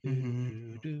do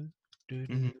do do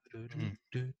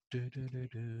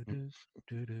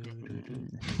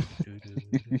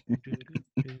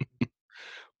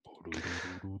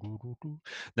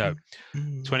No,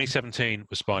 2017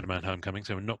 was Spider-Man: Homecoming,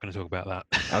 so we're not going to talk about that.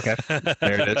 Okay,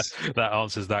 there it is. That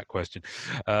answers that question.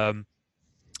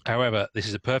 However, this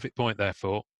is a perfect point,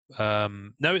 therefore.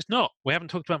 No, it's not. We haven't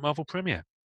talked about Marvel Premiere.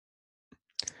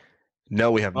 No,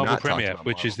 we have Marvel not. Premiere,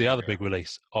 which is the other big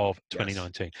release of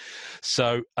 2019. Yes.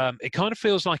 So it kind of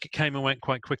feels like it came and went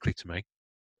quite quickly to me.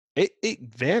 It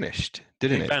vanished,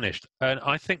 didn't it? It vanished. And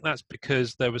I think that's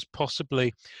because there was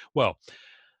possibly, well,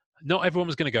 not everyone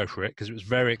was going to go for it because it was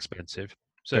very expensive.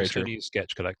 So it's only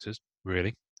sketch collectors,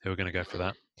 really, who are going to go for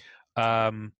that.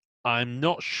 I'm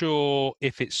not sure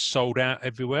if it's sold out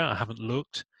everywhere. I haven't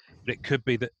looked. But it could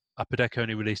be that Upper Deck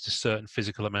only released a certain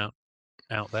physical amount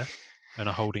out there and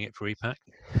are holding it for EPAC.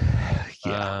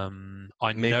 Yeah.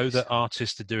 I know that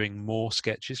artists are doing more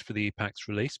sketches for the EPAX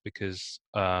release because,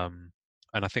 and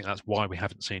I think that's why we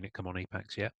haven't seen it come on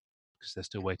EPAX yet, because they're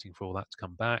still waiting for all that to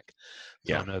come back.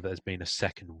 So I know there's been a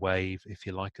second wave, if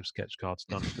you like, of sketch cards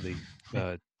done for the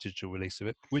digital release of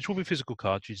it, which will be physical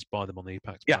cards. You just buy them on the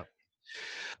EPAX. Yeah.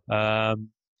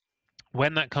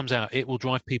 When that comes out, it will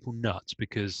drive people nuts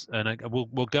because, and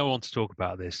we'll go on to talk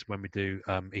about this when we do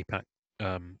EPAC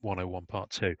 101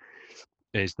 Part 2,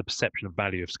 is the perception of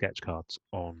value of sketch cards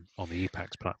on the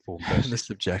EPAX platform. The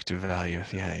subjective value,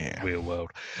 real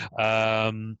world.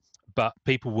 But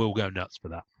people will go nuts for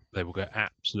that. They will go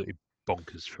absolutely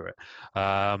bonkers for it.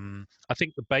 I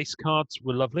think the base cards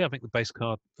were lovely. I think the base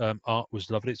card art was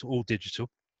lovely. It's all digital.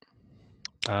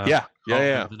 Yeah.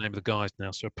 The name of the guys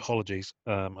now, so apologies.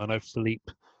 I know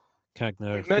Philippe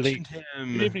Cagno. Mentioned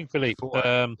him. Good evening, Philippe.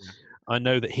 I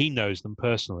know that he knows them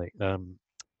personally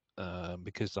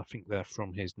because I think they're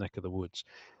from his neck of the woods.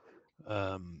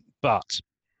 But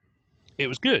it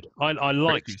was good. I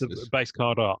liked the base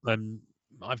card art, and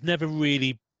I've never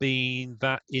really been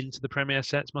that into the Premiere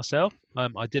sets myself.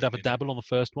 I did have a dabble on the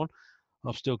first one.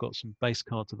 I've still got some base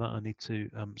cards of that I need to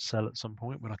sell at some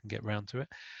point when I can get round to it.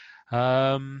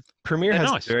 Premiere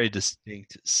has a very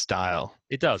distinct style.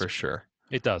 It does. For sure.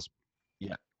 It does.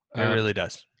 Yeah, it really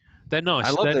does. They're nice.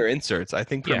 I love their inserts. I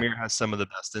think Premiere has some of the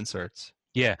best inserts.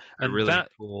 Yeah, and really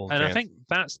cool. And I think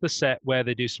that's the set where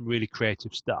they do some really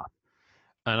creative stuff.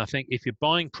 And I think if you're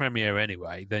buying Premiere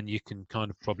anyway, then you can kind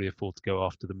of probably afford to go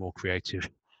after the more creative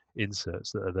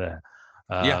inserts that are there.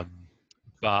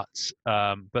 But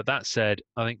that said,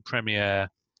 I think Premiere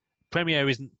Premiere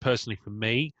isn't personally for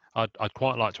me. I'd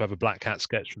quite like to have a Black Cat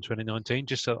sketch from 2019,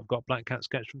 just so I've got a Black Cat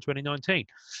sketch from 2019.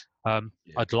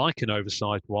 I'd like an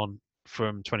oversized one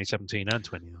from 2017 and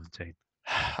 2019.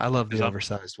 I love the 'Cause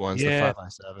oversized ones, yeah. the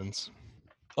 5x7s.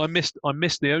 I missed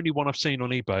the only one I've seen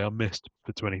on eBay. I missed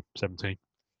for 2017,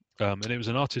 and it was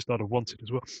an artist I'd have wanted as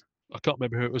well. I can't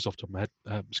remember who it was off the top of my head.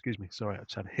 Excuse me, sorry, I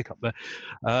just had a hiccup there.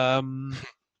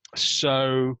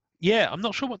 So yeah, I'm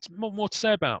not sure what more to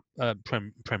say about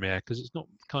Premiere because it's not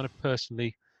kind of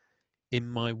personally in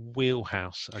my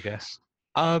wheelhouse, I guess.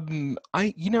 I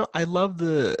love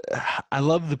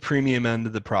the premium end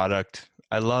of the product.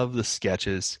 I love the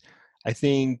sketches. I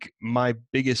think my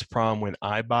biggest problem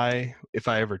if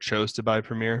I ever chose to buy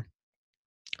Premiere,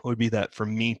 would be that for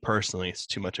me personally, it's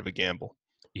too much of a gamble.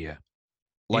 Yeah.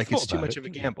 Like it's too much of a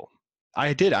gamble.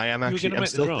 I did. I'm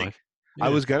still thinking. Yeah. I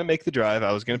was going to make the drive.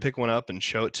 I was going to pick one up and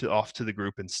show it off to the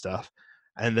group and stuff.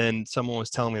 And then someone was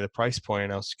telling me the price point,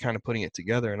 and I was kind of putting it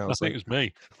together. And I think it was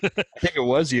me. I think it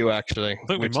was you, actually. I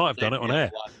think we might have done it on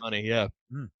air. A lot of money, yeah.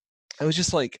 I was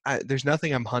just like, there's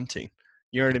nothing I'm hunting.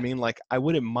 You know what I mean? Like, I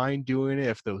wouldn't mind doing it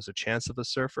if there was a chance of a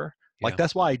surfer. Yeah. Like,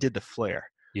 that's why I did the flare.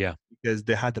 Yeah. Because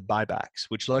they had the buybacks,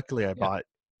 which luckily I bought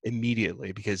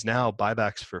immediately, because now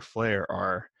buybacks for flare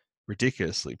are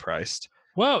ridiculously priced.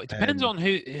 Well, it depends on who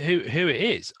it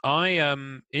is.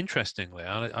 Interestingly,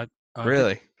 I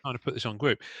really kind of put this on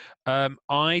group.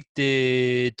 I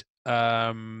did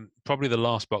probably the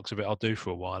last box of it I'll do for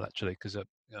a while, actually, because I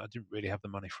didn't really have the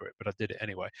money for it, but I did it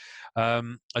anyway. I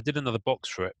did another box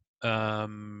for it,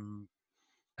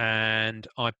 and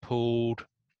I pulled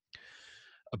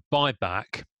a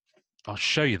buyback. I'll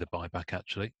show you the buyback,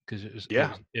 actually, because it was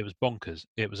bonkers.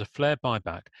 It was a flare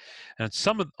buyback, and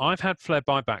I've had flare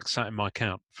buybacks sat in my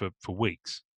account for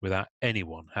weeks without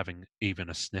anyone having even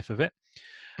a sniff of it.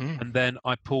 And then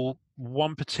I pulled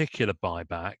one particular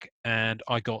buyback, and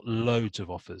I got loads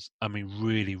of offers. I mean,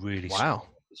 really, really wow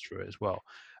offers for it as well.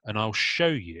 And I'll show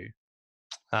you.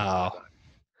 Oh,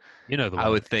 you know the one. I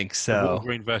would think so.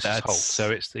 Wolverine versus Hulk. So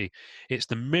it's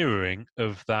the mirroring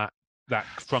of that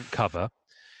front cover,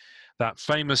 that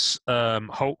famous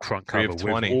Hulk front cover with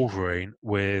Wolverine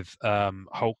with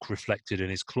Hulk reflected in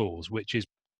his claws, which is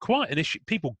quite an issue.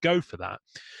 People go for that.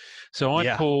 So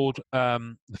I pulled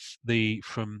the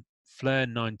from Flare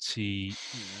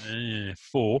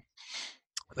 94,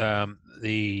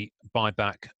 the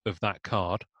buyback of that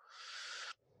card,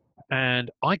 and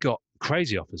I got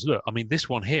crazy offers. Look, I mean, this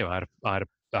one here, I had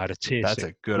a tier. That's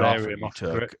a good offer you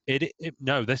took.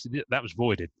 No, that was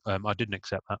voided. I didn't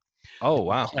accept that. Oh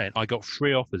wow! I got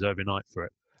 3 offers overnight for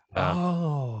it.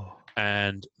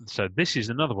 And so this is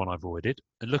another one I voided.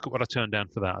 And look at what I turned down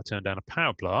for that. I turned down a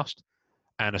Power Blast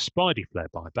and a Spidey Flare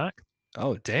buyback.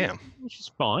 Oh damn! Which is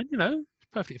fine,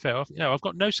 perfectly fair. I've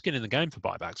got no skin in the game for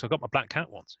buybacks. I've got my Black Cat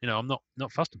ones. I'm not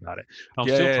fussed about it. I'm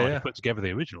still trying to put together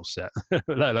the original set, let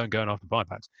alone going after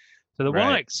buybacks. So the one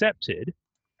I accepted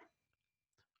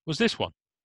was this one.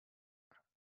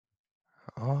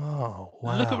 Oh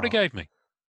wow! Look at what he gave me.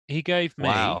 He gave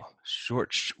me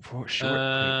short.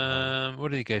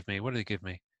 What did he give me?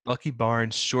 Lucky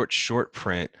Barnes short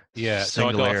print. Yeah,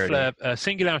 Singularity. So I got a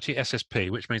Singularity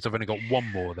SSP, which means I've only got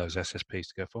one more of those SSPs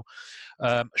to go for.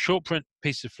 A short print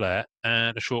piece of Flare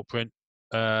and a short print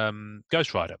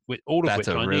Ghost Rider, which I needed. That's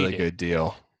a really good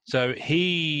deal. So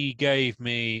he gave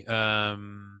me.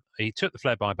 He took the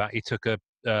Flare buyback. He took a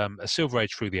Silver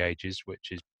Age Through the Ages,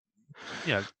 which is,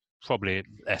 probably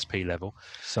SP level.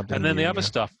 And then the other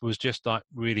stuff was just like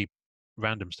really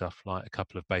random stuff, like a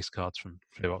couple of base cards from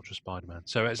Flare Ultra Spider-Man.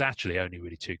 So it's actually only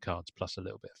really 2 cards plus a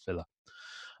little bit of filler.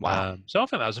 Wow. So I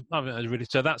think that was really.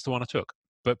 So that's the one I took.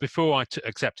 But before I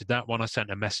accepted that one, I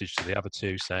sent a message to the other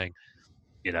 2 saying,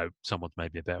 someone's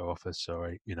made me a better offer.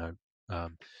 Sorry, And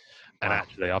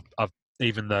actually, I've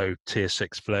even though Tier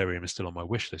 6 Flareum is still on my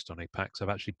wish list on e-packs, I've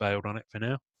actually bailed on it for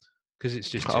now because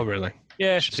it's just. Oh really?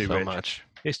 Yeah, it's too so rich. Much.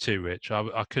 It's too rich.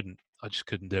 I just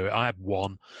couldn't do it. I had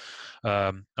one,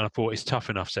 and I thought it's tough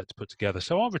enough set to put together.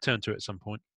 So I'll return to it at some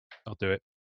point. I'll do it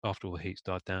after all the heat's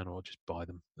died down, or I'll just buy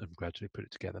them and gradually put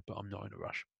it together. But I'm not in a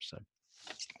rush. So.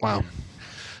 Wow.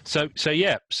 So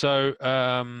yeah. So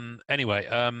anyway.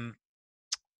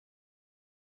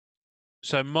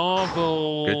 So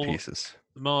Marvel. Good pieces.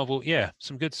 Marvel, yeah,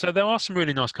 some good. So there are some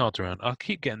really nice cards around. I'll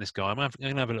keep getting this guy. I'm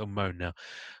going to have a little moan now.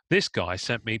 This guy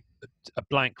sent me a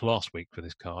blank last week for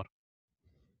this card.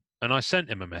 And I sent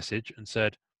him a message and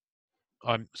said,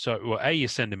 you're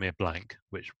sending me a blank,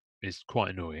 which is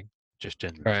quite annoying, just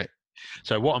generally. Right.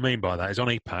 So what I mean by that is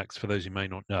on e-packs, for those who may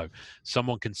not know,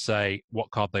 someone can say what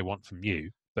card they want from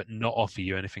you, but not offer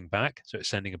you anything back. So it's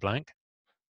sending a blank.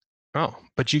 Oh,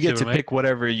 but you get See to what I mean? pick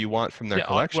whatever you want from their Yeah,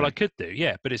 collection. well, I could do,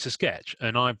 yeah, but it's a sketch,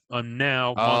 and I'm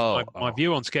now my Oh.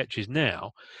 view on sketches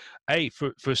now. A,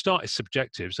 for a start, it's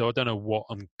subjective, so I don't know what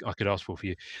I could ask for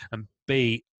you, and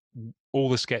B, all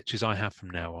the sketches I have from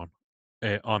now on,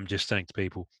 I'm just saying to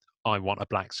people, I want a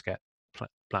black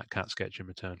cat sketch in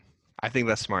return. I think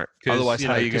that's smart. 'Cause, Otherwise,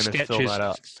 how are you going to fill sketches that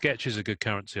up? sketches are good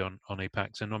currency on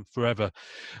e-packs, and I'm forever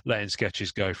letting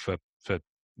sketches go for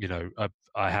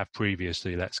I have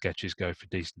previously let sketches go for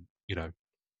decent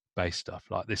base stuff.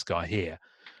 Like this guy here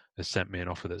has sent me an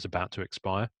offer that's about to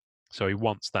expire, so he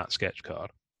wants that sketch card,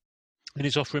 and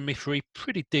he's offering me three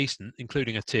pretty decent,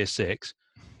 including a tier 6.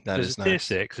 That There's is a tier nice.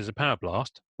 6, there's a Power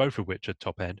Blast, both of which are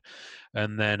top end,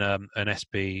 and then an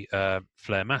SP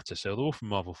Flare Matter. So they're all from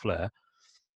Marvel Flare.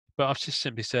 But I've just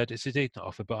simply said it's a decent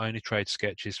offer, but I only trade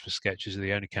sketches for sketches of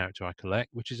the only character I collect,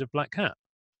 which is a Black Cat.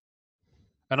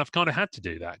 And I've kind of had to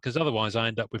do that because otherwise I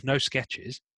end up with no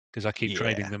sketches because I keep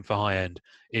trading them for high-end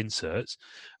inserts,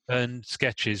 and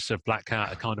sketches of Black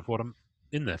Cat are kind of what I'm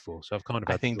in there for. So I've kind of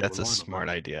had I think to draw that's a a line on smart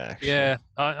that. idea, actually. Yeah,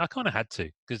 I kind of had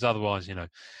to because otherwise, you're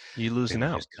losing people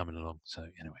out. just coming along. So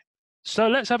anyway, so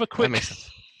let's have a quick. That makes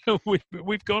sense.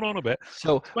 we've gone on a bit.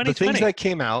 So the things that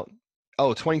came out.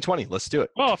 Oh, 2020. Let's do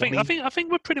it. Well, I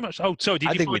think we're pretty much. Oh, sorry.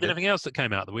 Did you find did. anything else that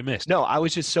came out that we missed? No, I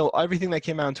was just everything that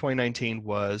came out in 2019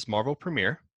 was Marvel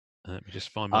Premiere. Let me just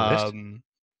find my list.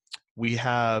 We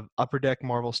have Upper Deck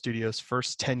Marvel Studios'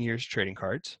 first 10 years trading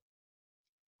cards,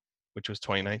 which was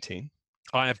 2019.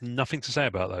 I have nothing to say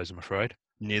about those, I'm afraid.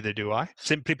 Neither do I.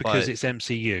 Simply because it's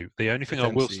MCU. The only thing I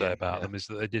will say about them is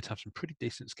that they did have some pretty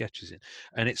decent sketches in,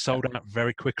 and it sold out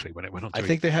very quickly when it went on. I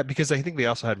think they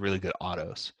also had really good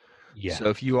autos. Yeah. So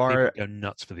if you are go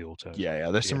nuts for the autos.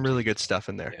 Yeah, there's some really good stuff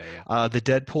in there. Yeah. The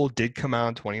Deadpool did come out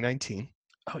in 2019.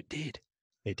 Oh, it did.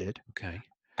 It did. Okay.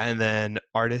 And then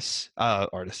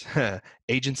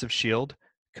Agents of Shield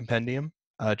Compendium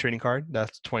trading card.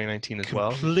 That's 2019 as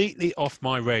well. Completely off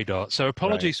my radar. So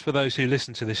apologies for those who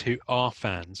listen to this who are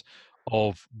fans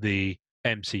of the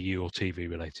MCU or TV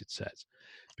related sets.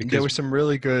 Because there were some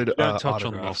really good don't touch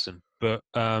autographs. on them often,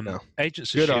 but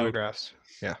Agents of good Shield autographs.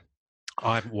 Yeah.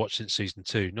 I haven't watched since season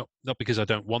 2. Not because I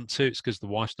don't want to. It's because the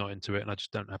wife's not into it, and I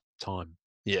just don't have time.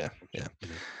 Yeah.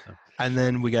 And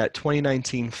then we got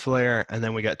 2019 Flare, and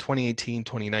then we got 2018,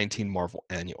 2019 Marvel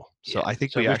Annual. So I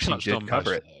think we actually did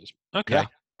cover it. Okay,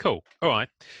 cool. All right.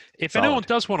 If anyone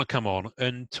does want to come on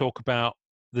and talk about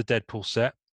the Deadpool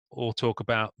set, or talk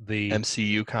about the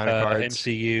MCU kind of cards,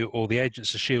 MCU or the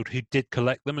Agents of S.H.I.E.L.D. who did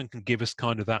collect them and can give us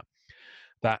kind of that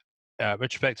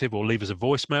retrospective, or leave us a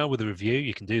voicemail with a review,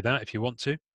 you can do that if you want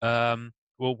to.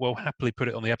 We'll happily put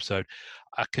it on the episode.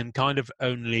 I can kind of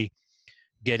only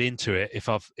get into it if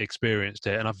I've experienced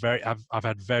it, and I've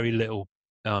had very little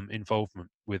involvement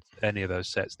with any of those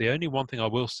sets. The only one thing I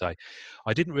will say,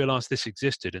 I didn't realize this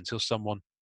existed until someone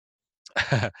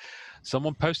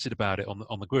posted about it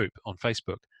on the group on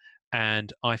Facebook,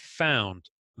 and I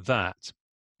found that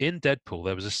in Deadpool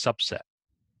there was a subset,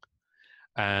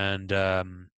 and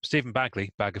Stephen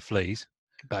Bagley, Bag of Fleas,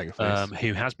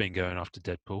 who has been going after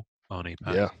Deadpool on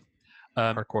ePack,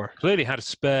 hardcore, clearly had a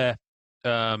spare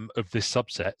of this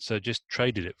subset, so just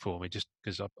traded it for me just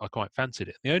because I quite fancied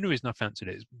it. The only reason I fancied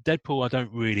it is Deadpool. I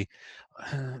don't really,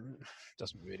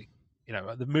 doesn't really,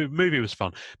 the movie was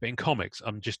fun, but in comics,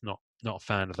 I'm just not a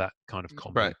fan of that kind of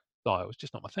comic style. It's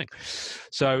just not my thing.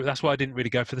 So that's why I didn't really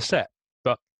go for the set.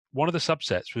 But one of the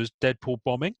subsets was Deadpool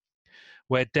Bombing,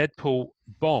 where Deadpool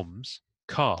bombs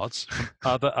cards from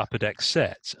other Upper Deck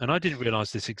sets, and I didn't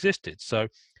realize this existed. So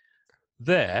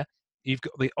there. You've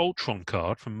got the Ultron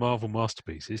card from Marvel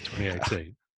Masterpieces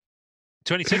 2018.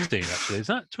 2016, actually. Is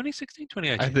that 2016,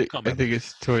 2018? I think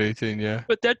it's 2018, yeah.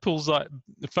 But Deadpool's like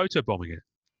photo bombing it.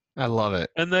 I love it.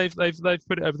 And they've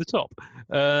put it over the top.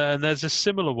 And there's a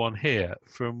similar one here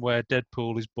from where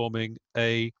Deadpool is bombing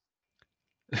a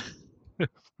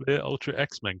Ultra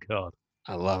X-Men card.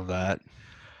 I love that.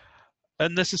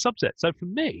 And there's a subset. So for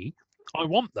me, I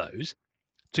want those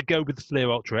to go with the Fleer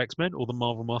Ultra X-Men or the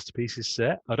Marvel Masterpieces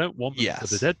set. I don't want them for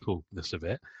the Deadpool-ness of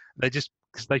it. They just,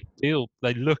 because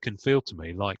they look and feel to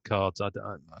me like cards. I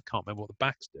can't remember what the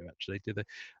backs do, actually.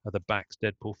 Are the backs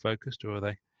Deadpool focused, or are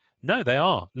they? No, they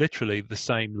are literally the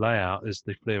same layout as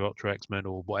the Fleer Ultra X-Men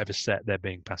or whatever set they're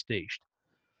being pastiched,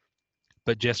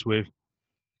 but just with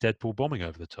Deadpool bombing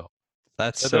over the top.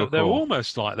 That's so cool. They're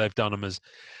almost like they've done them as,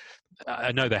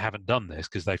 I know they haven't done this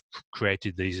because they've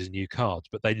created these as new cards,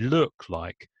 but they look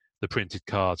like the printed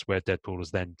cards where Deadpool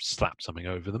has then slapped something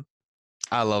over them.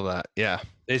 I love that. Yeah,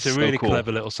 it's a really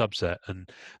clever little subset, and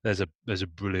there's a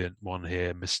brilliant one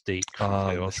here, Mystique.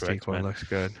 Mystique one looks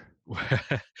good.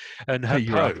 and her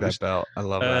You rock that pose, belt. I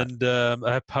love that. and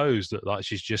her pose looked like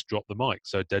she's just dropped the mic.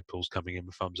 So Deadpool's coming in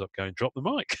with thumbs up, going, "Drop the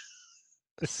mic."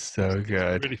 So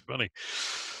good. Really funny.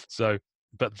 So,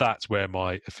 but that's where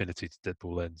my affinity to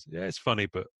Deadpool ends. Yeah, it's funny,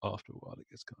 but after a while it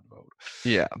gets kind of old.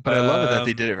 Yeah, but I love it that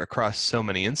they did it across so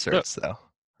many inserts, though.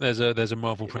 There's a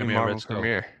Marvel Premiere Marvel Red Skull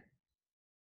Premiere.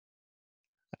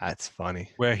 That's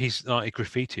funny. where he's like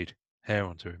graffitied hair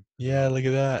onto him. Yeah, look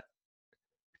at that.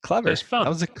 Clever. So it's fun. That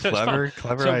was a clever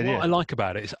idea. What I like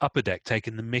about it is Upper Deck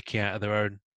taking the mickey out of their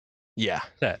own Yeah,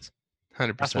 sets.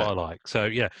 100%. That's what I like. So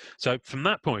yeah. So from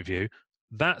that point of view,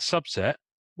 that subset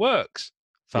works.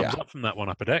 Thumbs up from that one,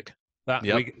 Upper Deck. That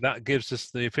that gives us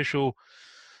the official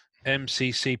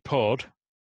MCC pod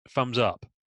thumbs up.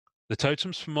 The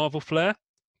totems from Marvel Flair,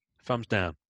 thumbs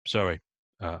down. Sorry,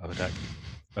 Upper Deck.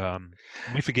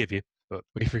 We forgive you, but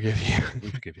we forgive you. we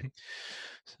forgive you.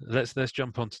 So let's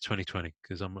jump on to 2020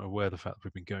 because I'm aware of the fact that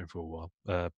we've been going for a while.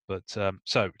 So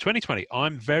 2020,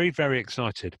 I'm very, very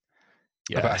excited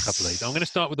about a couple of these. I'm going to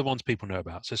start with the ones people know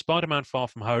about. So Spider-Man: Far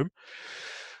From Home.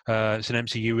 It's an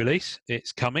MCU release.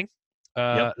 It's coming.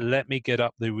 Let me get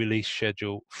up the release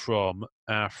schedule from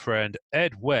our friend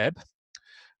Ed Webb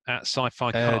at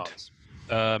Sci-Fi Cards,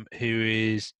 who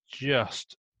is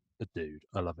just a dude.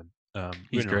 I love him.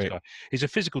 He's really great. nice guy. He's a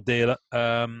physical dealer.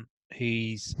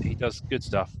 He does good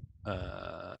stuff.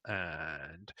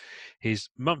 And his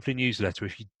monthly newsletter,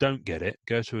 if you don't get it,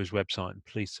 go to his website and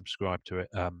please subscribe to it.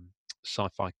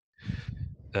 Sci-Fi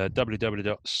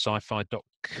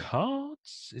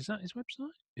www.sci-fi.cards. Is that his website?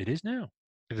 It is now.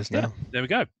 It is now. There we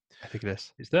go. I think it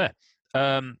is. It's there.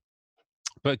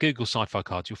 But Google Sci-Fi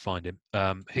Cards, you'll find him.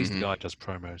 He's the guy who does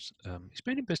promos. He's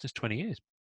been in business 20 years.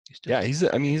 He's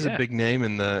a big name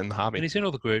in the hobby, and he's in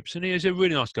all the groups, and he's a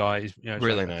really nice guy. He's,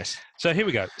 really nice. So here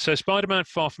we go. So Spider-Man: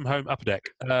 Far From Home, Upper Deck,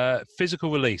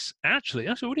 physical release. Actually,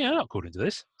 that's already out according to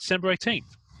this, December 18th.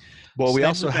 Well, we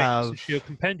also have your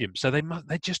compendium. So they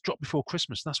just dropped before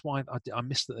Christmas. That's why I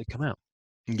missed that they come out.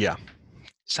 Yeah,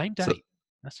 same day. So,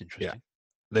 that's interesting. Yeah.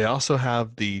 They also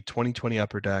have the 2020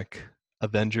 Upper Deck,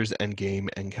 Avengers Endgame,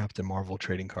 and Captain Marvel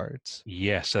trading cards.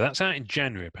 Yeah, so that's out in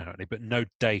January apparently, but no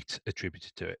date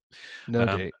attributed to it. No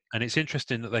date. And it's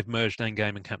interesting that they've merged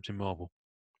Endgame and Captain Marvel.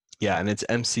 Yeah, and it's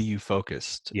MCU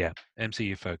focused. Yeah,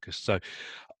 MCU focused. So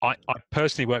I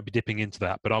personally won't be dipping into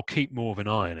that, but I'll keep more of an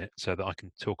eye on it so that I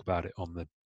can talk about it on the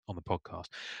podcast.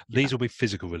 These will be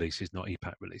physical releases, not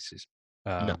EPAC releases.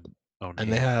 No.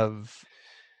 And they have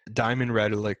diamond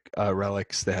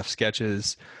relics. They have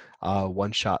sketches,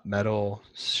 one-shot metal,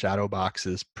 shadow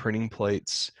boxes, printing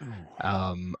plates,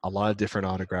 a lot of different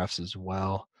autographs as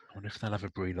well. I wonder if they'll have a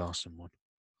Brie Larson one.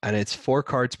 And it's 4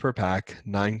 cards per pack,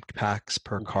 9 packs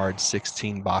per card,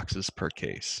 16 boxes per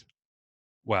case.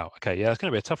 Wow. Okay. Yeah, it's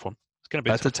going to be a tough one. It's going to be.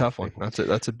 That's a tough one.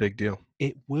 That's a big deal.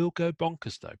 It will go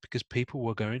bonkers though, because people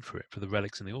will go in for it for the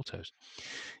relics and the autos.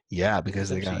 Yeah, because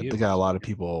they got a lot of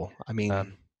people. I mean,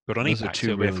 but on EPACs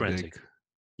it'll be a frenzy. Big.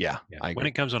 Yeah, I agree. When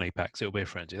it comes on EPACs, it'll be a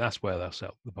frenzy. That's where they'll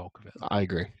sell the bulk of it. I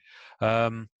agree.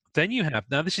 Then you have,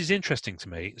 now this is interesting to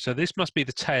me. So this must be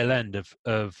the tail end of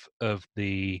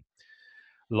the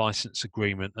license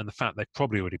agreement and the fact they've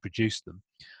probably already produced them.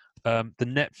 The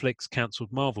Netflix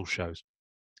cancelled Marvel shows,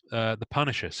 The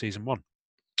Punisher season 1.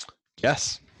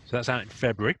 Yes. So that's out in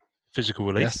February, physical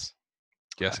release.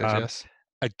 Yes.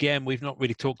 Again, we've not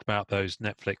really talked about those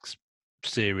Netflix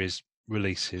series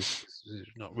releases.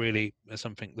 It's not really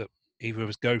something that either of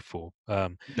us go for.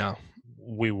 No.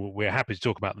 We're happy to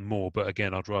talk about them more, but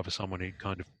again, I'd rather someone who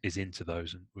kind of is into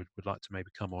those and would like to maybe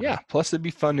come on. Yeah, plus it'd be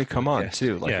fun to come on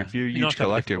too. Like if you're a huge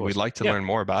collector, we'd like to learn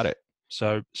more about it.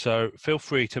 So feel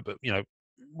free to, but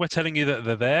we're telling you that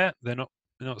they're there. They're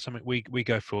not something we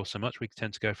go for so much. We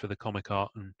tend to go for the comic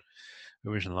art and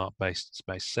original art based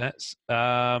space sets.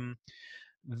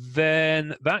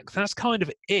 Then that's kind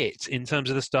of it in terms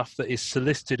of the stuff that is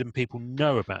solicited and people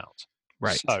know about.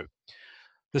 Right. So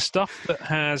the stuff that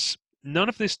has none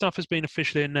of this stuff has been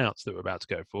officially announced that we're about to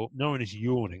go for. No one is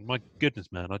yawning. My goodness,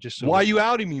 man! I just why are you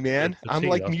outing me, man? I'm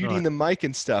like muting the mic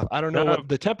and stuff. I don't know. No.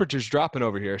 The temperature's dropping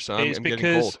over here, so I'm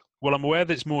getting cold. Well, I'm aware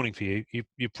that it's morning for you.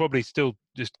 You're probably still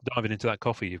just diving into that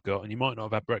coffee you've got, and you might not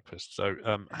have had breakfast. So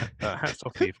hats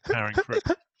off to you for powering through.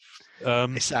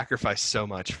 They sacrifice so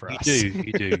much for us.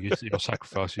 You do. Your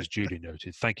sacrifice is duly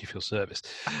noted. Thank you for your service.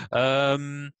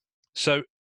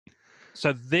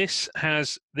 So this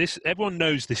has this. Everyone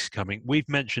knows this is coming. We've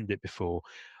mentioned it before.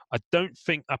 I don't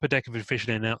think Upper Deck have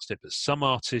officially announced it, but some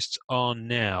artists are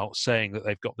now saying that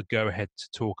they've got the go-ahead to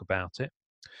talk about it.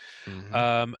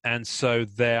 Mm-hmm. And so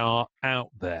they are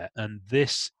out there, and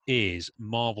this is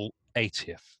Marvel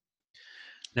 80th.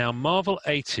 Now, Marvel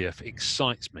 80th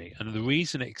excites me, and the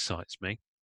reason it excites me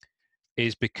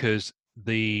is because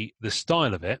the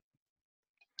style of it,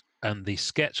 and the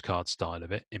sketch card style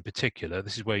of it in particular,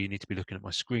 this is where you need to be looking at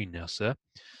my screen now, sir.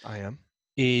 I am.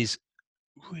 Is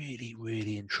really,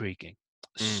 really intriguing.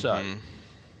 So, Mhm.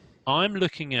 I'm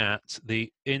looking at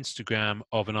the Instagram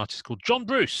of an artist called John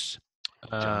Bruce.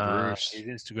 John Bruce. His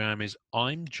Instagram is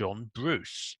I'm John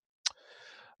Bruce.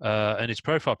 And his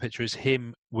profile picture is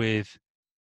him with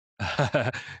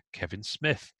Kevin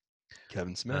Smith.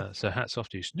 Kevin Smith. So hats off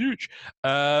to you, Snooch.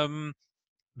 That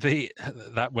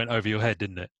went over your head,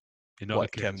 didn't it? You're not What,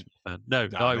 a Kevin Kevin? Smith fan. No,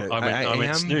 No, I went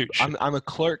am. Snooch. I'm a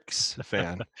Clerks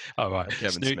fan. Oh, right.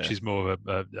 Kevin Snooch Smith. is more of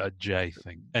a J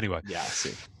thing. Anyway. Yeah, I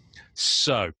see.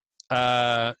 So,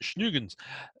 Schnoogens,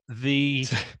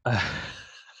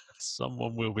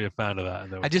 someone will be a fan of that.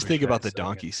 And I just think appreciate about it the so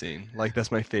donkey much. scene. Like,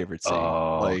 that's my favorite scene.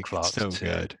 Oh, like, Clark's it's so too.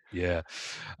 good. Yeah.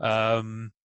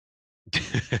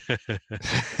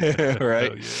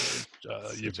 Right?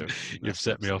 Oh, yeah. You've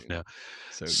set me off now.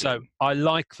 So good. I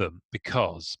like them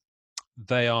because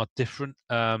they are different.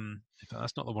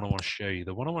 That's not the one I want to show you.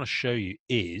 The one I want to show you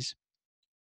is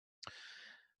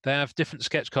they have different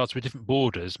sketch cards with different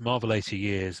borders, Marvel 80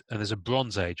 years, and there's a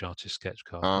Bronze Age artist sketch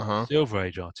card, a Silver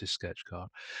Age artist sketch card.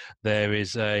 There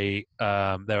is there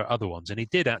are other ones, and he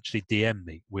did actually DM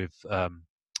me with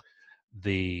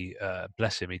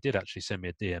bless him, he did actually send me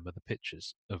a DM of the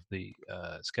pictures of the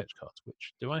sketch cards.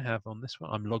 Which do I have on this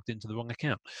one? I'm logged into the wrong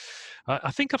account.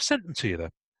 I think I've sent them to you though.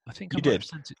 I think I might have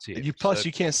sent it to you. Plus,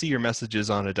 you can't see your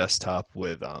messages on a desktop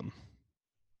with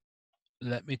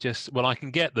Let me just. Well, I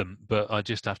can get them, but I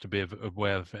just have to be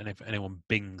aware of if anyone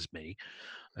bings me.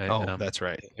 That's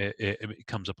right. It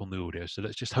comes up on the audio. So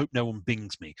let's just hope no one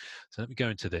bings me. So let me go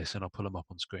into this, and I'll pull them up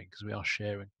on screen because we are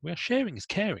sharing. Sharing is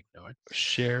caring, all right?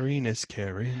 Sharing is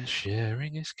caring.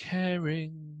 Sharing is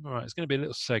caring. All right, it's going to be a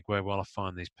little segue while I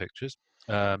find these pictures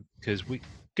because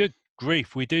good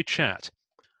grief, we do chat.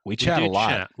 We chat a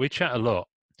lot. We chat a lot.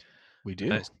 We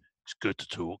do. It's good to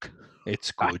talk.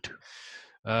 It's good.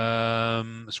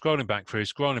 Scrolling back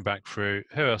through.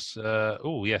 Who else?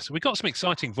 Oh, yes. We got some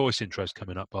exciting voice intros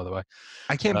coming up, by the way.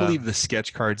 I can't believe the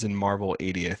sketch cards in Marvel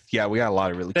 80th. Yeah, we got a lot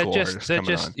of really cool artists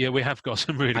coming on. Yeah, we have got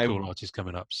some really cool artists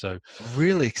coming up. So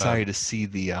really excited to see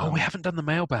the. we haven't done the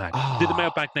mailbag. We'll do the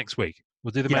mailbag next week.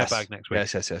 We'll do the mailbag next week.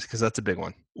 Yes, because that's a big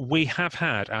one. We have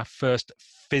had our first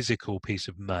physical piece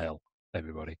of mail,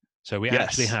 everybody. So we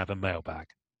actually have a mailbag.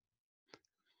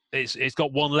 It's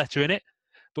got one letter in it,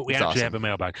 but we actually have a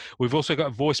mailbag. We've also got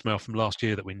a voicemail from last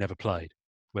year that we never played,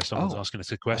 where someone's asking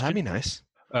us a question. That'd be nice.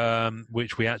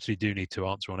 Which we actually do need to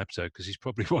answer on episode because he's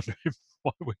probably wondering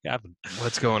why we haven't.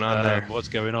 What's going on there? What's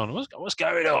going on? What's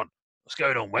going on? What's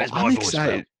going on? Where's my I'm voicemail?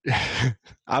 excited.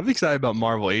 I'm excited about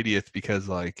Marvel 80th because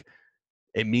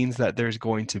it means that there's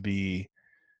going to be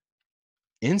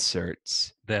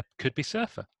inserts. There could be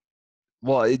Surfer.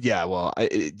 Well,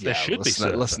 there should be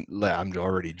Surfer. I'm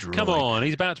already drooling. Come on,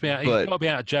 he's about to be out. He's got to be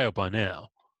out of jail by now.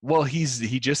 Well, he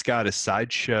just got a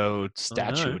Sideshow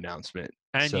statue announcement,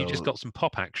 and you just got some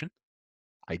pop action.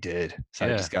 I did. So I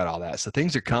just got all that. So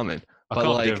things are coming.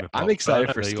 I'm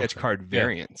excited for sketch card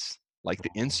variants. Like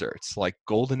the inserts, like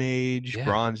Golden Age,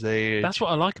 Bronze Age. That's what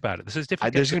I like about it. This is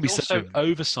different. There's going to be such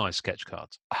oversized sketch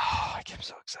cards. Oh, I'm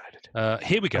so excited.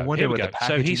 Here we go. I wonder what the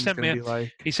packaging he sent me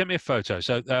like. He sent me a photo.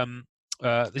 So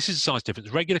this is a size difference.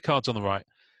 Regular cards on the right.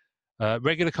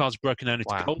 Regular cards broken down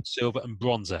into gold, silver, and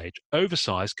bronze age.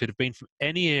 Oversized could have been from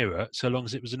any era, so long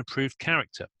as it was an approved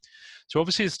character. So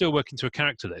obviously, it's still working to a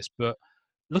character list, but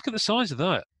look at the size of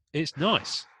that. It's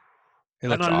nice.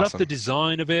 And I love the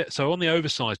design of it. So on the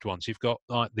oversized ones, you've got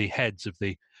like the heads of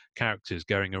the characters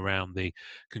going around the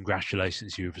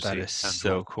congratulations you've received. That is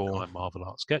so cool. Marvel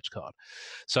Art sketch card.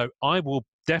 So I will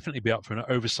definitely be up for an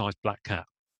oversized black cat.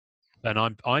 And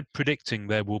I'm predicting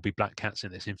there will be black cats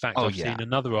in this. In fact, I've seen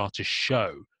another artist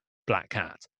show Black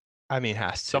Cat. I mean,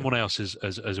 has to. Someone else has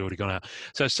already gone out.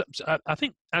 So I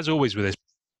think, as always with this,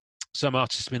 some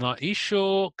artists have been like, "Are you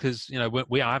sure?" Because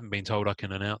I haven't been told I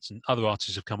can announce, and other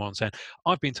artists have come on saying,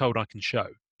 "I've been told I can show."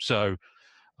 So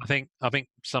I think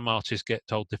some artists get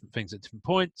told different things at different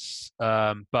points.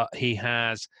 But he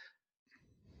has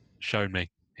shown me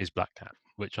his black cat,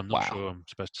 which I'm not sure I'm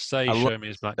supposed to say. Show me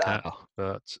his black cat,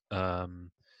 but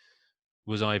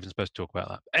was I even supposed to talk about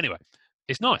that? Anyway,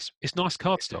 it's nice. It's nice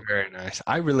card stock. Very nice.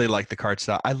 I really like the card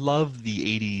stock. I love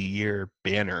the 80-year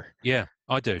banner. Yeah,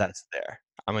 I do. That's there.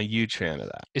 I'm a huge fan of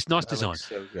that. It's nice design.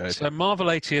 So good. So Marvel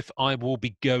 80th, I will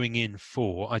be going in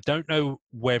for. I don't know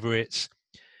whether it's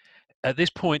at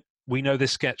this point. We know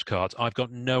this sketch cards. I've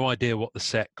got no idea what the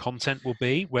set content will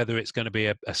be. Whether it's going to be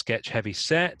a sketch heavy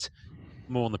set,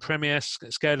 more on the Premiere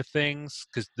scale of things?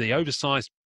 Because the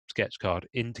oversized sketch card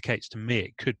indicates to me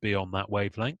it could be on that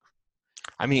wavelength.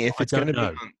 I mean, if it's going to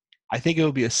be, I think it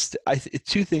will be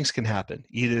two things can happen.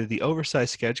 Either the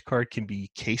oversized sketch card can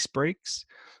be case breaks,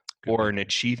 or an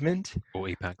achievement, or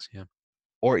e-packs, yeah,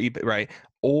 or right,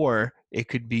 or it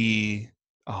could be.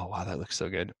 Oh wow, that looks so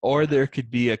good. Or there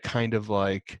could be a kind of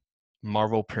like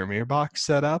Marvel Premiere box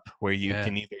setup where you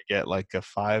can either get like a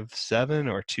 5/7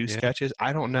 or 2 sketches.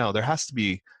 I don't know. There has to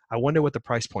be. I wonder what the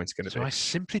price point's going to be. I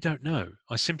simply don't know.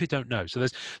 So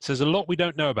there's a lot we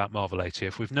don't know about Marvel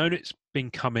ATF. We've known it's been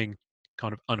coming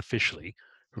kind of unofficially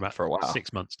for a while.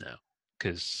 6 months now,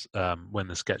 because when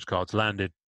the sketch cards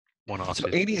landed, one artist. So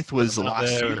 80th was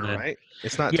last year, right?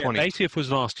 It's not 20. 80th was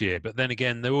last year, but then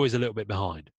again, they're always a little bit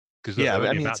behind. Yeah,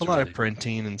 I mean, it's a lot of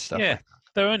printing and stuff. Yeah,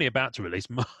 they're only about to release.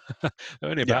 To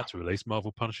release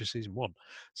Marvel Punisher season 1.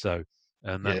 So,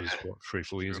 and that was what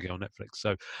 3-4 years ago on Netflix.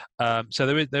 So, so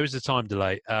there is a time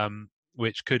delay,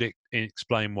 which could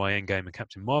explain why Endgame and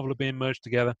Captain Marvel are being merged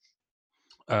together.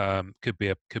 Could be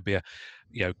a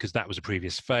because that was a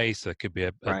previous phase. There could be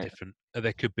a different.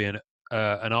 There could be an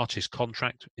artist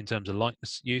contract in terms of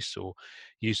likeness use or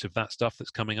use of that stuff that's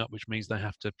coming up, which means they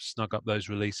have to snug up those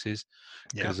releases,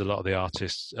 because a lot of the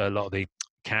artists, a lot of the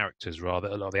characters, rather,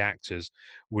 a lot of the actors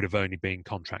would have only been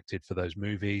contracted for those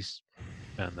movies,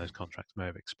 and those contracts may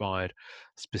have expired.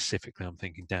 Specifically, I'm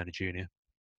thinking Downey Jr.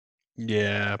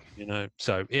 Yeah,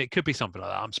 so it could be something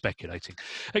like that. I'm speculating.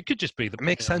 It could just be that. It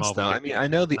makes sense, though. I mean, I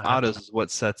know the autos is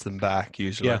what sets them back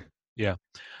usually. Yeah.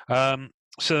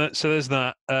 So there's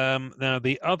that. Now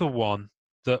the other one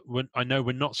that I know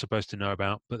we're not supposed to know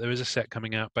about, but there is a set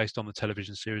coming out based on the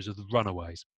television series of The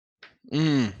Runaways.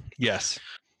 Yes.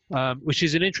 Which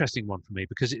is an interesting one for me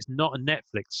because it's not a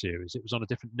Netflix series. It was on a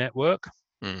different network.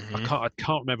 Mm-hmm. I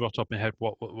can't remember off the top of my head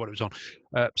what it was on.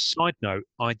 Side note,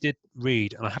 I did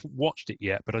read, and I haven't watched it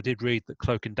yet, but I did read that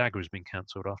Cloak and Dagger has been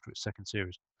cancelled after its second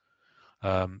series.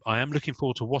 I am looking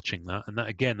forward to watching that, and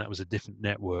that was a different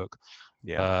network.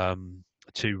 Yeah.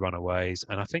 2 Runaways,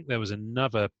 and I think there was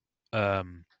another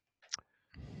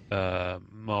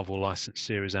Marvel licensed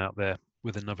series out there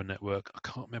with another network. I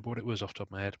can't remember what it was off the top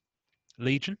of my head.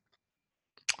 Legion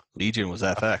was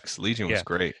FX. Legion was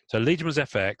great. So Legion was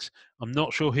FX. I'm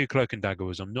not sure who Cloak and Dagger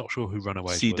was. I'm not sure who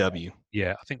Runaways CW. was.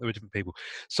 Yeah, I think there were different people.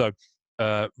 So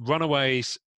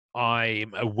Runaways,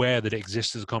 I'm aware that it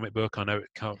exists as a comic book. I know it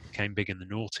came big in the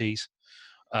noughties.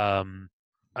 I'm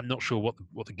not sure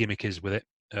what the gimmick is with it.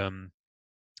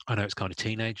 I know it's kind of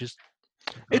teenagers.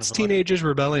 It's teenagers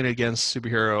rebelling against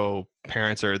superhero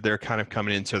parents, or they're kind of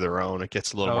coming into their own. It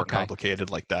gets a little more complicated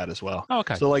like that as well. Oh,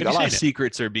 okay. So like a lot of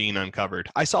secrets are being uncovered.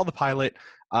 I saw the pilot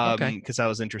because I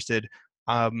was interested.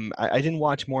 I didn't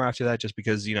watch more after that just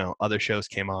because, other shows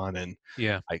came on and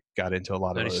I got into a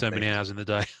lot of other things. Many hours in the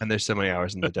day. And there's so many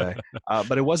hours in the day.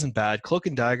 But it wasn't bad. Cloak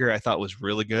and Dagger I thought was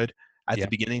really good at the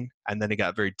beginning, and then it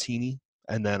got very teeny,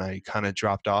 and then I kind of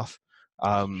dropped off.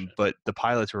 But the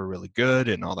pilots were really good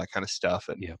and all that kind of stuff.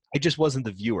 And I just wasn't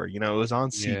the viewer. It was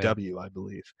on CW, I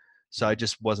believe. So I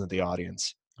just wasn't the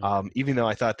audience. Even though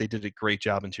I thought they did a great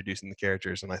job introducing the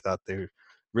characters, and I thought they were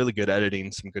really good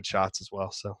editing, some good shots as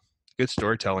well. So good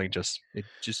storytelling. It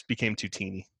just became too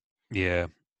teeny. Yeah.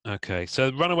 Okay.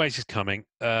 So Runaways is coming.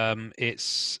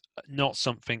 It's not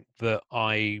something that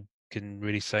I can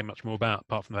really say much more about,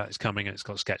 apart from that it's coming and it's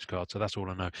got a sketch card. So that's all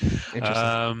I know.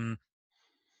 Interesting.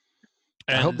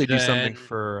 I hope they do something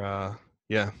for,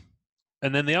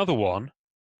 And then the other one,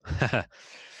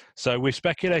 so we've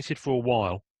speculated for a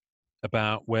while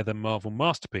about whether Marvel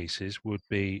Masterpieces would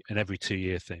be an every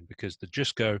 2-year thing, because the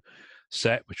Just Go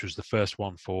set, which was the first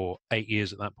one for 8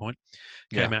 years at that point,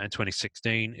 came out in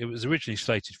 2016. It was originally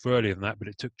slated for earlier than that, but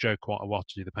it took Joe quite a while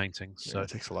to do the paintings. So it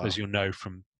takes a while. As you'll know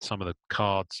from some of the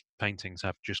cards, paintings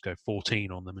have Just Go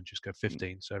 14 on them and Just Go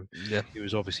 15. So he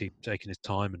was obviously taking his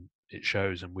time, and it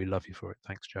shows, and we love you for it.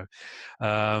 Thanks, Joe.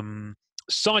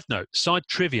 Side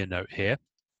trivia note here.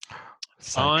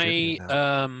 I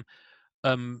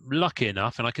am lucky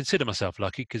enough, and I consider myself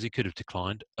lucky because he could have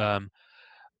declined. Joe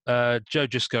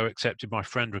Jusko accepted my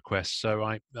friend request, so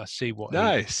I see what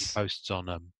he posts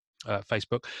on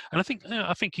Facebook, and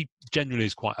I think he generally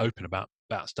is quite open about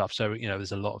stuff. So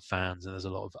there's a lot of fans, and there's a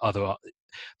lot of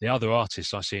the other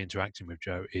artists I see interacting with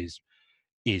Joe is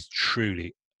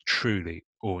truly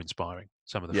awe-inspiring.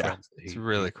 Some of the friends that he's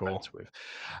really cool with,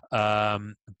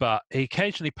 but he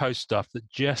occasionally posts stuff that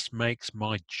just makes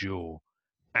my jaw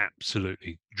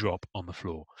absolutely drop on the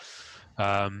floor.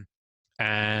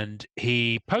 And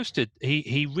he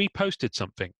reposted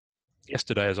something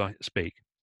yesterday as I speak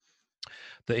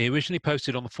that he originally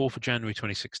posted on the 4th of January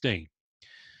 2016,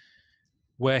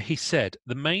 where he said,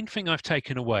 "The main thing I've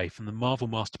taken away from the Marvel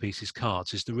Masterpieces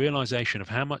cards is the realization of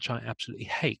how much I absolutely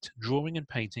hate drawing and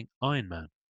painting Iron Man."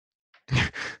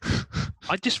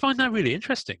 I just find that really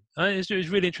interesting. It's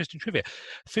really interesting trivia.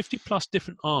 50 plus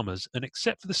different armors, and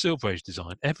except for the Silver Age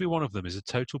design, every one of them is a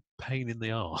total pain in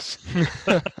the arse.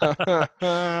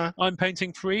 I'm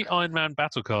painting 3 Iron Man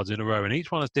battle cards in a row, and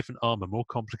each one has different armor, more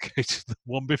complicated than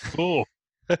one before.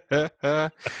 Well,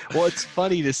 it's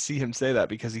funny to see him say that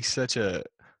because he's such a.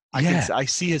 I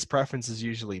see his preferences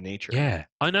usually nature. Yeah,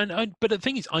 I know. But the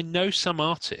thing is, I know some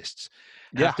artists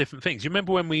have different things. You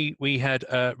remember when we had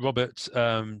Robert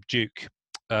Duke,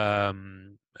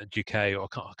 Duque, or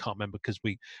I can't remember because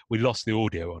we lost the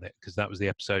audio on it because that was the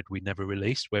episode we never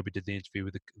released where we did the interview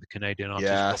with the Canadian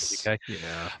artist Robert Duque.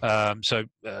 Yeah. So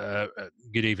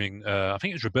good evening. I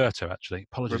think it was Roberto actually.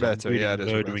 Apologies, Roberto, I'm it is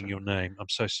murdering Roberto. your name. I'm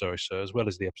so sorry, sir. As well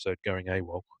as the episode going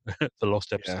AWOL, the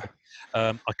lost episode.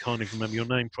 Yeah. I can't even remember your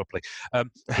name properly.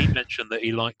 He mentioned that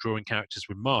he liked drawing characters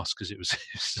with masks because it was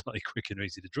slightly quick and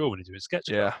easy to draw when he's doing sketch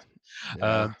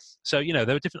cards. So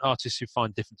there are different artists who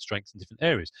find different strengths in different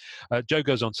areas. Joe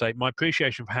goes on to say, "My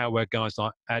appreciation for how guys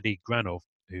like Adi Granov,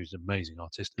 who's an amazing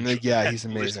artist, he's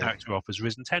amazing. His character off has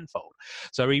risen tenfold."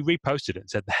 So he reposted it and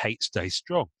said, "The hate stays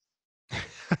strong."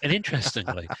 And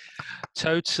interestingly,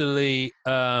 totally,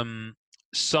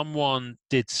 someone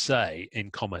did say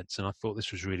in comments, and I thought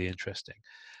this was really interesting.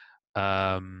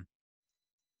 Where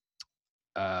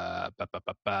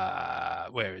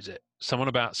is it? Someone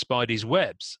about Spidey's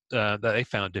webs that they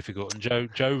found difficult, and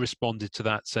Joe responded to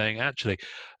that saying, "Actually,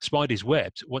 Spidey's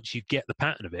webs, once you get the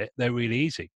pattern of it, they're really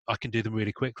easy. I can do them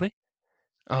really quickly."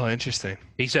 Oh, interesting.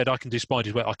 He said, "I can do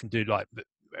Spidey's web. I can do like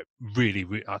really.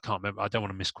 I can't remember. I don't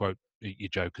want to misquote you,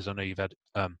 Joe, because I know you've had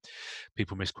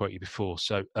people misquote you before.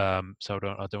 So I don't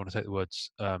want to take the words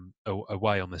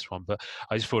away on this one. But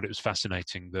I just thought it was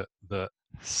fascinating that."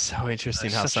 So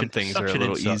interesting how some things are a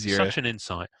little easier. Such an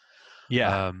insight.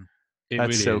 Yeah, it that's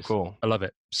really so is. cool. I love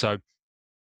it. So,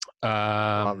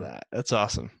 love that. That's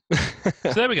awesome.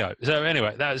 So there we go. So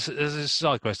anyway, that's a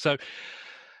side quest. So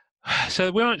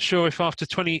we weren't sure if after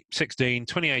 2016,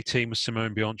 2018 was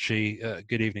Simone Bianchi.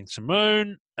 Good evening,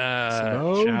 Simone.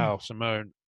 Ciao,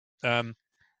 Simone.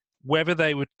 Whether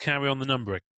they would carry on the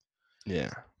numbering.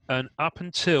 Yeah. And up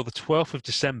until the 12th of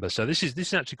December, so this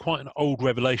is actually quite an old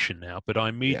revelation now, but I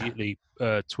immediately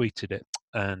tweeted it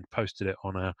and posted it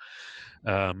on our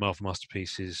Marvel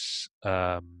Masterpieces.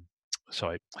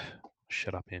 Sorry,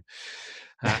 shut up, Ian.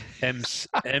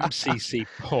 MCC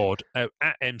Pod, at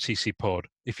MCC Pod.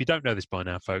 If you don't know this by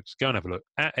now, folks, go and have a look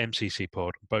at MCC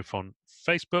Pod, both on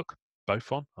Facebook. I'm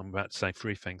about to say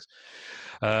 3 things.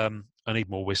 I need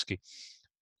more whiskey.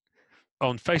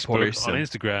 On Facebook, on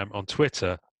Instagram, on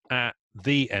Twitter, at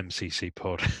the MCC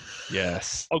Pod.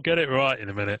 Yes, I'll get it right in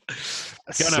a minute.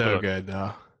 So good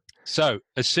though. So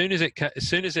as soon as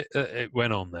it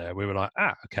went on there, we were like,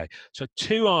 okay. So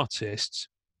 2 artists,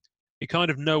 you kind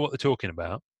of know what they're talking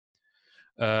about.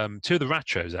 2 of the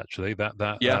Ratchos actually, that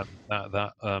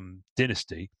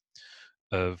dynasty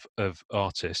of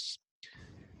artists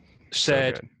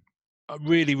said, "I'm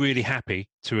really, really happy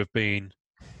to have been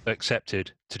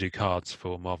accepted to do cards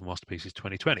for Marvel Masterpieces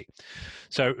 2020."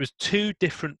 So it was 2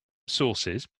 different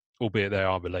sources, albeit they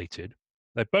are related.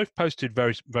 They both posted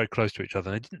very, very close to each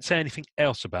other. And they didn't say anything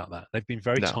else about that. They've been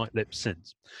very tight-lipped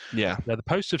since. Yeah. Now the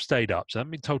posts have stayed up, so I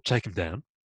haven't been told to take them down.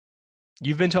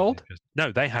 You've been told?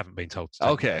 No, they haven't been told to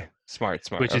take them down. Smart.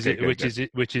 Which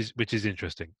is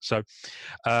interesting. So,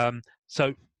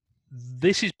 so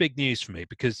this is big news for me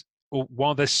because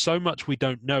while there's so much we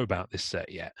don't know about this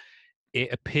set yet,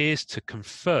 it appears to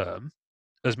confirm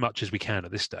as much as we can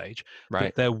at this stage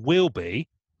that there will be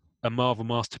a Marvel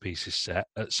Masterpieces set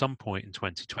at some point in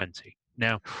 2020.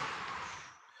 Now,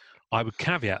 I would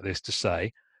caveat this to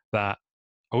say that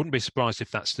I wouldn't be surprised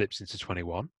if that slips into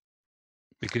 21,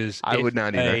 because I would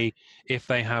not either. If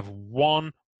they have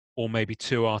 1 or maybe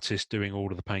 2 artists doing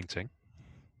all of the painting,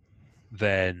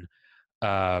 then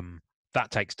that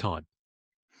takes time.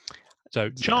 So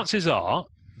chances are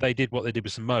they did what they did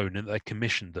with Simone and they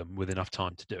commissioned them with enough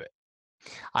time to do it.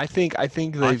 I think they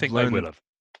will have.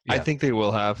 Yeah. I think they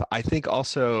will have. I think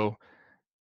also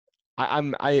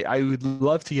I would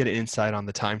love to get an insight on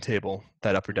the timetable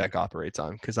that Upper Deck operates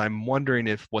on, because I'm wondering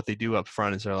if what they do up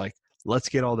front is they're like, let's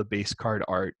get all the base card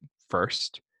art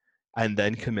first and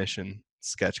then commission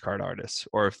sketch card artists,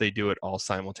 or if they do it all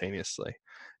simultaneously,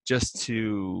 just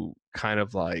to kind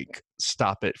of like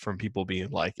stop it from people being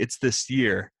like, it's this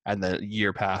year and then a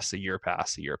year pass.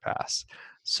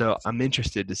 So I'm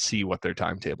interested to see what their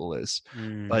timetable is.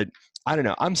 But I don't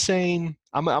know. I'm saying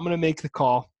I'm going to make the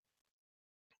call.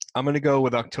 I'm going to go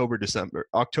with October,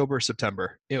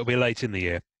 September. It'll be late in the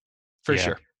year. For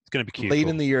sure. It's going to be Q4. Late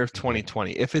in the year of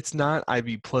 2020. If it's not, I'd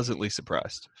be pleasantly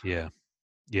surprised. Yeah.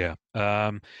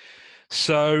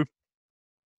 So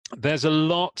there's a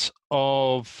lot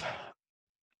of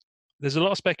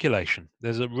speculation.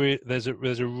 There's a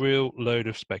real load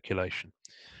of speculation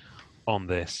on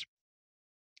this.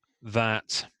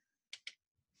 That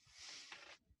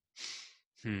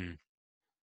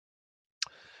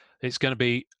it's going to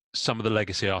be some of the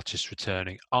legacy artists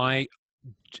returning. I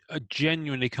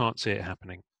genuinely can't see it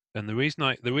happening. And the reason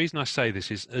I say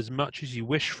this is, as much as you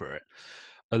wish for it,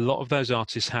 a lot of those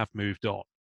artists have moved on.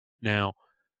 Now,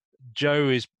 Joe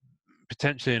is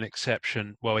potentially an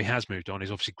exception. Well, he has moved on.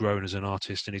 He's obviously grown as an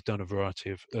artist, and he's done a variety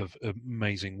of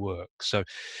amazing work. So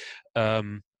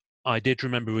I did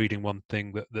remember reading one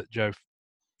thing that Joe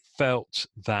felt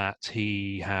that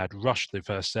he had rushed the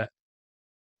first set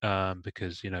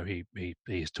because he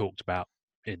has talked about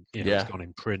it's gone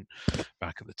in print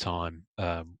back at the time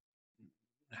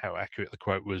how accurate the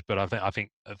quote was, but I think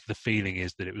the feeling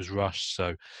is that it was rushed.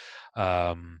 So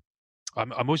I'm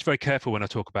always very careful when I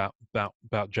talk about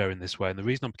Joe in this way, and the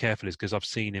reason I'm careful is because I've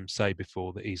seen him say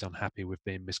before that he's unhappy with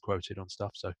being misquoted on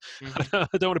stuff. So I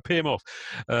don't want to pee him off,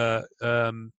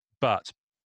 but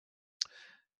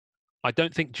I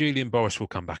don't think Julie and Boris will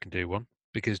come back and do one,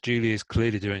 because Julie is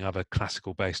clearly doing other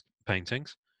classical-based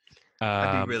paintings.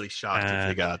 I'd be really shocked if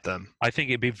they got them. I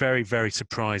think it'd be very, very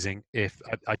surprising if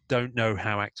I don't know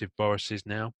how active Boris is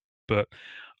now, but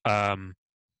I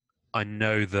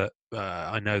know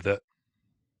that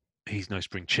he's no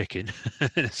spring chicken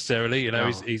necessarily.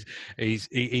 No.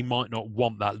 He might not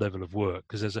want that level of work,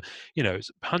 because there's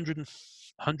it's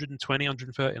 120,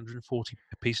 130, 140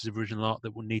 pieces of original art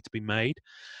that will need to be made.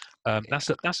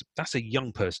 That's a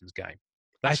young person's game.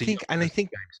 I think game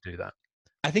to do that.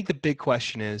 I think the big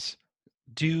question is,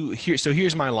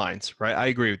 here's my lines, right? I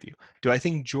agree with you. Do I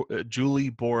think Julie,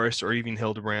 Boris, or even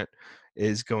Hildebrandt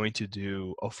is going to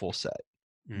do a full set?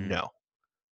 No.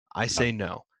 I say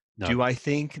no. Do I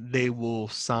think they will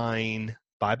sign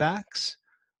buybacks,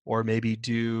 or maybe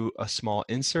do a small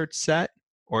insert set,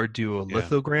 or do a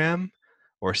lithogram,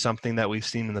 or something that we've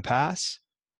seen in the past?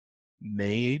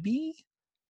 Maybe,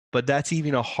 but that's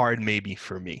even a hard maybe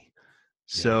for me.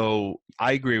 So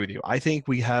I agree with you. I think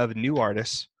we have new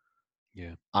artists.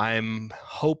 Yeah. I'm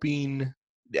hoping,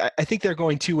 I think they're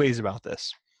going two ways about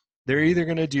this. They're either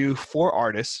going to do 4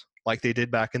 artists like they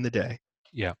did back in the day.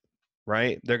 Yeah.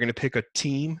 Right? They're going to pick a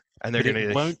team, and they're going to...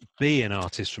 It won't be an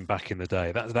artist from back in the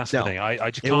day. That's the thing. I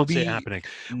just can't see it happening.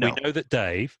 No. We know that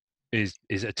Dave is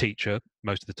a teacher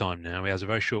most of the time now. He has a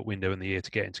very short window in the year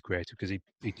to get into creative, because he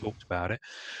talked about it.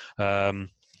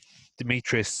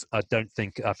 Dimitris, I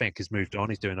think has moved on.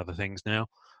 He's doing other things now.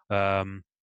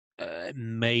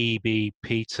 Maybe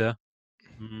Peter,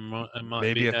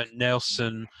 maybe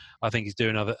Nelson. I think he's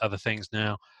doing other things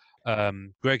now.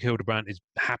 Greg Hildebrandt is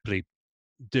happily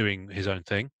doing his own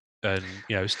thing, and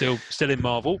still in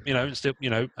Marvel, and still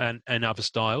and other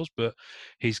styles. But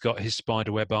he's got his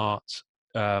spiderweb art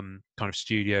kind of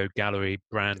studio gallery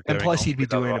brand. And plus, he'd be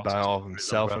doing it by all of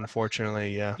himself,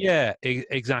 unfortunately. Yeah,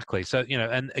 exactly. So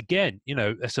and again,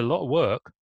 it's a lot of work,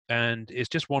 and it's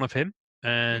just one of him.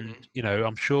 And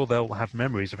I'm sure they'll have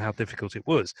memories of how difficult it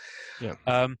was. Yeah.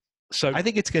 So I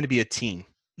think it's going to be a team.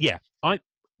 Yeah.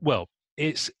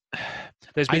 There's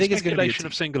been speculation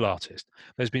of single artist.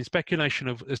 There's been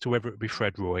speculation as to whether it would be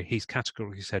Fred Roy. He's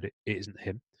categorically said it isn't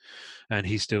him, and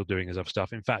he's still doing his other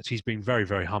stuff. In fact, he's been very,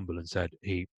 very humble and said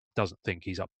he doesn't think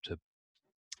he's up to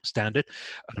standard.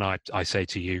 And I say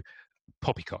to you,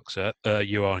 poppycock, sir,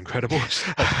 you are incredible.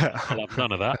 I'll have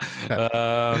none of that.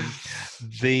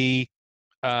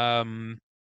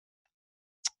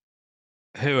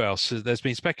 Who else? There's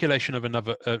been speculation of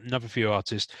another few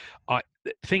artists.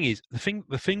 The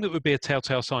thing that would be a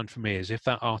telltale sign for me is if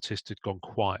that artist had gone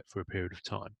quiet for a period of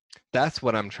time. That's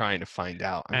what I'm trying to find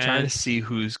out. I'm trying to see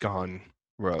who's gone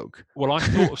rogue. Well, I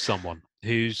thought of someone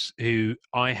who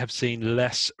I have seen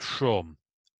less from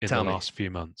in the last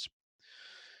few months.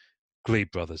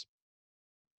 Glebe Brothers.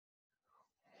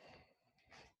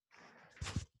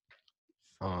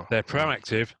 Oh, they're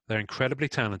proactive. They're incredibly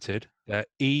talented. They're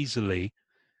easily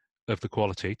of the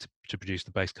quality to produce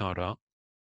the base card art.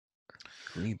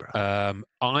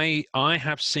 I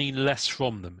have seen less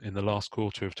from them in the last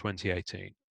quarter of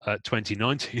 2018.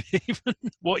 2019 even.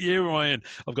 What year am I in?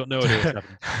 I've got no idea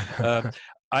what's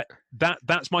happening.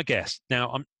 That's my guess.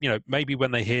 Now, maybe when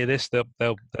they hear this, they'll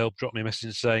drop me a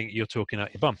message saying you're talking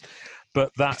out your bum. But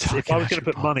if I was going to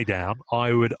put money down,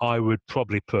 I would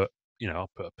probably put I'll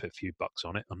put a few bucks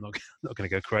on it. I'm not not going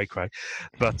to go cray,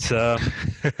 but so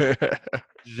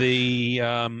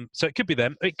it could be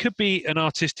them. It could be an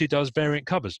artist who does variant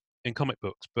covers in comic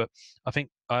books, but I think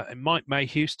Mike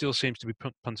Mayhew still seems to be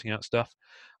punting out stuff.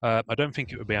 I don't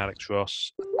think it would be Alex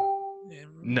Ross.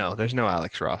 No, there's no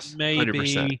Alex Ross. Maybe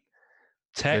 100%.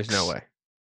 Tex, There's no way.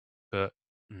 but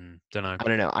don't know. I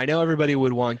don't know. I know everybody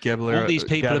would want All these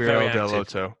people are very Gabriel Del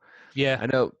active. Otto. Yeah, I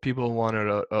know people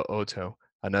wanted Otto,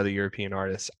 another European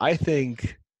artist. I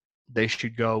think they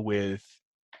should go with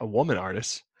a woman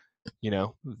artist.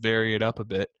 Vary it up a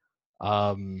bit.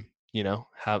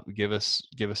 Give us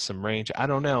some range. I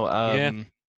don't know.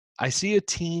 I see a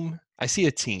team.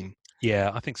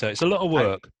 Yeah, I think so. It's a lot of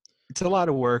work. It's a lot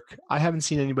of work. I haven't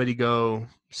seen anybody go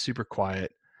super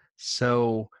quiet,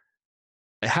 so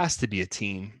it has to be a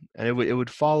team, and it would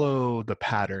follow the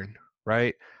pattern,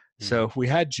 right? So if we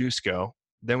had Jusko,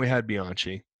 then we had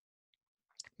Bianchi.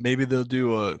 Maybe they'll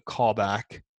do a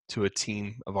callback to a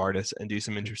team of artists and do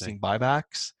some interesting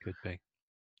buybacks. Could be.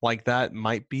 Like that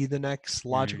might be the next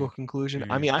logical conclusion.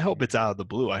 I mean, I hope it's out of the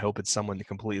blue. I hope it's someone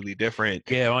completely different.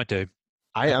 Yeah, I do.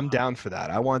 I'm down for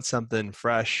that. I want something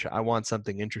fresh. I want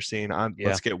something interesting.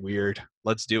 Let's get weird.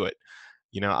 Let's do it.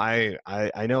 I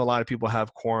know a lot of people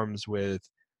have qualms with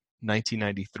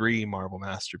 1993 Marvel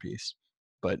Masterpiece,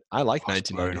 but I like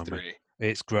 1993.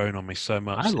 It's grown on me so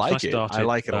much. I like it. I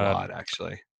like it a lot,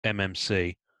 actually.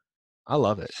 MMC. I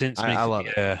love it. I love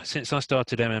it. Since I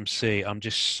started MMC,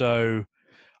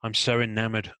 I'm so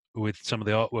enamored with some of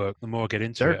the artwork. The more I get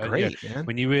into They're it, great, man.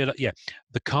 When you realize,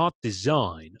 the card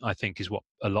design, I think, is what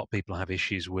a lot of people have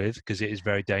issues with because it is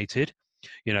very dated.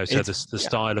 So the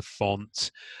style of font.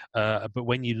 But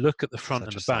when you look at the front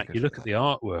and the back, you look at the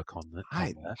artwork on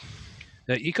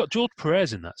there. You've got George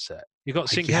Perez in that set. You've got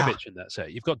Sienkiewicz in that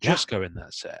set. You've got Jusko in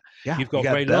that set. Yeah. You've got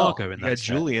Ray Largo in that set.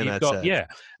 You've got Julie in that set. Yeah.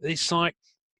 It's like,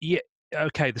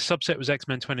 okay, the subset was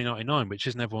X-Men 2099, which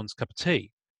isn't everyone's cup of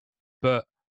tea. But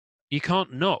you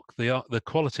can't knock the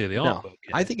quality of the artwork.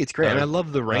 I think it's great, and I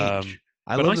love the range.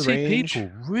 I see people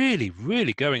really,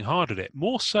 really going hard at it.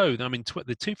 More so than,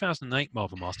 the 2008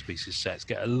 Marvel Masterpieces sets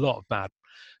get a lot of bad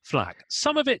flack.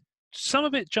 Some of it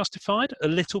justified a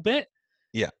little bit.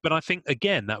 Yeah. But I think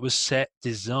again that was set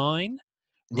design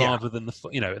rather than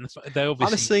and they obviously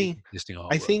honestly existing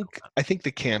artwork. I think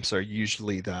the camps are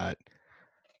usually that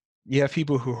you have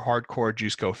people who are hardcore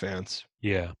Jusko fans.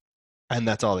 Yeah. And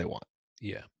that's all they want.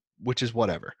 Yeah. Which is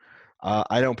whatever.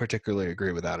 I don't particularly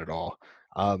agree with that at all.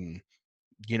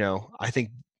 I think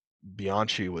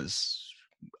Bianchi was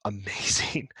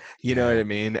amazing. You know what I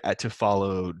mean? To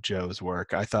follow Joe's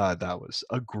work, I thought that was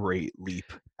a great leap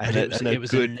and it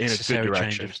was a necessary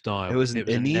direction. Change of style.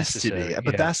 It needs to be.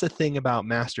 But that's the thing about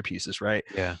masterpieces, right?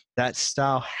 Yeah. That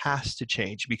style has to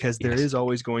change because there is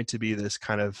always going to be this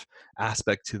kind of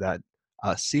aspect to that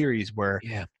series where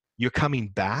you're coming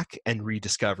back and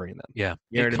rediscovering them. Yeah.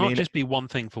 It can't just be one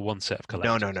thing for one set of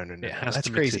collectors. No. That's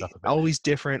crazy. Always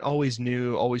different, always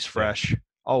new, always fresh.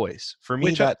 Always. For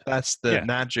me, that's the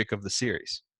magic of the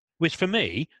series. Which for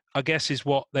me, I guess, is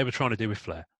what they were trying to do with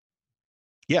Flair.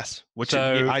 Yes,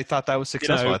 I thought that was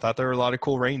successful. I thought there were a lot of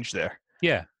cool range there.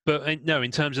 Yeah, but no,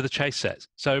 in terms of the chase sets.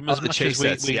 So as much as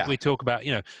we talk about,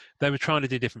 they were trying to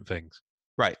do different things.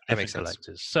 Right, that different makes sense.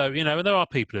 collectors. So, and there are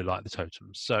people who like the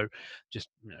totems. So just,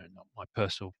 not my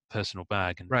personal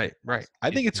bag. And right.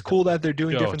 I think it's cool that they're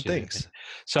doing different things.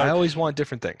 So I always want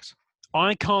different things.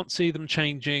 I can't see them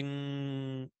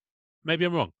changing. Maybe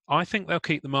I'm wrong. I think they'll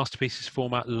keep the Masterpieces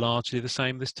format largely the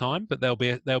same this time, but there'll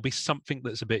be something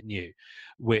that's a bit new,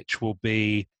 which will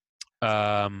be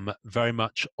very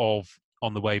much on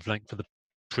the wavelength for the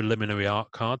preliminary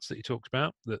art cards that you talked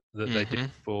about that they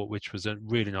did before, which was a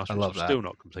really nice. I love that. Still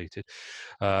not completed.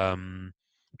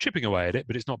 Chipping away at it,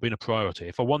 but it's not been a priority.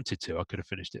 If I wanted to, I could have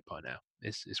finished it by now.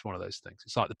 It's one of those things.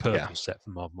 It's like the purple set for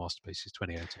Marvel Masterpieces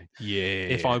 2018.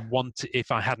 Yeah.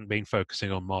 If I hadn't been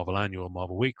focusing on Marvel Annual or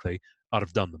Marvel Weekly, I'd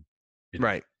have done them.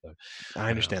 Right. So, I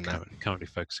understand that. Currently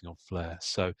focusing on Flair.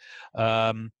 So,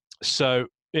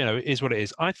 it is what it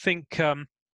is. I think it's going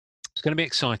to be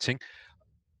exciting.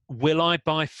 Will I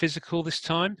buy physical this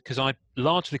time? Because I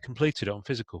largely completed it on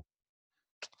physical.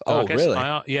 Oh, really?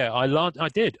 I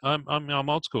did. I'm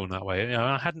old school in that way.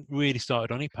 I hadn't really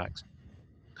started on e-packs.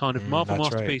 Kind of Marvel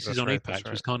Masterpieces on e-packs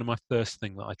was kind of my first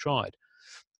thing that I tried,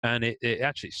 and it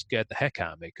actually scared the heck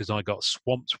out of me because I got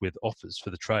swamped with offers for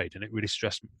the trade, and it really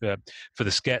stressed me for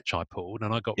the sketch I pulled,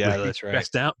 and I got really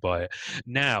stressed out by it.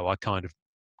 Now I kind of,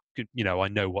 I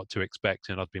know what to expect,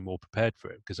 and I'd be more prepared for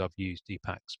it because I've used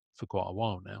e-packs for quite a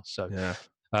while now. So,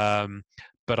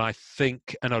 but I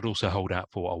think, and I'd also hold out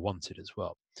for what I wanted as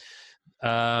well.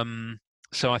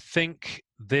 So I think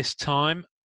this time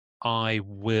I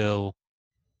will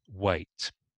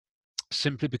wait,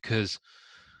 simply because,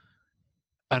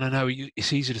 and I know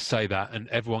it's easy to say that, and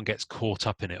everyone gets caught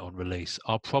up in it on release.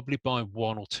 I'll probably buy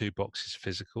 1 or 2 boxes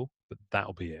physical, but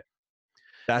that'll be it.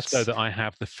 So that I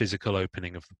have the physical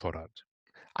opening of the product.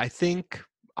 I think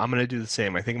I'm going to do the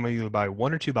same. I think I'm going to buy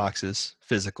 1 or 2 boxes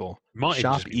physical. Might even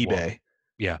shop just be eBay. one.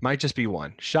 Yeah. Might just be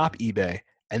 1. Shop eBay.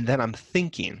 And then I'm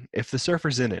thinking, if the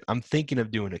Surfer's in it, I'm thinking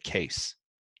of doing a case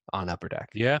on Upper Deck.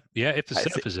 Yeah. If the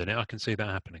Surfer's in it, I can see that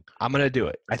happening. I'm going to do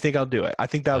it. I think I'll do it. I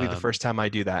think that'll be the first time I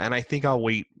do that. And I think I'll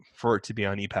wait for it to be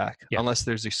on ePack, unless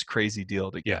there's this crazy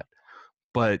deal to get.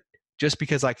 But just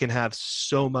because I can have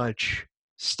so much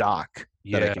stock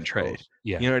that I can trade.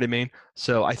 Yeah. You know what I mean?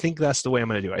 So I think that's the way I'm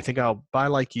going to do it. I think I'll buy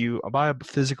like you. I'll buy a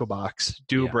physical box,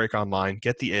 do a break online,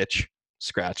 get the itch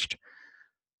scratched,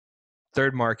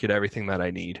 third market everything that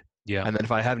I need. Yeah. And then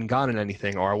if I haven't gotten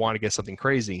anything or I want to get something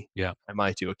crazy, I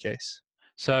might do a case.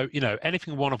 So,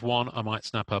 anything 1 of 1, I might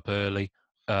snap up early.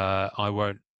 I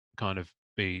won't kind of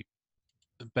be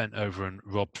bent over and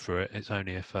robbed for it. It's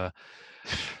only if...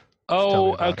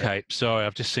 Oh, okay. Sorry,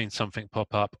 I've just seen something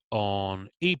pop up on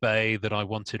eBay that I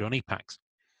wanted on ePacks.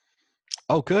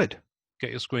 Oh, good.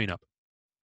 Get your screen up.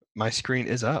 My screen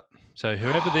is up. So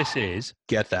whoever this is...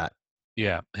 Get that.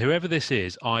 Yeah, whoever this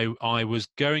is, I was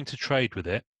going to trade with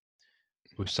it,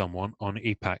 with someone on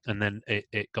ePack, and then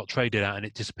it got traded out and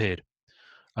it disappeared.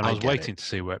 And I was waiting to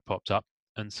see where it popped up,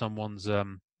 and someone's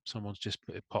just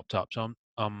it popped up. So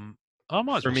I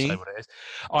might as well say what it is.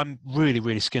 I'm really,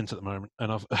 really skint at the moment,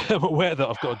 and I'm aware that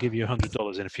I've got to give you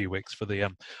 $100 in a few weeks for the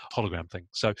hologram thing.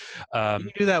 So you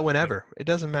can do that whenever. It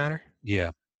doesn't matter.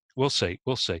 Yeah, we'll see.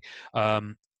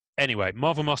 Anyway,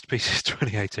 Marvel Masterpieces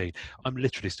 2018. I'm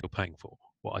literally still paying for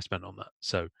what I spent on that.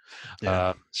 So,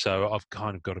 so I've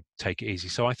kind of got to take it easy.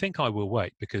 So I think I will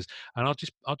wait and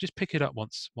I'll just pick it up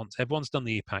once everyone's done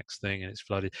the ePacks thing and it's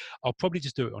flooded. I'll probably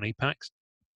just do it on ePacks,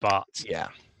 but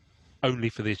only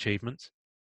for the achievements.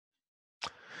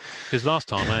 Because last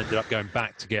time I ended up going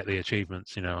back to get the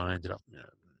achievements. I ended up,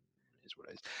 is what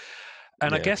it is.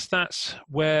 And I guess that's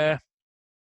where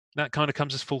that kind of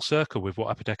comes as full circle with what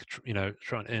Upper Deck,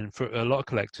 trying. And for a lot of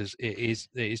collectors, it is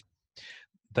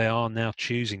they are now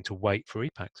choosing to wait for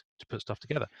ePacks to put stuff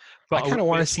together. But I kind of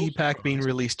want to see ePack being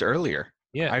released earlier.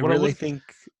 Yeah, I really think.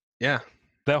 Yeah,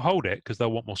 they'll hold it because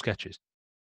they'll want more sketches.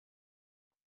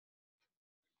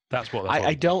 That's what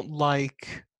I don't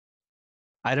like.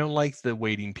 I don't like the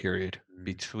waiting period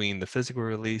between the physical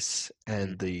release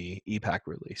and the ePack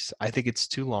release. I think it's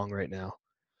too long right now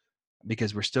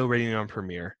because we're still waiting on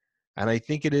Premiere. And I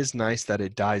think it is nice that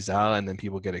it dies out and then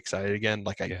people get excited again.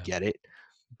 Like, I get it.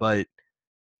 But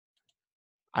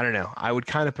I don't know. I would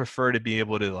kind of prefer to be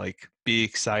able to, like, be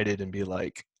excited and be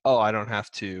like, oh, I don't have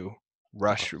to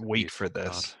wait for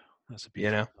this. That's a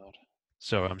beautiful card.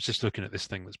 So I'm just looking at this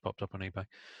thing that's popped up on eBay.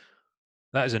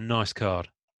 That is a nice card.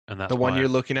 And that's the one you're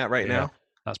looking at right now?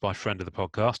 That's by friend of the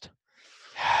podcast.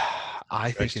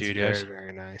 I think it's very,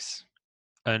 very nice.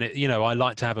 And I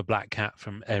like to have a Black Cat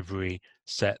from every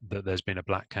set that there's been a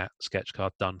Black Cat sketch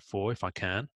card done for, if I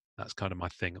can. That's kind of my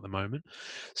thing at the moment.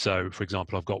 So, for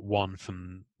example, I've got one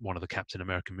from one of the Captain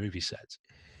America movie sets.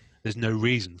 There's no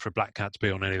reason for Black Cat to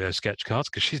be on any of those sketch cards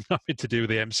because she's nothing to do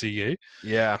with the MCU.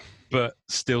 Yeah. But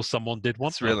still someone did one.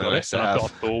 It's really nice. I've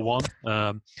got a Thor one.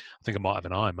 I think I might have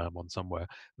an Iron Man one somewhere.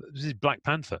 This is Black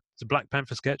Panther. It's a Black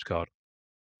Panther sketch card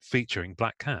featuring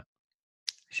Black Cat.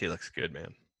 She looks good,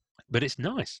 man. But it's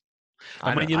nice.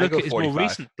 And when you look at his more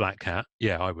recent Black Cat,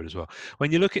 I would as well.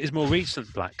 When you look at his more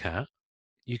recent Black Cat,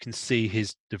 you can see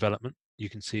his development. You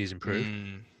can see his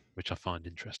improvement, which I find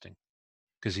interesting.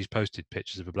 Because he's posted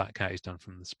pictures of a Black Cat he's done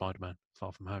from the Spider-Man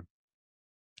Far From Home.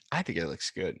 I think it looks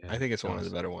good. I think it's one of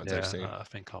the better ones I've seen. I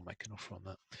think I'll make an offer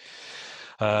on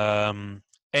that.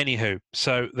 Anywho,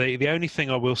 so the only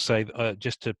thing I will say,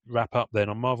 just to wrap up then,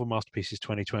 on Marvel Masterpieces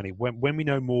 2020, when we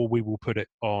know more, we will put it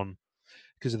on,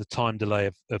 because of the time delay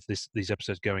of these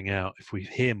episodes going out. If we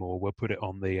hear more, we'll put it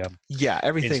on the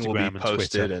everything Instagram will be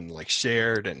posted and like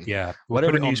shared and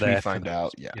whatever news we find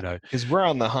out. Yeah, because we're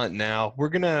on the hunt now. We're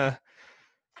gonna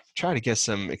try to get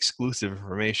some exclusive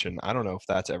information. I don't know if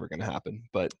that's ever going to happen,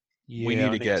 but we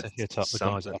need to hit up the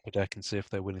guys at Upper Deck and see if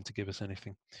they're willing to give us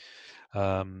anything.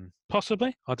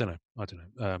 Possibly, I don't know. I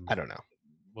don't know.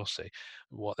 We'll see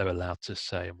what they're allowed to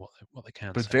say and what they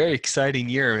can. But say. Very exciting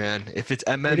year, man. If it's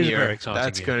year,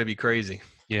 that's going to be crazy.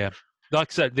 Yeah,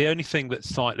 like I said, the only thing that's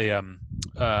slightly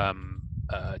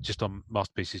just on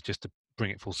Masterpieces, just to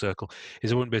bring it full circle,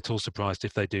 is I wouldn't be at all surprised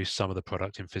if they do some of the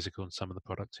product in physical and some of the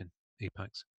product in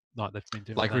ePacks. Like they've been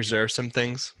doing, like reserve some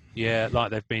things. Yeah, like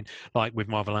they've been, like with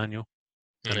Marvel Annual.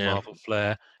 and Marvel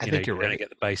Flair. I think you're going to right. get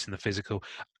the base and the physical.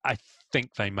 I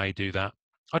think they may do that.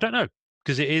 I don't know,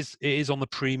 because it is on the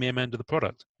premium end of the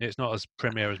product. It's not as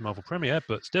premier as Marvel Premiere,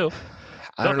 but still.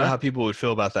 I don't know how people would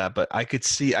feel about that, but I could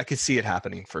see it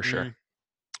happening for sure.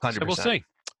 100%. So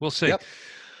we'll see. Yep.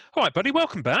 All right, buddy,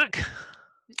 welcome back.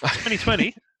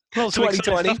 2020. Lots of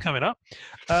exciting stuff coming up.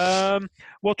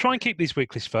 We'll try and keep these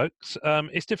weeklies, folks.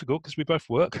 It's difficult because we both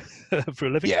work for a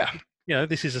living. Yeah.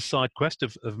 This is a side quest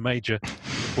of major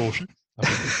proportion.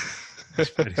 It's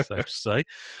pretty safe to say.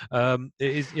 It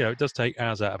is, it does take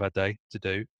hours out of our day to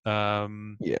do.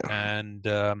 And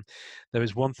there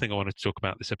is one thing I wanted to talk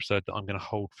about this episode that I'm going to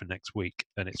hold for next week,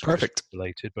 and it's perfect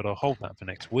related, but I'll hold that for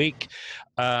next week.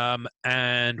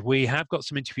 And we have got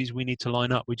some interviews we need to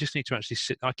line up. We just need to actually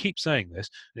sit. I keep saying this,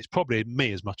 and it's probably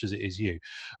me as much as it is you.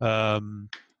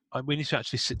 We need to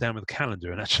actually sit down with a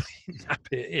calendar and actually map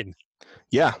it in.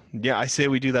 Yeah. I say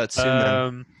we do that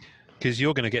soon. Because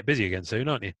you're going to get busy again soon,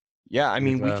 aren't you? Yeah, I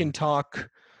mean, we can talk.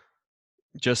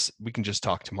 We can just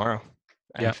talk tomorrow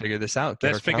and figure this out.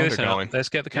 Let's figure this out. Let's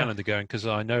get the calendar going, because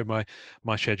I know my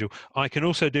schedule. I can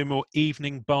also do more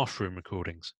evening bathroom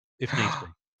recordings if needs be.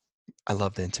 I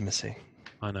love the intimacy.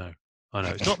 I know.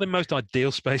 It's not the most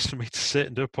ideal space for me to sit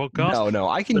and do a podcast. No,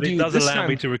 I can but do. It does allow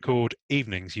me to record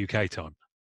evenings UK time.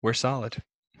 We're solid.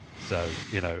 So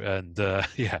and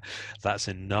that's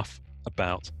enough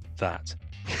about that.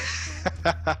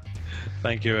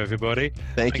 Thank you, everybody.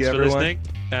 Thanks you, everyone. For listening.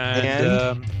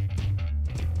 And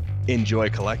enjoy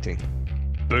collecting.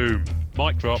 Boom.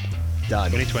 Mic drop.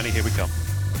 Done. 2020, here we come.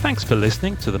 Thanks for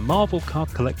listening to the Marvel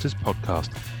Card Collectors podcast.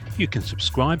 You can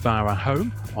subscribe via our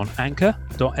home on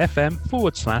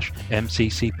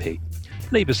anchor.fm/MCCP.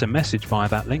 Leave us a message via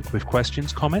that link with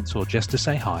questions, comments, or just to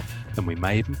say hi, and we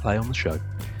may even play on the show.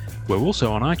 We're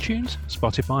also on iTunes,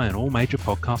 Spotify, and all major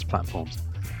podcast platforms.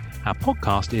 Our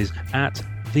podcast is at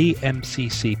The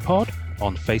MCC Pod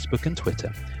on Facebook and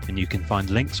Twitter, and you can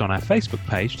find links on our Facebook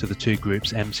page to the two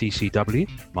groups MCCW,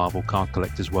 Marvel Card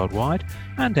Collectors Worldwide,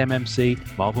 and MMC,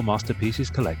 Marvel Masterpieces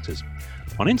Collectors.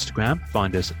 On Instagram,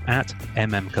 find us at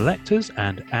MMCollectors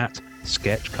and at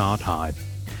Sketch Card Hive.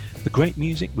 The great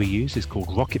music we use is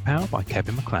called Rocket Power by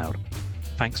Kevin MacLeod.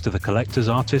 Thanks to the collectors,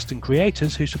 artists, and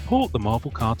creators who support the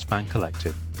Marvel Cards Fan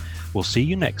Collective. We'll see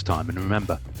you next time, and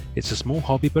remember, it's a small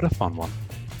hobby but a fun one.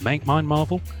 Make mine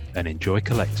Marvel and enjoy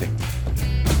collecting.